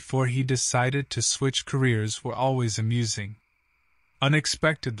job before he decided to switch careers were always amusing.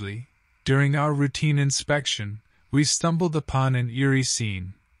 Unexpectedly, during our routine inspection, we stumbled upon an eerie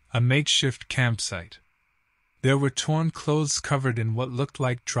scene, a makeshift campsite. There were torn clothes covered in what looked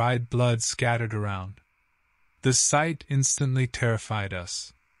like dried blood scattered around. The sight instantly terrified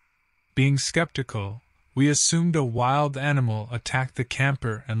us. Being skeptical, we assumed a wild animal attacked the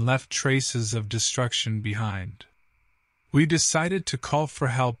camper and left traces of destruction behind. We decided to call for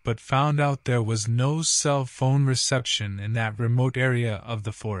help but found out there was no cell phone reception in that remote area of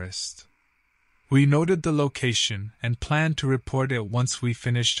the forest. We noted the location and planned to report it once we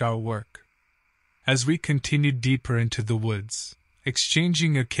finished our work. As we continued deeper into the woods,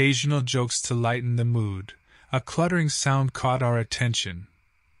 exchanging occasional jokes to lighten the mood, a cluttering sound caught our attention,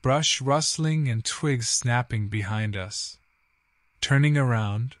 brush rustling and twigs snapping behind us. Turning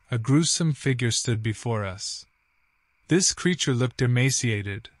around, a gruesome figure stood before us. This creature looked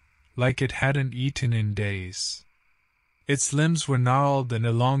emaciated, like it hadn't eaten in days. Its limbs were gnarled and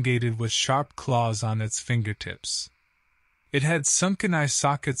elongated with sharp claws on its fingertips. It had sunken eye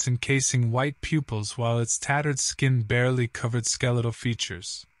sockets encasing white pupils while its tattered skin barely covered skeletal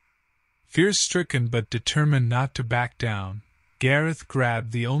features. Fear-stricken but determined not to back down, Gareth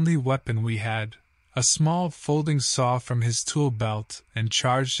grabbed the only weapon we had, a small folding saw from his tool belt, and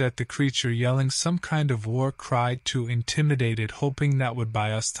charged at the creature, yelling some kind of war cry to intimidate it, hoping that would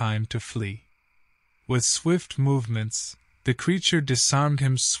buy us time to flee. With swift movements, the creature disarmed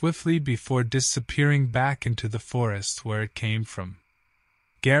him swiftly before disappearing back into the forest where it came from.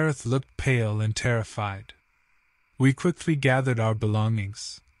 Gareth looked pale and terrified. We quickly gathered our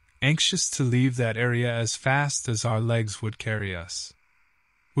belongings, anxious to leave that area as fast as our legs would carry us.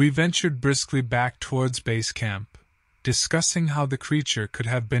 We ventured briskly back towards base camp, discussing how the creature could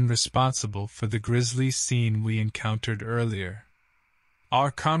have been responsible for the grisly scene we encountered earlier. Our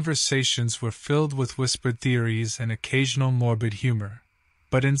conversations were filled with whispered theories and occasional morbid humor,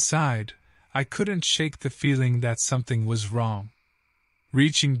 but inside, I couldn't shake the feeling that something was wrong.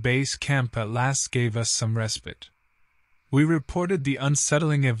 Reaching base camp at last gave us some respite. We reported the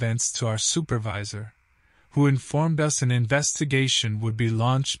unsettling events to our supervisor, who informed us an investigation would be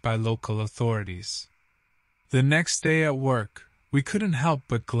launched by local authorities. The next day at work, we couldn't help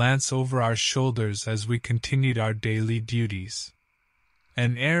but glance over our shoulders as we continued our daily duties.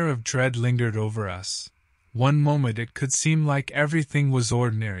 An air of dread lingered over us. One moment it could seem like everything was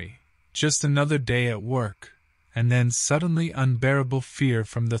ordinary, just another day at work, and then suddenly unbearable fear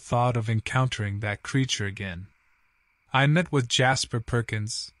from the thought of encountering that creature again. I met with Jasper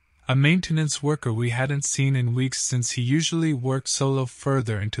Perkins, a maintenance worker we hadn't seen in weeks since he usually worked solo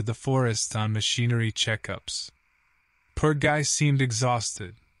further into the forest on machinery checkups. Poor guy seemed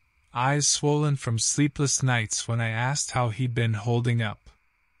exhausted, eyes swollen from sleepless nights. When I asked how he'd been holding up,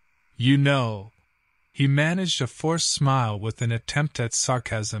 "You know," he managed a forced smile with an attempt at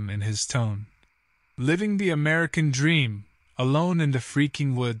sarcasm in his tone. "Living the American dream, alone in the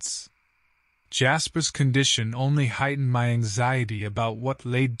freaking woods." Jasper's condition only heightened my anxiety about what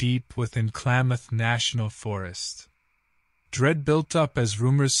lay deep within Klamath National Forest. Dread built up as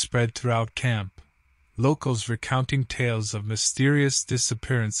rumors spread throughout camp. locals recounting tales of mysterious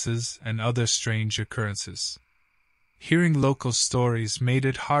disappearances and other strange occurrences. Hearing local stories made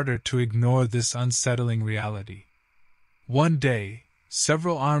it harder to ignore this unsettling reality. One day,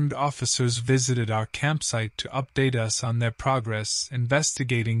 several armed officers visited our campsite to update us on their progress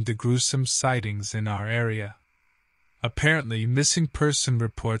investigating the gruesome sightings in our area. Apparently, missing person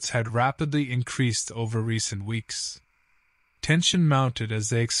reports had rapidly increased over recent weeks. Tension mounted as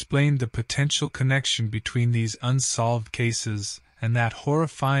they explained the potential connection between these unsolved cases and that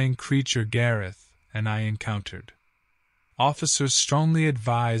horrifying creature Gareth and I encountered. Officers strongly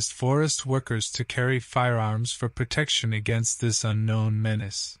advised forest workers to carry firearms for protection against this unknown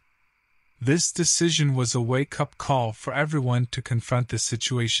menace. This decision was a wake-up call for everyone to confront the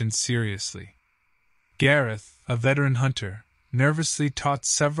situation seriously. Gareth, a veteran hunter, nervously taught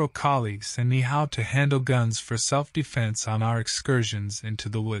several colleagues and me how to handle guns for self-defense on our excursions into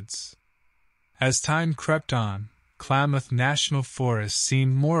the woods. As time crept on, Klamath National Forest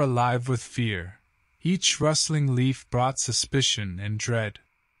seemed more alive with fear. Each rustling leaf brought suspicion and dread.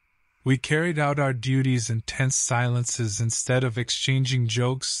 We carried out our duties in tense silences instead of exchanging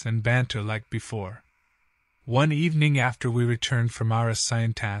jokes and banter like before. One evening after we returned from our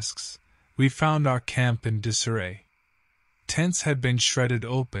assigned tasks, we found our camp in disarray. Tents had been shredded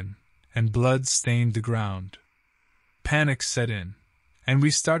open, and blood stained the ground. Panic set in, and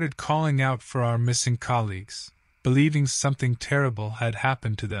we started calling out for our missing colleagues, believing something terrible had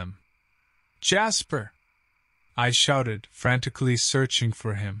happened to them. "Jasper!" I shouted, frantically searching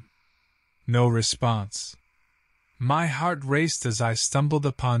for him. No response. My heart raced as I stumbled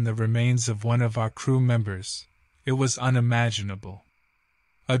upon the remains of one of our crew members. It was unimaginable.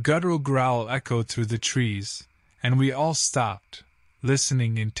 A guttural growl echoed through the trees, and we all stopped,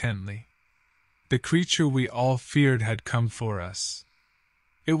 listening intently. The creature we all feared had come for us.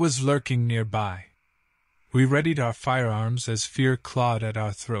 It was lurking nearby. We readied our firearms as fear clawed at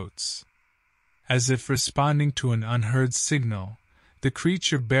our throats. As if responding to an unheard signal, the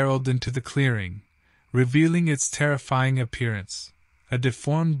creature barreled into the clearing, revealing its terrifying appearance. A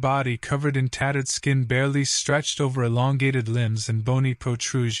deformed body covered in tattered skin barely stretched over elongated limbs and bony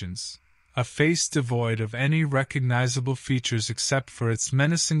protrusions. A face devoid of any recognizable features except for its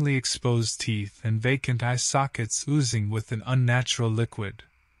menacingly exposed teeth and vacant eye sockets oozing with an unnatural liquid.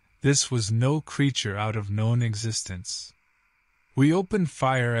 This was no creature out of known existence. We opened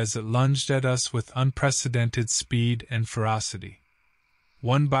fire as it lunged at us with unprecedented speed and ferocity.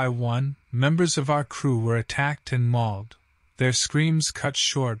 One by one, members of our crew were attacked and mauled, their screams cut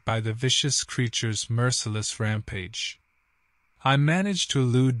short by the vicious creature's merciless rampage. I managed to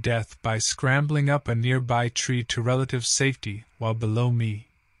elude death by scrambling up a nearby tree to relative safety, while below me,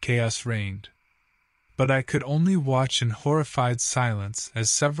 chaos reigned. But I could only watch in horrified silence as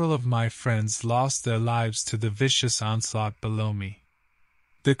several of my friends lost their lives to the vicious onslaught below me.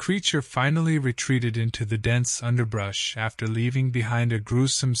 The creature finally retreated into the dense underbrush after leaving behind a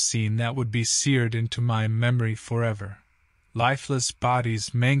gruesome scene that would be seared into my memory forever. Lifeless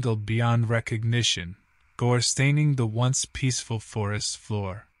bodies mangled beyond recognition, gore staining the once peaceful forest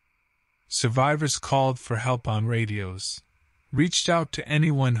floor. Survivors called for help on radios, reached out to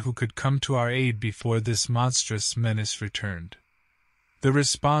anyone who could come to our aid before this monstrous menace returned. The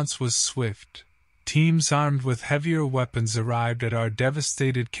response was swift. Teams armed with heavier weapons arrived at our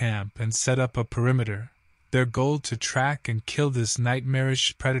devastated camp and set up a perimeter, their goal to track and kill this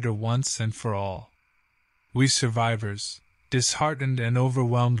nightmarish predator once and for all. We survivors, disheartened and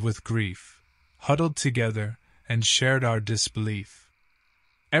overwhelmed with grief, huddled together and shared our disbelief.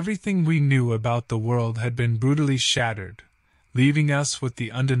 Everything we knew about the world had been brutally shattered, leaving us with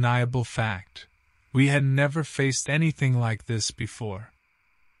the undeniable fact: we had never faced anything like this before.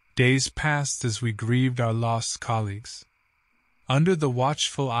 Days passed as we grieved our lost colleagues. Under the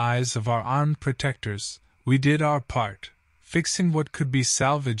watchful eyes of our armed protectors, we did our part, fixing what could be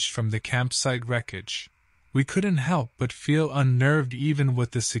salvaged from the campsite wreckage. We couldn't help but feel unnerved even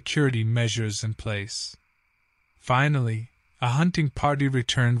with the security measures in place. Finally, a hunting party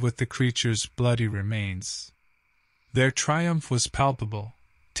returned with the creature's bloody remains. Their triumph was palpable,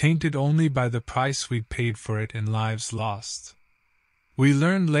 tainted only by the price we'd paid for it in lives lost. We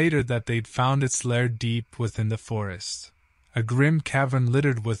learned later that they'd found its lair deep within the forest, a grim cavern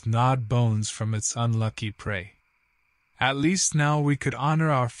littered with gnawed bones from its unlucky prey. At least now we could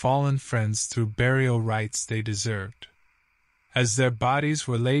honor our fallen friends through burial rites they deserved. As their bodies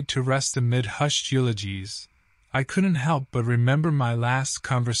were laid to rest amid hushed eulogies, I couldn't help but remember my last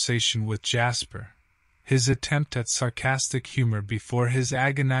conversation with Jasper, his attempt at sarcastic humor before his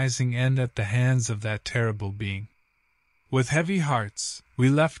agonizing end at the hands of that terrible being. With heavy hearts, we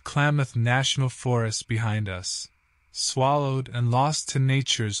left Klamath National Forest behind us, swallowed and lost to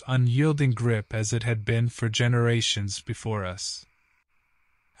nature's unyielding grip as it had been for generations before us.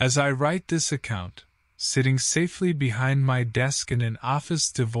 As I write this account, sitting safely behind my desk in an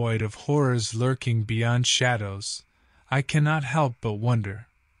office devoid of horrors lurking beyond shadows, I cannot help but wonder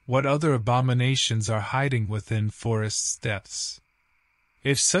what other abominations are hiding within forest's depths.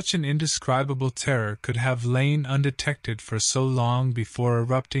 If such an indescribable terror could have lain undetected for so long before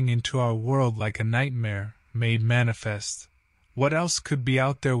erupting into our world like a nightmare made manifest, what else could be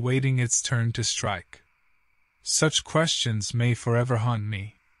out there waiting its turn to strike? Such questions may forever haunt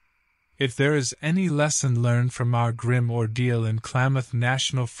me. If there is any lesson learned from our grim ordeal in Klamath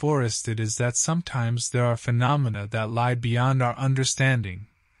National Forest, it is that sometimes there are phenomena that lie beyond our understanding,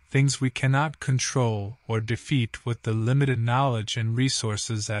 things we cannot control or defeat with the limited knowledge and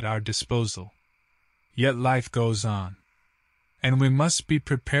resources at our disposal. Yet life goes on, and we must be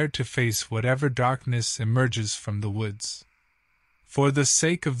prepared to face whatever darkness emerges from the woods. For the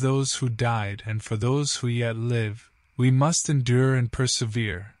sake of those who died and for those who yet live, we must endure and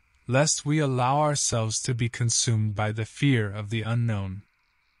persevere, lest we allow ourselves to be consumed by the fear of the unknown.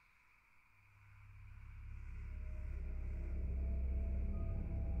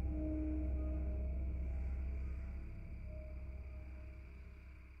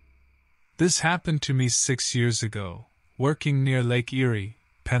 This happened to me 6 years ago, working near Lake Erie,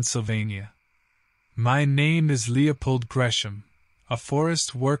 Pennsylvania. My name is Leopold Gresham, a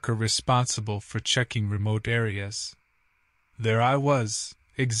forest worker responsible for checking remote areas. There I was,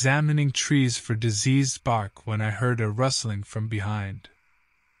 examining trees for diseased bark when I heard a rustling from behind.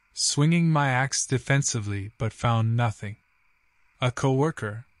 Swinging my axe defensively but found nothing. A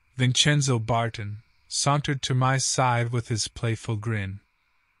co-worker, Vincenzo Barton, sauntered to my side with his playful grin.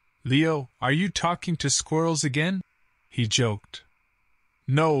 "Leo, are you talking to squirrels again?" he joked.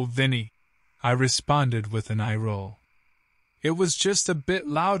 "No, Vinny," I responded with an eye roll. "It was just a bit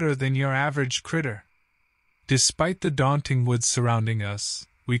louder than your average critter." Despite the daunting woods surrounding us,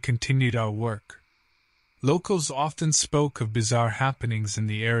 we continued our work. Locals often spoke of bizarre happenings in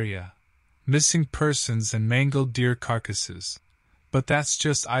the area, missing persons and mangled deer carcasses, but that's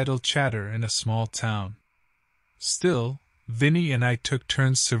just idle chatter in a small town. Still, Vinny and I took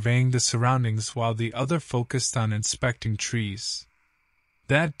turns surveying the surroundings while the other focused on inspecting trees.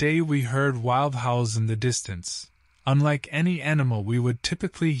 That day we heard wild howls in the distance, unlike any animal we would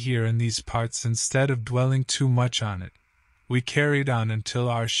typically hear in these parts. Instead of dwelling too much on it, we carried on until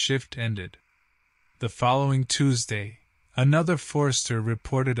our shift ended. The following Tuesday, another forester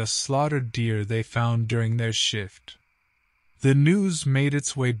reported a slaughtered deer they found during their shift. The news made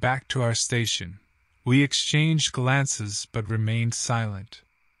its way back to our station. We exchanged glances but remained silent.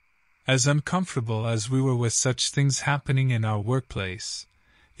 As uncomfortable as we were with such things happening in our workplace,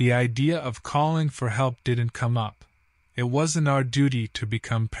 the idea of calling for help didn't come up. It wasn't our duty to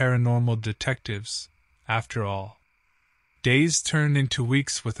become paranormal detectives, after all. Days turned into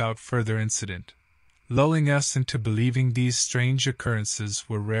weeks without further incident, lulling us into believing these strange occurrences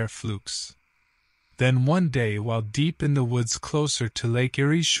were rare flukes. Then one day, while deep in the woods closer to Lake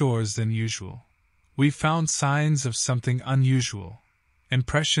Erie's shores than usual, we found signs of something unusual,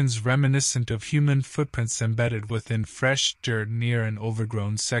 impressions reminiscent of human footprints embedded within fresh dirt near an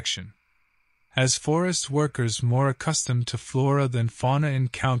overgrown section. As forest workers more accustomed to flora than fauna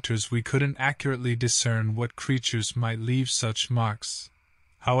encounters, we couldn't accurately discern what creatures might leave such marks.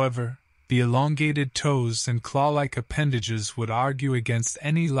 However, the elongated toes and claw-like appendages would argue against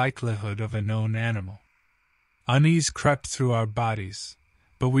any likelihood of a known animal. Unease crept through our bodies,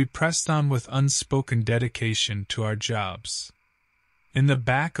 but we pressed on with unspoken dedication to our jobs. In the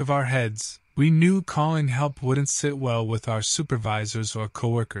back of our heads, we knew calling help wouldn't sit well with our supervisors or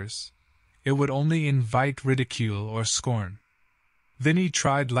coworkers. It would only invite ridicule or scorn. Vinny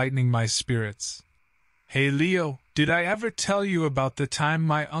tried lightening my spirits. "Hey Leo, did I ever tell you about the time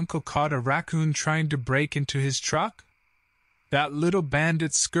my uncle caught a raccoon trying to break into his truck? That little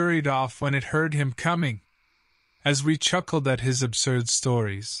bandit scurried off when it heard him coming." As we chuckled at his absurd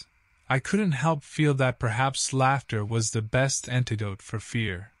stories, I couldn't help feel that perhaps laughter was the best antidote for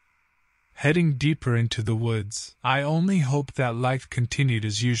fear. Heading deeper into the woods, I only hoped that life continued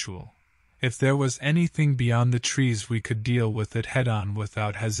as usual. If there was anything beyond the trees, we could deal with it head-on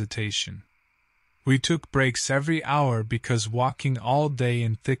without hesitation. We took breaks every hour because walking all day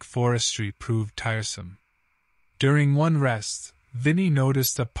in thick forestry proved tiresome. During one rest, Vinny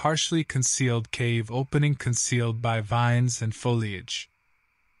noticed a partially concealed cave opening concealed by vines and foliage.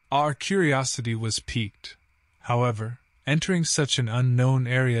 Our curiosity was piqued. However, entering such an unknown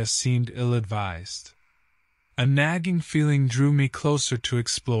area seemed ill-advised. A nagging feeling drew me closer to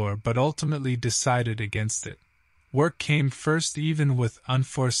explore, but ultimately decided against it. Work came first, even with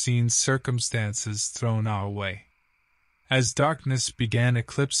unforeseen circumstances thrown our way. As darkness began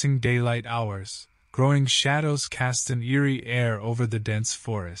eclipsing daylight hours, growing shadows cast an eerie air over the dense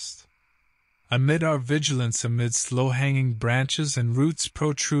forest. Amid our vigilance, amidst low-hanging branches and roots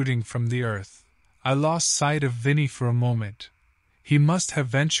protruding from the earth, I lost sight of Vinny for a moment. He must have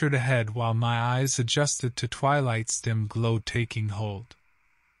ventured ahead while my eyes adjusted to twilight's dim glow taking hold.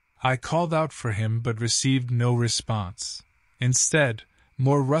 I called out for him but received no response. Instead,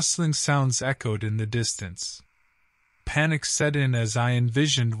 more rustling sounds echoed in the distance. Panic set in as I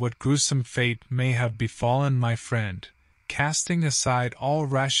envisioned what gruesome fate may have befallen my friend, casting aside all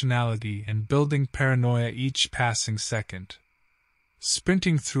rationality and building paranoia each passing second.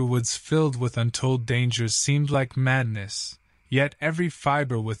 Sprinting through woods filled with untold dangers seemed like madness, yet every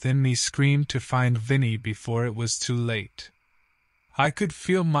fiber within me screamed to find Vinny before it was too late. I could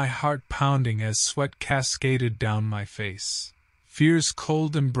feel my heart pounding as sweat cascaded down my face. Fear's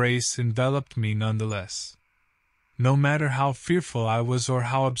cold embrace enveloped me nonetheless. No matter how fearful I was or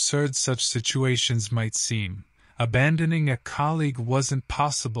how absurd such situations might seem, abandoning a colleague wasn't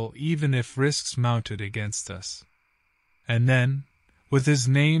possible even if risks mounted against us. And then, with his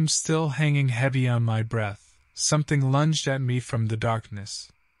name still hanging heavy on my breath, something lunged at me from the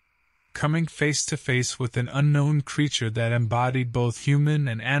darkness. Coming face to face with an unknown creature that embodied both human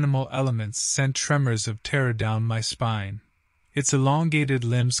and animal elements sent tremors of terror down my spine. Its elongated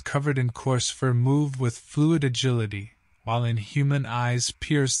limbs covered in coarse fur moved with fluid agility, while inhuman eyes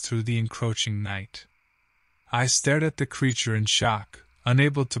pierced through the encroaching night. I stared at the creature in shock,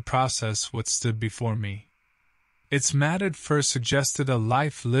 unable to process what stood before me. Its matted fur suggested a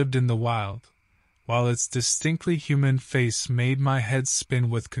life lived in the wild, while its distinctly human face made my head spin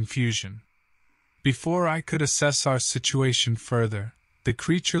with confusion. Before I could assess our situation further, the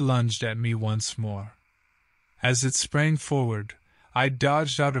creature lunged at me once more. As it sprang forward, I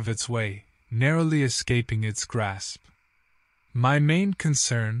dodged out of its way, narrowly escaping its grasp. My main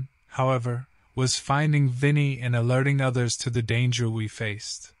concern, however, was finding Vinny and alerting others to the danger we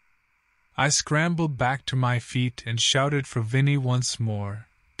faced. I scrambled back to my feet and shouted for Vinny once more,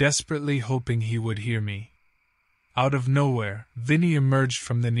 desperately hoping he would hear me. Out of nowhere, Vinny emerged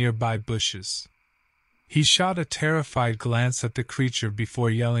from the nearby bushes. He shot a terrified glance at the creature before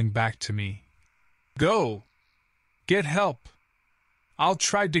yelling back to me, "Go! Get help! I'll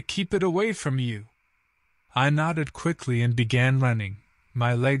try to keep it away from you." I nodded quickly and began running,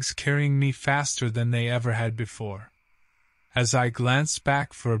 my legs carrying me faster than they ever had before. As I glanced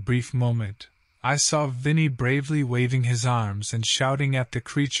back for a brief moment, I saw Vinny bravely waving his arms and shouting at the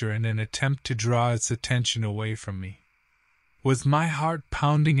creature in an attempt to draw its attention away from me. With my heart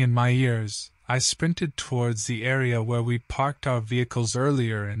pounding in my ears, I sprinted towards the area where we parked our vehicles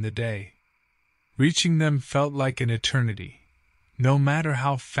earlier in the day. Reaching them felt like an eternity. No matter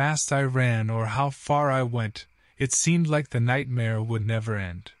how fast I ran or how far I went, it seemed like the nightmare would never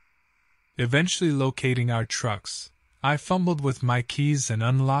end. Eventually locating our trucks, I fumbled with my keys and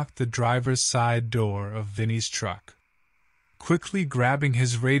unlocked the driver's side door of Vinny's truck. Quickly grabbing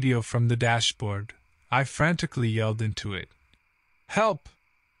his radio from the dashboard, I frantically yelled into it, "Help!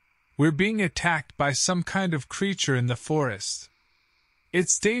 We're being attacked by some kind of creature in the forest.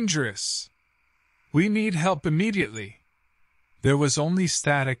 It's dangerous. We need help immediately." There was only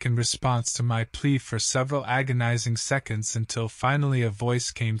static in response to my plea for several agonizing seconds until finally a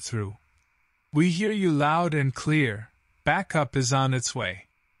voice came through. "We hear you loud and clear. Backup is on its way.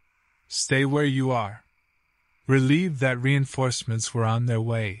 Stay where you are." Relieved that reinforcements were on their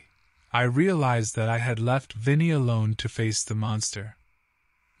way, I realized that I had left Vinny alone to face the monster.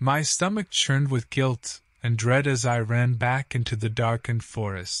 My stomach churned with guilt and dread as I ran back into the darkened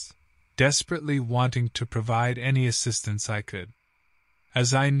forest, desperately wanting to provide any assistance I could.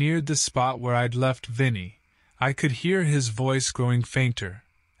 As I neared the spot where I'd left Vinny, I could hear his voice growing fainter,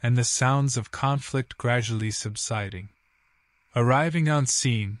 and the sounds of conflict gradually subsiding. Arriving on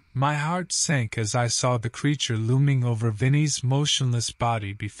scene, my heart sank as I saw the creature looming over Vinny's motionless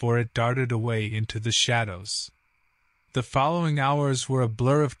body before it darted away into the shadows. The following hours were a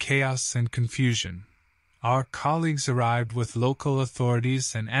blur of chaos and confusion. Our colleagues arrived with local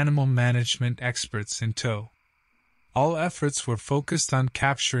authorities and animal management experts in tow. All efforts were focused on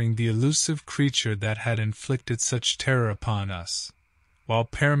capturing the elusive creature that had inflicted such terror upon us, while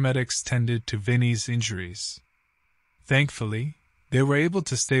paramedics tended to Vinny's injuries. Thankfully, they were able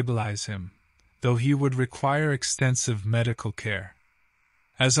to stabilize him, though he would require extensive medical care.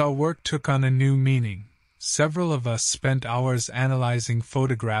 As our work took on a new meaning, several of us spent hours analyzing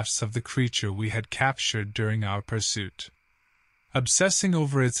photographs of the creature we had captured during our pursuit. Obsessing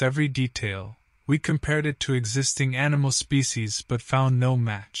over its every detail, we compared it to existing animal species but found no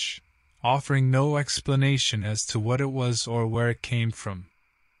match, offering no explanation as to what it was or where it came from.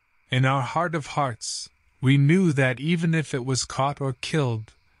 In our heart of hearts, we knew that even if it was caught or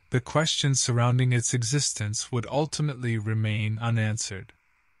killed, the questions surrounding its existence would ultimately remain unanswered.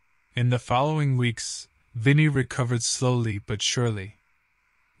 In the following weeks, Vinny recovered slowly but surely.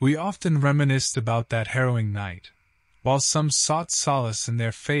 We often reminisced about that harrowing night. While some sought solace in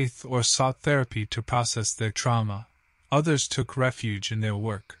their faith or sought therapy to process their trauma, others took refuge in their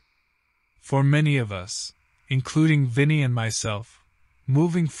work. For many of us, including Vinny and myself,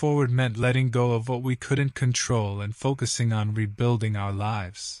 moving forward meant letting go of what we couldn't control and focusing on rebuilding our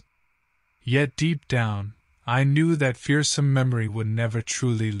lives. Yet deep down, I knew that fearsome memory would never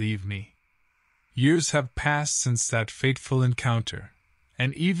truly leave me. Years have passed since that fateful encounter,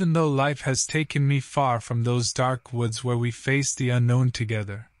 and even though life has taken me far from those dark woods where we faced the unknown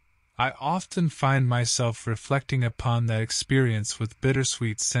together, I often find myself reflecting upon that experience with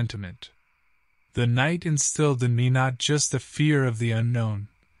bittersweet sentiment. The night instilled in me not just a fear of the unknown,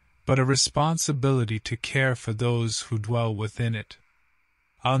 but a responsibility to care for those who dwell within it.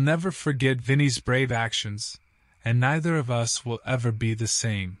 I'll never forget Vinny's brave actions, and neither of us will ever be the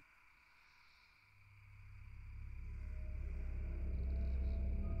same.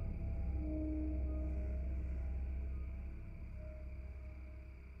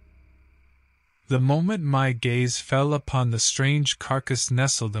 The moment my gaze fell upon the strange carcass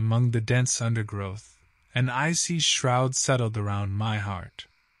nestled among the dense undergrowth, an icy shroud settled around my heart.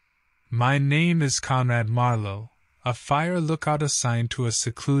 My name is Conrad Marlowe, a fire lookout assigned to a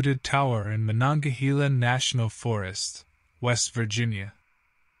secluded tower in Monongahela National Forest, West Virginia.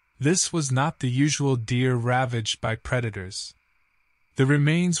 This was not the usual deer ravaged by predators. The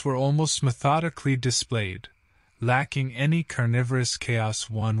remains were almost methodically displayed, lacking any carnivorous chaos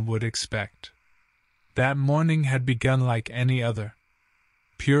one would expect. That morning had begun like any other.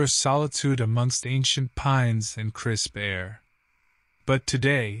 Pure solitude amongst ancient pines and crisp air. But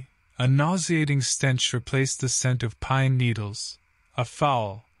today, a nauseating stench replaced the scent of pine needles, a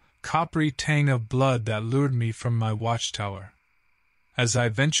foul, coppery tang of blood that lured me from my watchtower. As I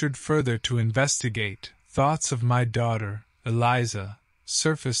ventured further to investigate, thoughts of my daughter, Eliza,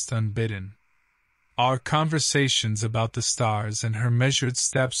 surfaced unbidden. Our conversations about the stars and her measured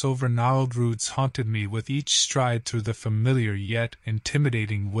steps over gnarled roots haunted me with each stride through the familiar yet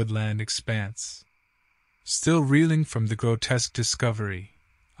intimidating woodland expanse. Still reeling from the grotesque discovery,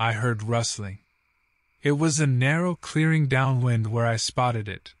 I heard rustling. It was a narrow clearing downwind where I spotted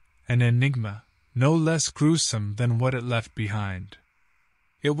it, an enigma, no less gruesome than what it left behind.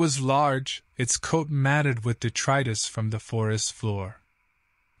 It was large, its coat matted with detritus from the forest floor.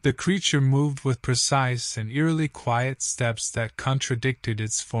 The creature moved with precise and eerily quiet steps that contradicted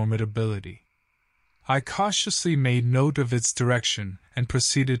its formidability. I cautiously made note of its direction and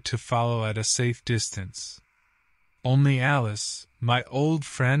proceeded to follow at a safe distance. Only Alice, my old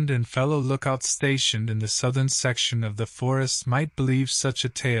friend and fellow lookout stationed in the southern section of the forest, might believe such a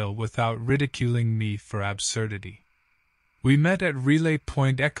tale without ridiculing me for absurdity. We met at Relay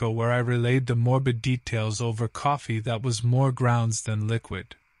Point Echo, where I relayed the morbid details over coffee that was more grounds than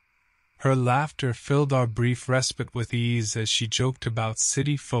liquid. Her laughter filled our brief respite with ease as she joked about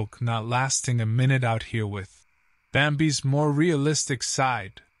city folk not lasting a minute out here with Bambi's more realistic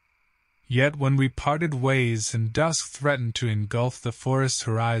side. Yet when we parted ways and dusk threatened to engulf the forest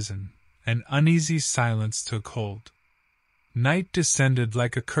horizon, an uneasy silence took hold. Night descended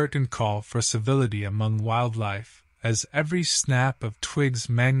like a curtain call for civility among wildlife, as every snap of twigs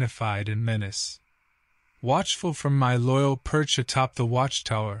magnified in menace. Watchful from my loyal perch atop the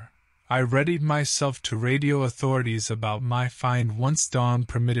watchtower, I readied myself to radio authorities about my find once dawn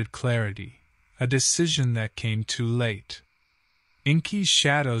permitted clarity, a decision that came too late. Inky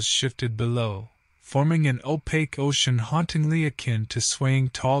shadows shifted below, forming an opaque ocean hauntingly akin to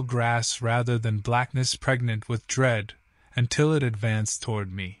swaying tall grass rather than blackness pregnant with dread, until it advanced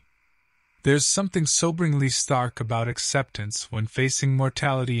toward me. There's something soberingly stark about acceptance when facing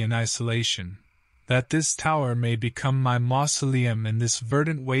mortality in isolation. That this tower may become my mausoleum in this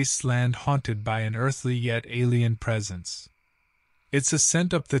verdant wasteland haunted by an earthly yet alien presence. Its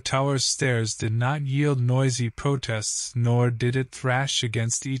ascent up the tower's stairs did not yield noisy protests, nor did it thrash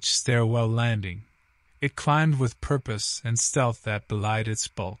against each stairwell landing. It climbed with purpose and stealth that belied its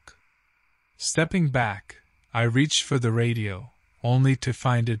bulk. Stepping back, I reached for the radio, only to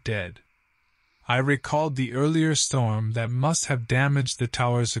find it dead. I recalled the earlier storm that must have damaged the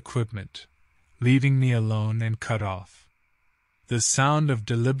tower's equipment, leaving me alone and cut off. The sound of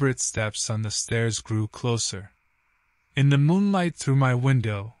deliberate steps on the stairs grew closer. In the moonlight through my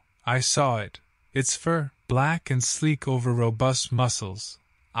window, I saw it, its fur, black and sleek over robust muscles,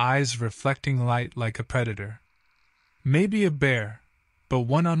 eyes reflecting light like a predator. Maybe a bear, but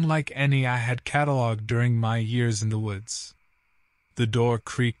one unlike any I had catalogued during my years in the woods. The door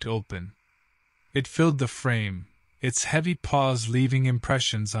creaked open. It filled the frame, its heavy paws leaving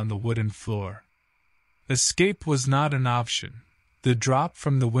impressions on the wooden floor. Escape was not an option, the drop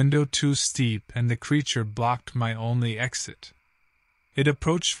from the window too steep, and the creature blocked my only exit. It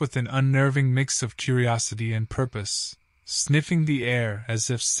approached with an unnerving mix of curiosity and purpose, sniffing the air as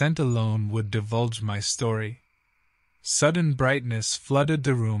if scent alone would divulge my story. Sudden brightness flooded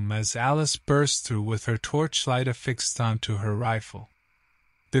the room as Alice burst through with her torchlight affixed onto her rifle.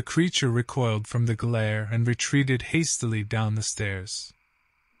 The creature recoiled from the glare and retreated hastily down the stairs.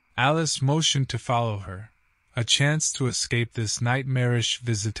 Alice motioned to follow her, a chance to escape this nightmarish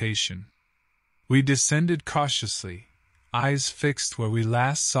visitation. We descended cautiously, eyes fixed where we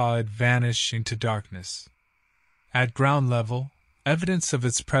last saw it vanish into darkness. At ground level, evidence of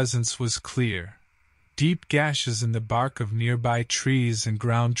its presence was clear. Deep gashes in the bark of nearby trees and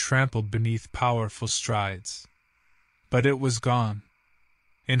ground trampled beneath powerful strides. But it was gone.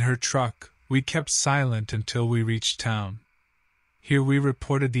 In her truck, we kept silent until we reached town. Here we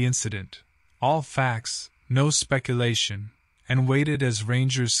reported the incident, all facts, no speculation, and waited as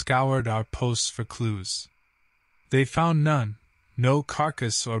rangers scoured our posts for clues. They found none, no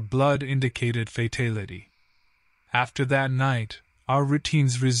carcass or blood indicated fatality. After that night, our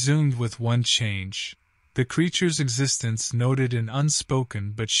routines resumed with one change. The creature's existence noted in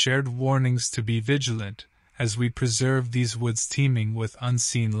unspoken but shared warnings to be vigilant, as we preserve these woods teeming with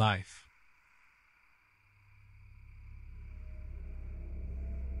unseen life.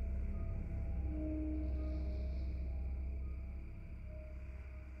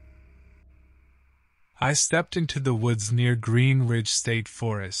 I stepped into the woods near Green Ridge State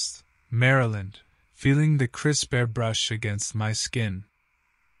Forest, Maryland, feeling the crisp air brush against my skin.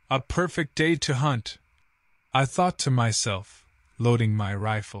 A perfect day to hunt, I thought to myself, loading my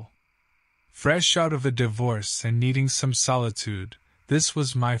rifle. Fresh out of a divorce and needing some solitude, this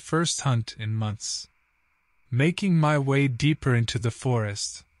was my first hunt in months. Making my way deeper into the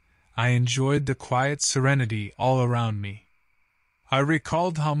forest, I enjoyed the quiet serenity all around me. I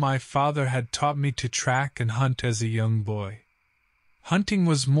recalled how my father had taught me to track and hunt as a young boy. Hunting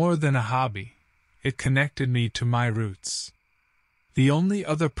was more than a hobby, it connected me to my roots. The only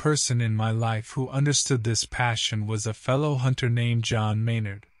other person in my life who understood this passion was a fellow hunter named John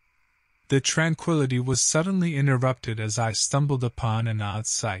Maynard. The tranquility was suddenly interrupted as I stumbled upon an odd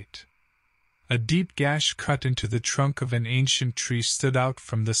sight. A deep gash cut into the trunk of an ancient tree stood out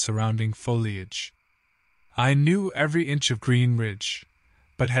from the surrounding foliage. I knew every inch of Green Ridge,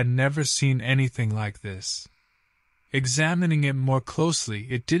 but had never seen anything like this. Examining it more closely,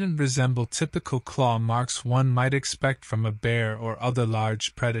 it didn't resemble typical claw marks one might expect from a bear or other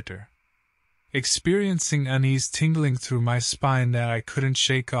large predator. Experiencing unease tingling through my spine that I couldn't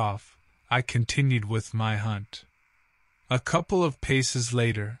shake off, I continued with my hunt. A couple of paces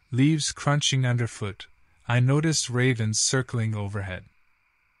later, leaves crunching underfoot, I noticed ravens circling overhead.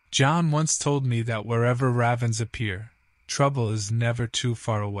 John once told me that wherever ravens appear, trouble is never too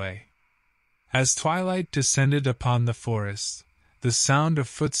far away. As twilight descended upon the forest, the sound of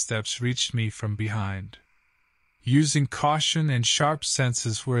footsteps reached me from behind. Using caution and sharp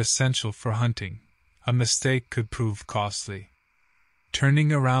senses were essential for hunting. A mistake could prove costly.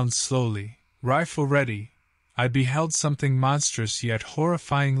 Turning around slowly, rifle ready, I beheld something monstrous yet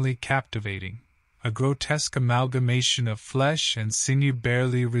horrifyingly captivating, a grotesque amalgamation of flesh and sinew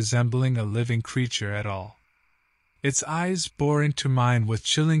barely resembling a living creature at all. Its eyes bore into mine with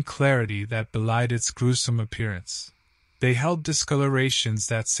chilling clarity that belied its gruesome appearance. They held discolorations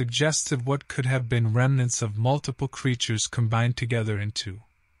that suggested what could have been remnants of multiple creatures combined together into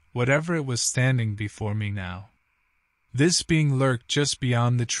whatever it was standing before me now. This being lurked just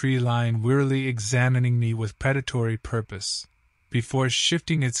beyond the tree line, wearily examining me with predatory purpose, before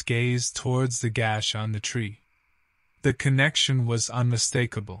shifting its gaze towards the gash on the tree. The connection was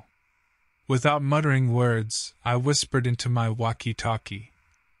unmistakable. Without muttering words, I whispered into my walkie-talkie.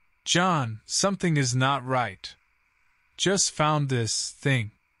 "John, something is not right. Just found this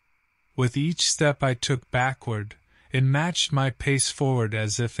thing." With each step I took backward, it matched my pace forward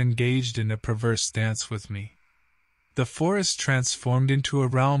as if engaged in a perverse dance with me. The forest transformed into a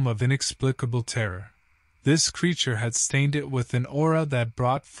realm of inexplicable terror. This creature had stained it with an aura that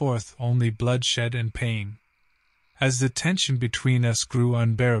brought forth only bloodshed and pain. As the tension between us grew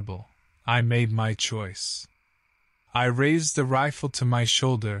unbearable, I made my choice. I raised the rifle to my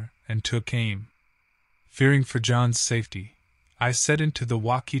shoulder and took aim. Fearing for John's safety, I said into the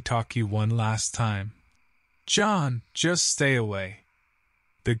walkie-talkie one last time, "John, just stay away."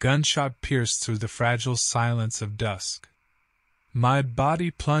 The gunshot pierced through the fragile silence of dusk. My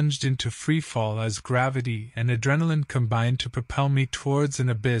body plunged into free fall as gravity and adrenaline combined to propel me towards an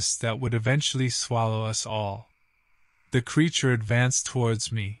abyss that would eventually swallow us all. The creature advanced towards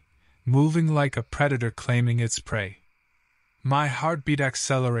me, moving like a predator claiming its prey. My heartbeat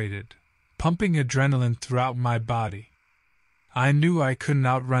accelerated, pumping adrenaline throughout my body. I knew I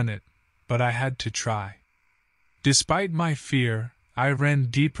couldn't outrun it, but I had to try. Despite my fear, I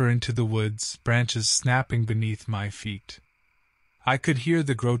ran deeper into the woods, branches snapping beneath my feet. I could hear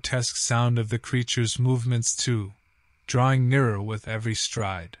the grotesque sound of the creature's movements too, drawing nearer with every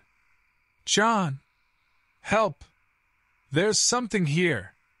stride. "John! Help! There's something here!"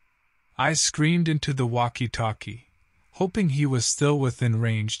 I screamed into the walkie-talkie, hoping he was still within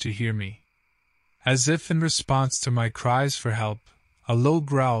range to hear me. As if in response to my cries for help, a low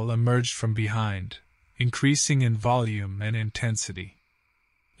growl emerged from behind, increasing in volume and intensity.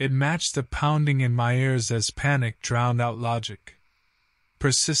 It matched the pounding in my ears as panic drowned out logic.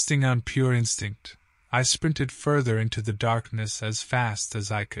 Persisting on pure instinct, I sprinted further into the darkness as fast as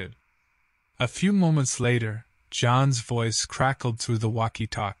I could. A few moments later, John's voice crackled through the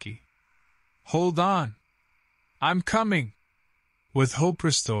walkie-talkie. "Hold on! I'm coming!" With hope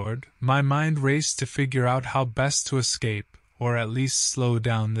restored, my mind raced to figure out how best to escape, or at least slow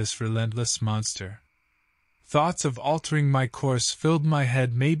down this relentless monster. Thoughts of altering my course filled my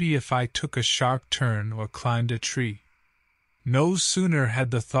head, maybe if I took a sharp turn or climbed a tree. No sooner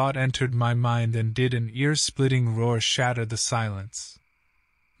had the thought entered my mind than did an ear-splitting roar shatter the silence.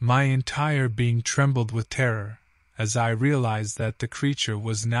 My entire being trembled with terror, as I realized that the creature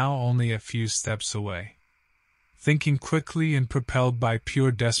was now only a few steps away. Thinking quickly and propelled by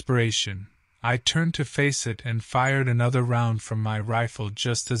pure desperation, I turned to face it and fired another round from my rifle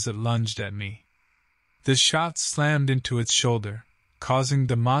just as it lunged at me. The shot slammed into its shoulder, causing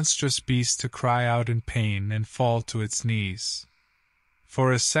the monstrous beast to cry out in pain and fall to its knees.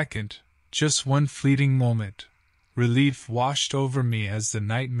 For a second, just one fleeting moment, relief washed over me as the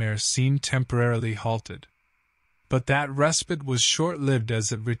nightmare seemed temporarily halted. But that respite was short-lived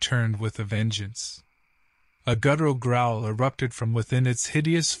as it returned with a vengeance. A guttural growl erupted from within its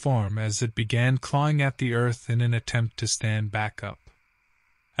hideous form as it began clawing at the earth in an attempt to stand back up.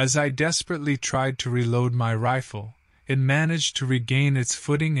 As I desperately tried to reload my rifle, it managed to regain its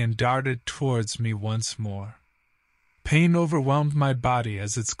footing and darted towards me once more. Pain overwhelmed my body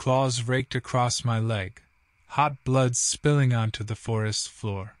as its claws raked across my leg, hot blood spilling onto the forest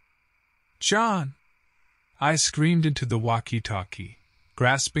floor. "John!" I screamed into the walkie-talkie,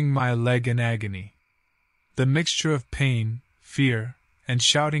 grasping my leg in agony. The mixture of pain, fear, and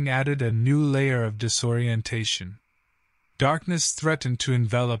shouting added a new layer of disorientation. Darkness threatened to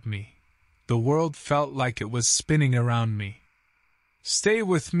envelop me. The world felt like it was spinning around me. "Stay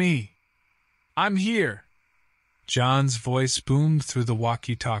with me! I'm here!" John's voice boomed through the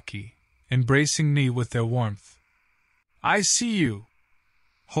walkie-talkie, embracing me with their warmth. "I see you!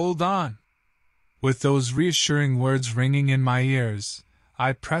 Hold on!" With those reassuring words ringing in my ears,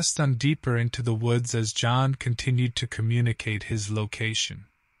 I pressed on deeper into the woods as John continued to communicate his location.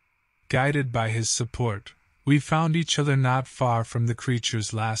 Guided by his support, we found each other not far from the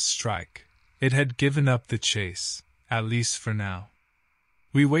creature's last strike. It had given up the chase, at least for now.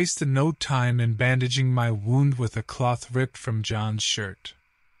 We wasted no time in bandaging my wound with a cloth ripped from John's shirt.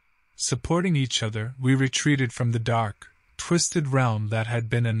 Supporting each other, we retreated from the dark, twisted realm that had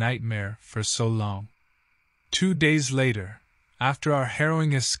been a nightmare for so long. 2 days later, after our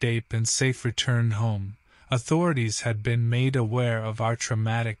harrowing escape and safe return home, authorities had been made aware of our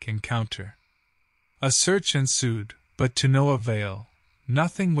traumatic encounter. A search ensued, but to no avail.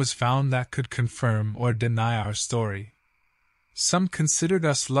 Nothing was found that could confirm or deny our story. Some considered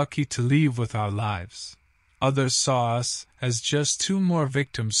us lucky to leave with our lives. Others saw us as just 2 more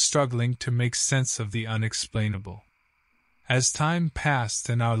victims struggling to make sense of the unexplainable. As time passed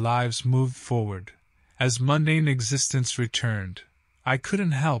and our lives moved forward, as mundane existence returned, I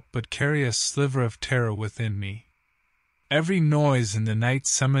couldn't help but carry a sliver of terror within me. Every noise in the night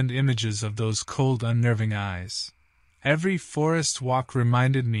summoned images of those cold, unnerving eyes. Every forest walk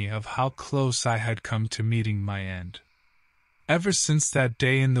reminded me of how close I had come to meeting my end. Ever since that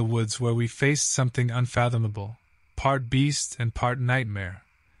day in the woods where we faced something unfathomable, part beast and part nightmare,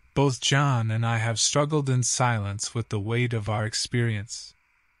 both John and I have struggled in silence with the weight of our experience.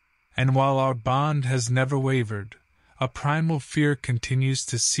 And while our bond has never wavered, a primal fear continues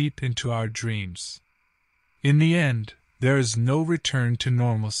to seep into our dreams. In the end, there is no return to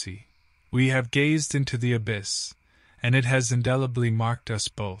normalcy. We have gazed into the abyss, and it has indelibly marked us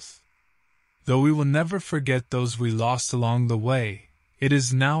both. Though we will never forget those we lost along the way, it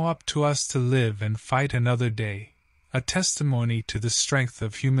is now up to us to live and fight another day, a testimony to the strength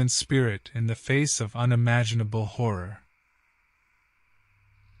of human spirit in the face of unimaginable horror.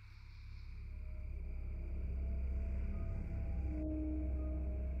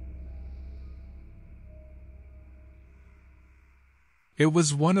 It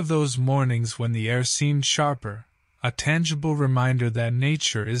was one of those mornings when the air seemed sharper, a tangible reminder that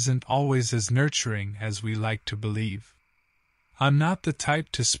nature isn't always as nurturing as we like to believe. I'm not the type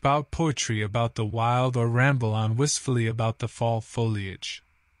to spout poetry about the wild or ramble on wistfully about the fall foliage.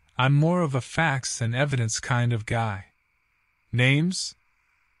 I'm more of a facts and evidence kind of guy. Names?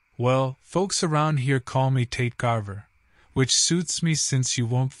 Well, folks around here call me Tate Garver, which suits me since you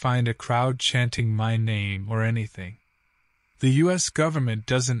won't find a crowd chanting my name or anything. The U.S. government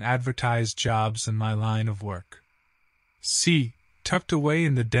doesn't advertise jobs in my line of work. See, tucked away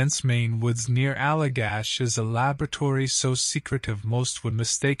in the dense Maine woods near Allagash is a laboratory so secretive most would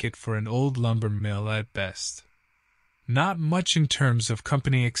mistake it for an old lumber mill at best. Not much in terms of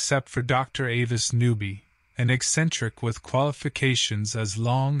company except for Dr. Avis Newby, an eccentric with qualifications as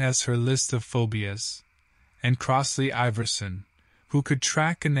long as her list of phobias, and Crossley Iverson, who could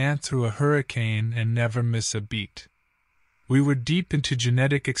track an ant through a hurricane and never miss a beat. We were deep into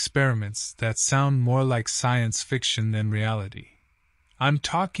genetic experiments that sound more like science fiction than reality. I'm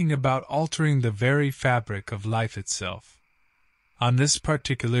talking about altering the very fabric of life itself. On this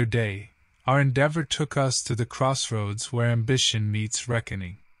particular day, our endeavor took us to the crossroads where ambition meets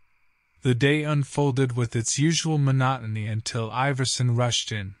reckoning. The day unfolded with its usual monotony until Iverson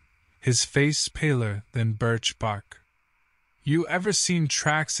rushed in, his face paler than birch bark. "You ever seen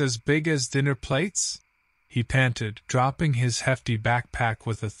tracks as big as dinner plates?" he panted, dropping his hefty backpack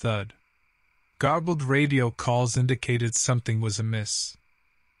with a thud. Garbled radio calls indicated something was amiss.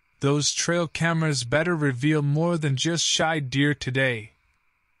 "Those trail cameras better reveal more than just shy deer today,"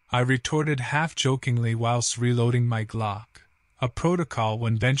 I retorted half-jokingly whilst reloading my Glock, a protocol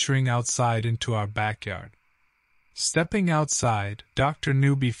when venturing outside into our backyard. Stepping outside, Dr.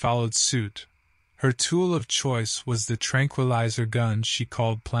 Newby followed suit. Her tool of choice was the tranquilizer gun she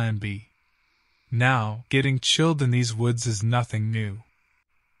called Plan B. Now, getting chilled in these woods is nothing new.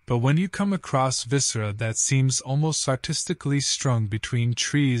 But when you come across viscera that seems almost artistically strung between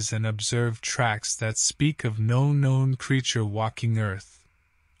trees and observe tracks that speak of no known creature walking earth,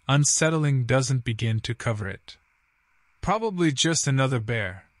 unsettling doesn't begin to cover it. Probably just another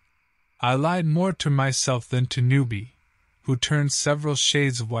bear. I lied more to myself than to Newby, who turned several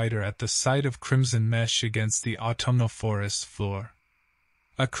shades whiter at the sight of crimson mesh against the autumnal forest floor.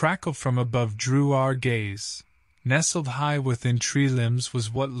 A crackle from above drew our gaze. Nestled high within tree limbs was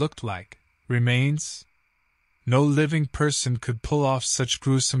what looked like remains. No living person could pull off such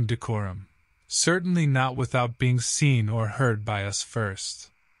gruesome decorum, certainly not without being seen or heard by us first.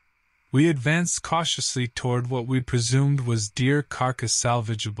 We advanced cautiously toward what we presumed was deer carcass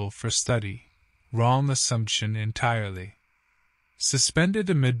salvageable for study. Wrong assumption entirely. Suspended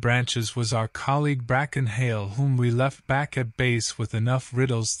amid branches was our colleague Bracken Hale, whom we left back at base with enough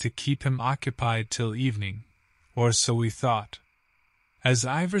riddles to keep him occupied till evening, or so we thought. As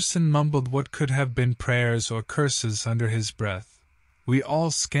Iverson mumbled what could have been prayers or curses under his breath, we all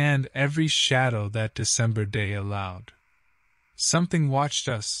scanned every shadow that December day allowed. Something watched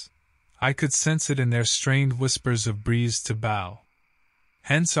us. I could sense it in their strained whispers of breeze to bough.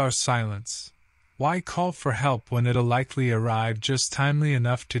 Hence our silence. Why call for help when it'll likely arrive just timely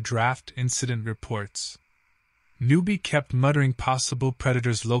enough to draft incident reports? Newby kept muttering possible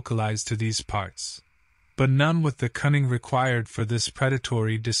predators localized to these parts, but none with the cunning required for this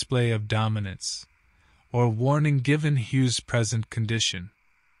predatory display of dominance, or warning given Hugh's present condition.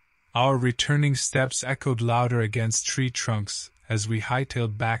 Our returning steps echoed louder against tree trunks as we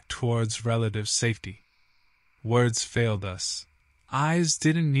hightailed back towards relative safety. Words failed us. Eyes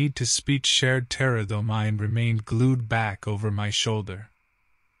didn't need to speak shared terror, though mine remained glued back over my shoulder.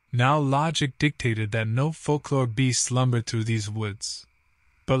 Now logic dictated that no folklore beast lumbered through these woods.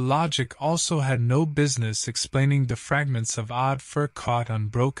 But logic also had no business explaining the fragments of odd fur caught on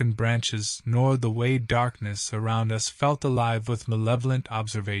broken branches, nor the way darkness around us felt alive with malevolent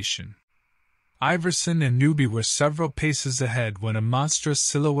observation. Iverson and Newby were several paces ahead when a monstrous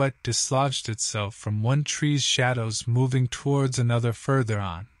silhouette dislodged itself from one tree's shadows, moving towards another further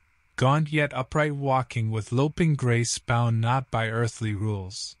on, gaunt yet upright, walking with loping grace, bound not by earthly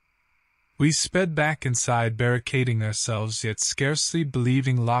rules. We sped back inside, barricading ourselves, yet scarcely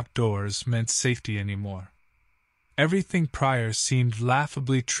believing locked doors meant safety anymore. Everything prior seemed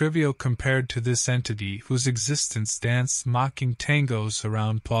laughably trivial compared to this entity whose existence danced mocking tangos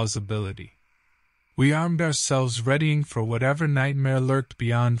around plausibility. We armed ourselves, readying for whatever nightmare lurked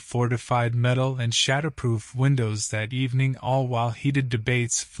beyond fortified metal and shatterproof windows that evening, all while heated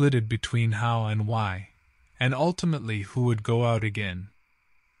debates flitted between how and why, and ultimately who would go out again.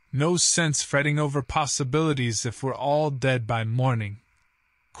 "No sense fretting over possibilities if we're all dead by morning,"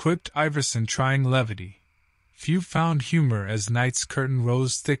 quipped Iverson, trying levity. Few found humor as night's curtain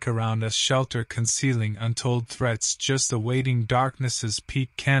rose thick around us, shelter concealing untold threats, just awaiting darkness's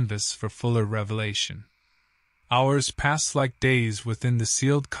peak canvas for fuller revelation. Hours passed like days within the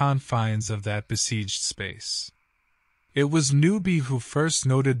sealed confines of that besieged space. It was Newbie who first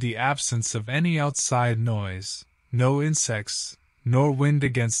noted the absence of any outside noise, no insects, nor wind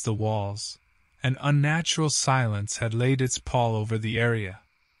against the walls. An unnatural silence had laid its pall over the area.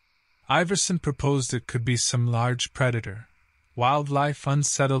 Iverson proposed it could be some large predator. Wildlife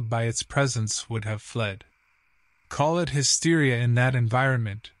unsettled by its presence would have fled. Call it hysteria in that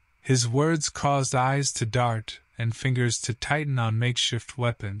environment. His words caused eyes to dart and fingers to tighten on makeshift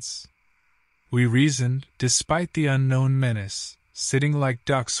weapons. We reasoned, despite the unknown menace, sitting like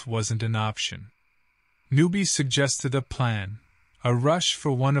ducks wasn't an option. Newbie suggested a plan, a rush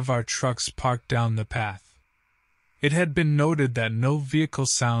for one of our trucks parked down the path. It had been noted that no vehicle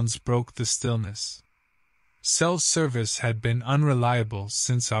sounds broke the stillness. Cell service had been unreliable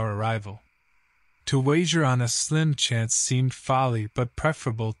since our arrival. To wager on a slim chance seemed folly, but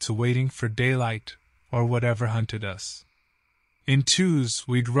preferable to waiting for daylight or whatever hunted us. In twos,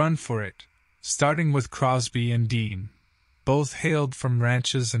 we'd run for it, starting with Crosby and Dean. Both hailed from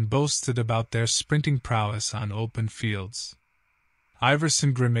ranches and boasted about their sprinting prowess on open fields.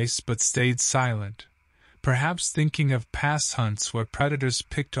 Iverson grimaced but stayed silent, perhaps thinking of past hunts where predators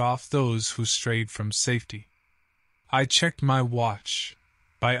picked off those who strayed from safety. I checked my watch.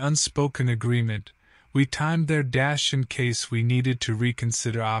 By unspoken agreement, we timed their dash in case we needed to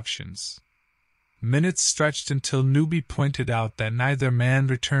reconsider options. Minutes stretched until Newbie pointed out that neither man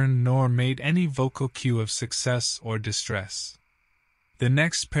returned nor made any vocal cue of success or distress. The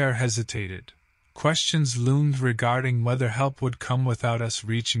next pair hesitated. Questions loomed regarding whether help would come without us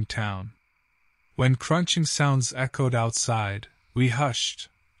reaching town. When crunching sounds echoed outside, we hushed.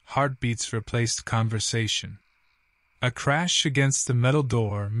 Heartbeats replaced conversation. A crash against the metal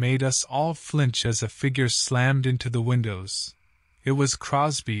door made us all flinch as a figure slammed into the windows. It was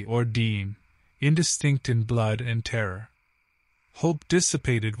Crosby or Dean, indistinct in blood and terror. Hope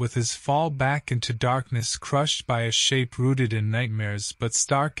dissipated with his fall back into darkness, crushed by a shape rooted in nightmares but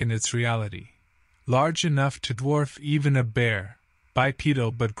stark in its reality. Large enough to dwarf even a bear,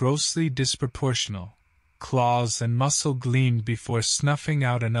 bipedal but grossly disproportional. Claws and muscle gleamed before snuffing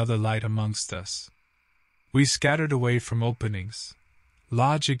out another light amongst us. We scattered away from openings.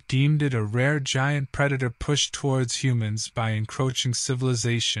 Logic deemed it a rare giant predator pushed towards humans by encroaching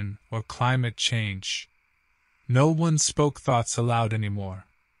civilization or climate change. No one spoke thoughts aloud anymore.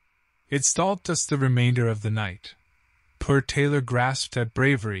 It stalked us the remainder of the night. Poor Taylor grasped at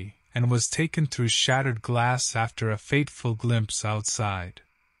bravery and was taken through shattered glass after a fateful glimpse outside.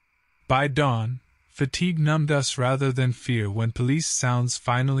 By dawn, fatigue numbed us rather than fear when police sounds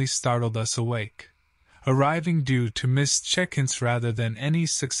finally startled us awake, arriving due to missed check-ins rather than any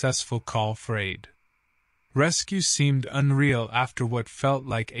successful call for aid. Rescue seemed unreal after what felt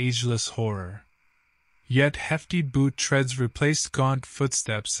like ageless horror. Yet hefty boot treads replaced gaunt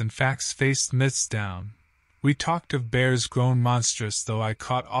footsteps and facts faced myths down. We talked of bears grown monstrous, though I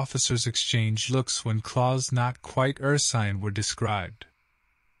caught officers exchange looks when claws not quite ursine were described.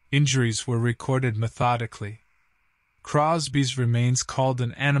 Injuries were recorded methodically. Crosby's remains called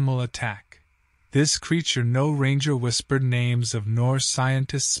an animal attack. This creature no ranger whispered names of nor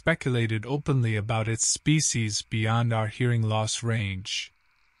scientists speculated openly about its species beyond our hearing loss range.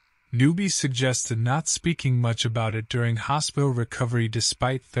 Newbie suggested not speaking much about it during hospital recovery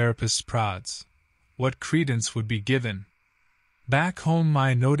despite therapists' prods. What credence would be given? Back home,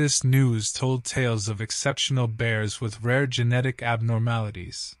 my noticed news told tales of exceptional bears with rare genetic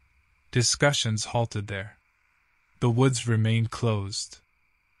abnormalities. Discussions halted there. The woods remained closed.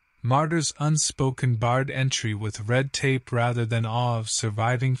 Martyrs unspoken barred entry with red tape rather than awe of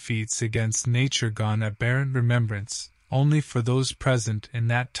surviving feats against nature gone aberrant remembrance, only for those present in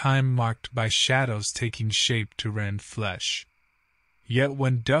that time marked by shadows taking shape to rend flesh. Yet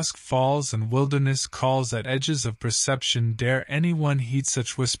when dusk falls and wilderness calls at edges of perception, dare anyone heed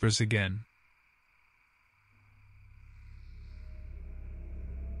such whispers again?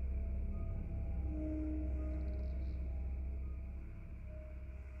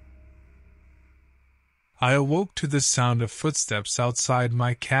 I awoke to the sound of footsteps outside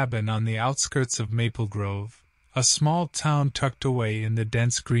my cabin on the outskirts of Maple Grove, a small town tucked away in the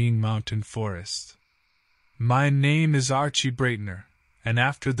dense green mountain forest. My name is Archie Breitner, and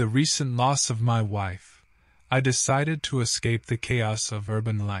after the recent loss of my wife, I decided to escape the chaos of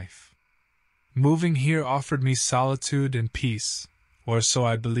urban life. Moving here offered me solitude and peace, or so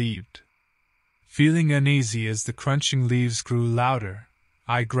I believed. Feeling uneasy as the crunching leaves grew louder,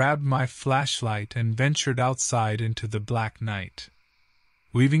 I grabbed my flashlight and ventured outside into the black night.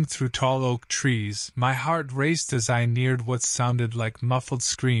 Weaving through tall oak trees, my heart raced as I neared what sounded like muffled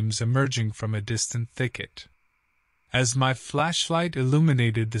screams emerging from a distant thicket. As my flashlight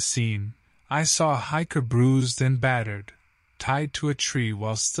illuminated the scene, I saw a hiker bruised and battered, tied to a tree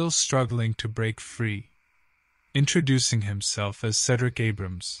while still struggling to break free. Introducing himself as Cedric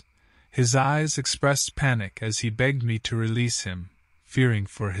Abrams, his eyes expressed panic as he begged me to release him, fearing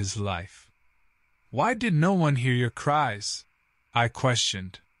for his life. "Why did no one hear your cries?" I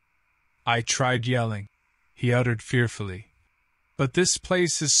questioned. "I tried yelling," he uttered fearfully. "But this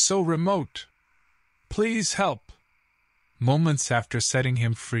place is so remote. Please help." Moments after setting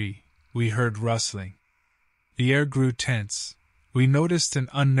him free, we heard rustling. The air grew tense. We noticed an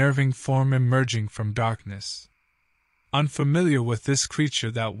unnerving form emerging from darkness. Unfamiliar with this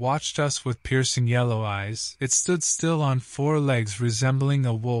creature that watched us with piercing yellow eyes, it stood still on four legs resembling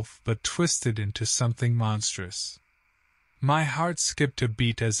a wolf but twisted into something monstrous. My heart skipped a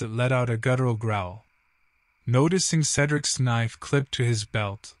beat as it let out a guttural growl. Noticing Cedric's knife clipped to his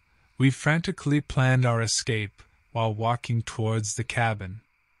belt, we frantically planned our escape while walking towards the cabin.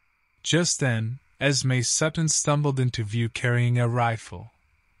 Just then, Esme Sutton stumbled into view carrying a rifle.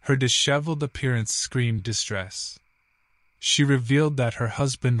 Her disheveled appearance screamed distress. She revealed that her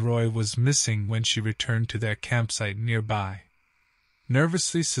husband Roy was missing when she returned to their campsite nearby.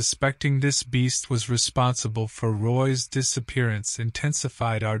 Nervously suspecting this beast was responsible for Roy's disappearance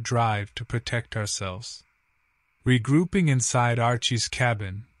intensified our drive to protect ourselves. Regrouping inside Archie's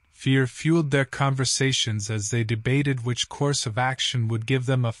cabin, fear fueled their conversations as they debated which course of action would give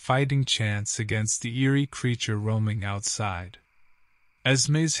them a fighting chance against the eerie creature roaming outside.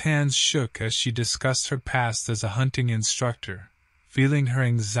 Esme's hands shook as she discussed her past as a hunting instructor, feeling her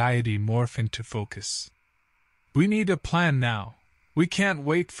anxiety morph into focus. "We need a plan now. We can't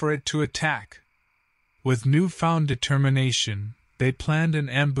wait for it to attack." With newfound determination, they planned an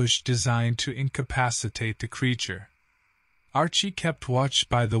ambush designed to incapacitate the creature. Archie kept watch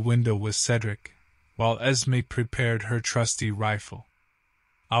by the window with Cedric, while Esme prepared her trusty rifle.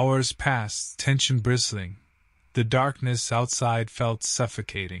 Hours passed, tension bristling. The darkness outside felt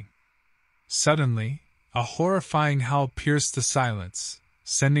suffocating. Suddenly, a horrifying howl pierced the silence,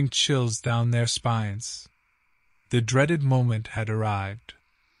 sending chills down their spines. The dreaded moment had arrived.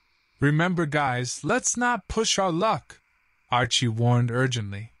 "Remember, guys, let's not push our luck," Archie warned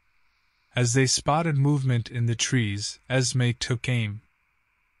urgently. As they spotted movement in the trees, Esme took aim.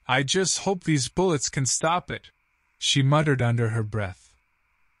 "I just hope these bullets can stop it," she muttered under her breath.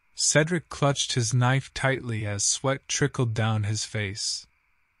 Cedric clutched his knife tightly as sweat trickled down his face.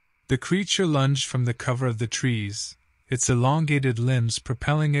 The creature lunged from the cover of the trees, its elongated limbs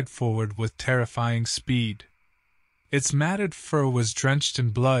propelling it forward with terrifying speed. Its matted fur was drenched in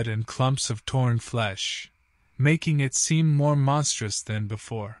blood and clumps of torn flesh, making it seem more monstrous than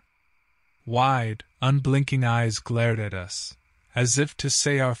before. Wide, unblinking eyes glared at us, as if to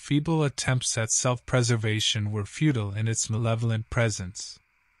say our feeble attempts at self-preservation were futile in its malevolent presence.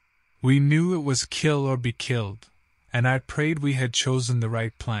 We knew it was kill or be killed, and I prayed we had chosen the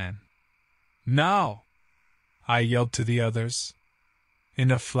right plan. "Now!" I yelled to the others. In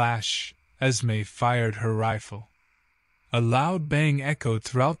a flash, Esme fired her rifle. A loud bang echoed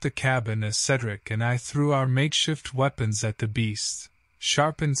throughout the cabin as Cedric and I threw our makeshift weapons at the beast,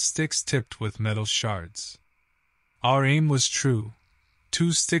 sharpened sticks tipped with metal shards. Our aim was true.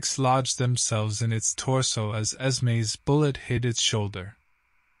 2 sticks lodged themselves in its torso as Esme's bullet hit its shoulder.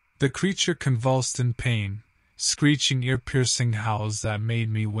 The creature convulsed in pain, screeching ear-piercing howls that made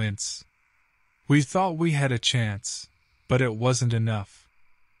me wince. We thought we had a chance, but it wasn't enough.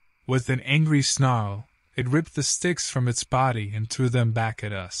 With an angry snarl, it ripped the sticks from its body and threw them back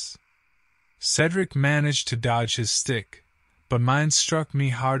at us. Cedric managed to dodge his stick, but mine struck me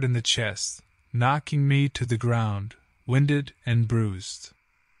hard in the chest, knocking me to the ground, winded and bruised.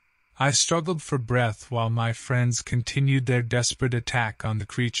 I struggled for breath while my friends continued their desperate attack on the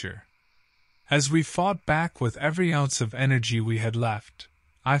creature. As we fought back with every ounce of energy we had left,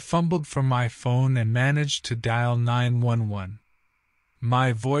 I fumbled for my phone and managed to dial 911.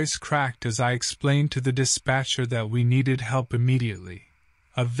 My voice cracked as I explained to the dispatcher that we needed help immediately,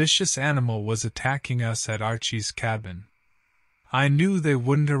 a vicious animal was attacking us at Archie's cabin. I knew they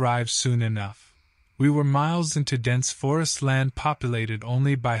wouldn't arrive soon enough. We were miles into dense forest land populated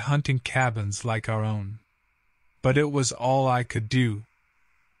only by hunting cabins like our own. But it was all I could do.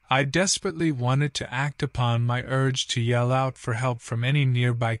 I desperately wanted to act upon my urge to yell out for help from any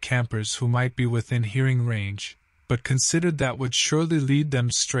nearby campers who might be within hearing range, but considered that would surely lead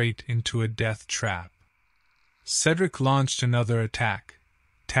them straight into a death trap. Cedric launched another attack,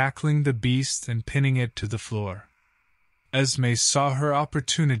 tackling the beast and pinning it to the floor. Esme saw her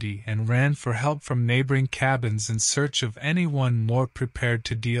opportunity and ran for help from neighboring cabins in search of anyone more prepared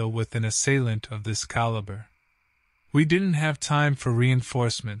to deal with an assailant of this caliber. We didn't have time for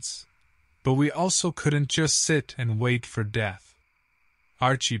reinforcements, but we also couldn't just sit and wait for death.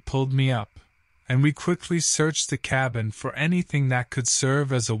 Archie pulled me up, and we quickly searched the cabin for anything that could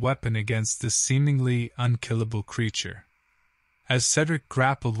serve as a weapon against this seemingly unkillable creature. As Cedric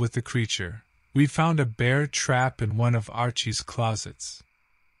grappled with the creature, we found a bear trap in one of Archie's closets.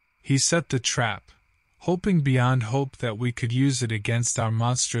 He set the trap, hoping beyond hope that we could use it against our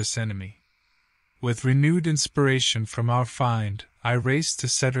monstrous enemy. With renewed inspiration from our find, I raced to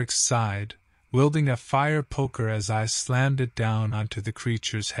Cedric's side, wielding a fire poker as I slammed it down onto the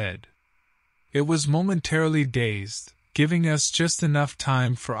creature's head. It was momentarily dazed, giving us just enough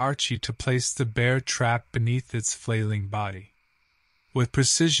time for Archie to place the bear trap beneath its flailing body. With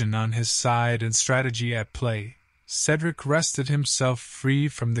precision on his side and strategy at play, Cedric wrested himself free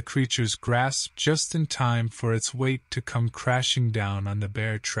from the creature's grasp just in time for its weight to come crashing down on the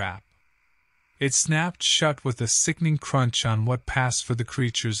bear trap. It snapped shut with a sickening crunch on what passed for the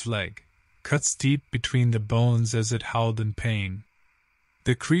creature's leg, cuts deep between the bones as it howled in pain.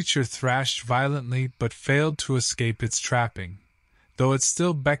 The creature thrashed violently but failed to escape its trapping, though it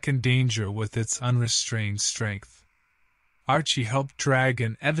still beckoned danger with its unrestrained strength. Archie helped drag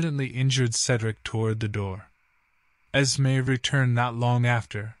an evidently injured Cedric toward the door. Esme returned not long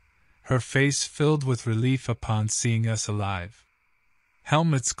after, her face filled with relief upon seeing us alive.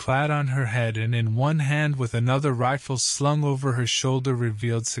 Helmets clad on her head and in one hand with another rifle slung over her shoulder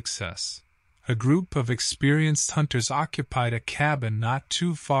revealed success. A group of experienced hunters occupied a cabin not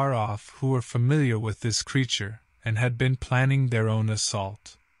too far off who were familiar with this creature and had been planning their own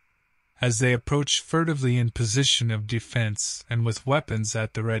assault. As they approached furtively in position of defense and with weapons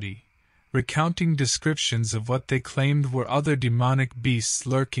at the ready, recounting descriptions of what they claimed were other demonic beasts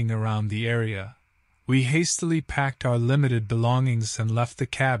lurking around the area, we hastily packed our limited belongings and left the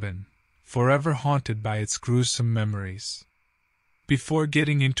cabin, forever haunted by its gruesome memories. Before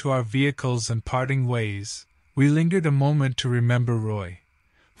getting into our vehicles and parting ways, we lingered a moment to remember Roy,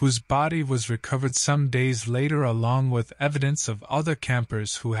 whose body was recovered some days later along with evidence of other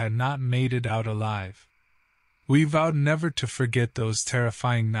campers who had not made it out alive. We vowed never to forget those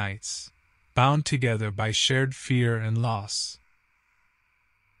terrifying nights, bound together by shared fear and loss.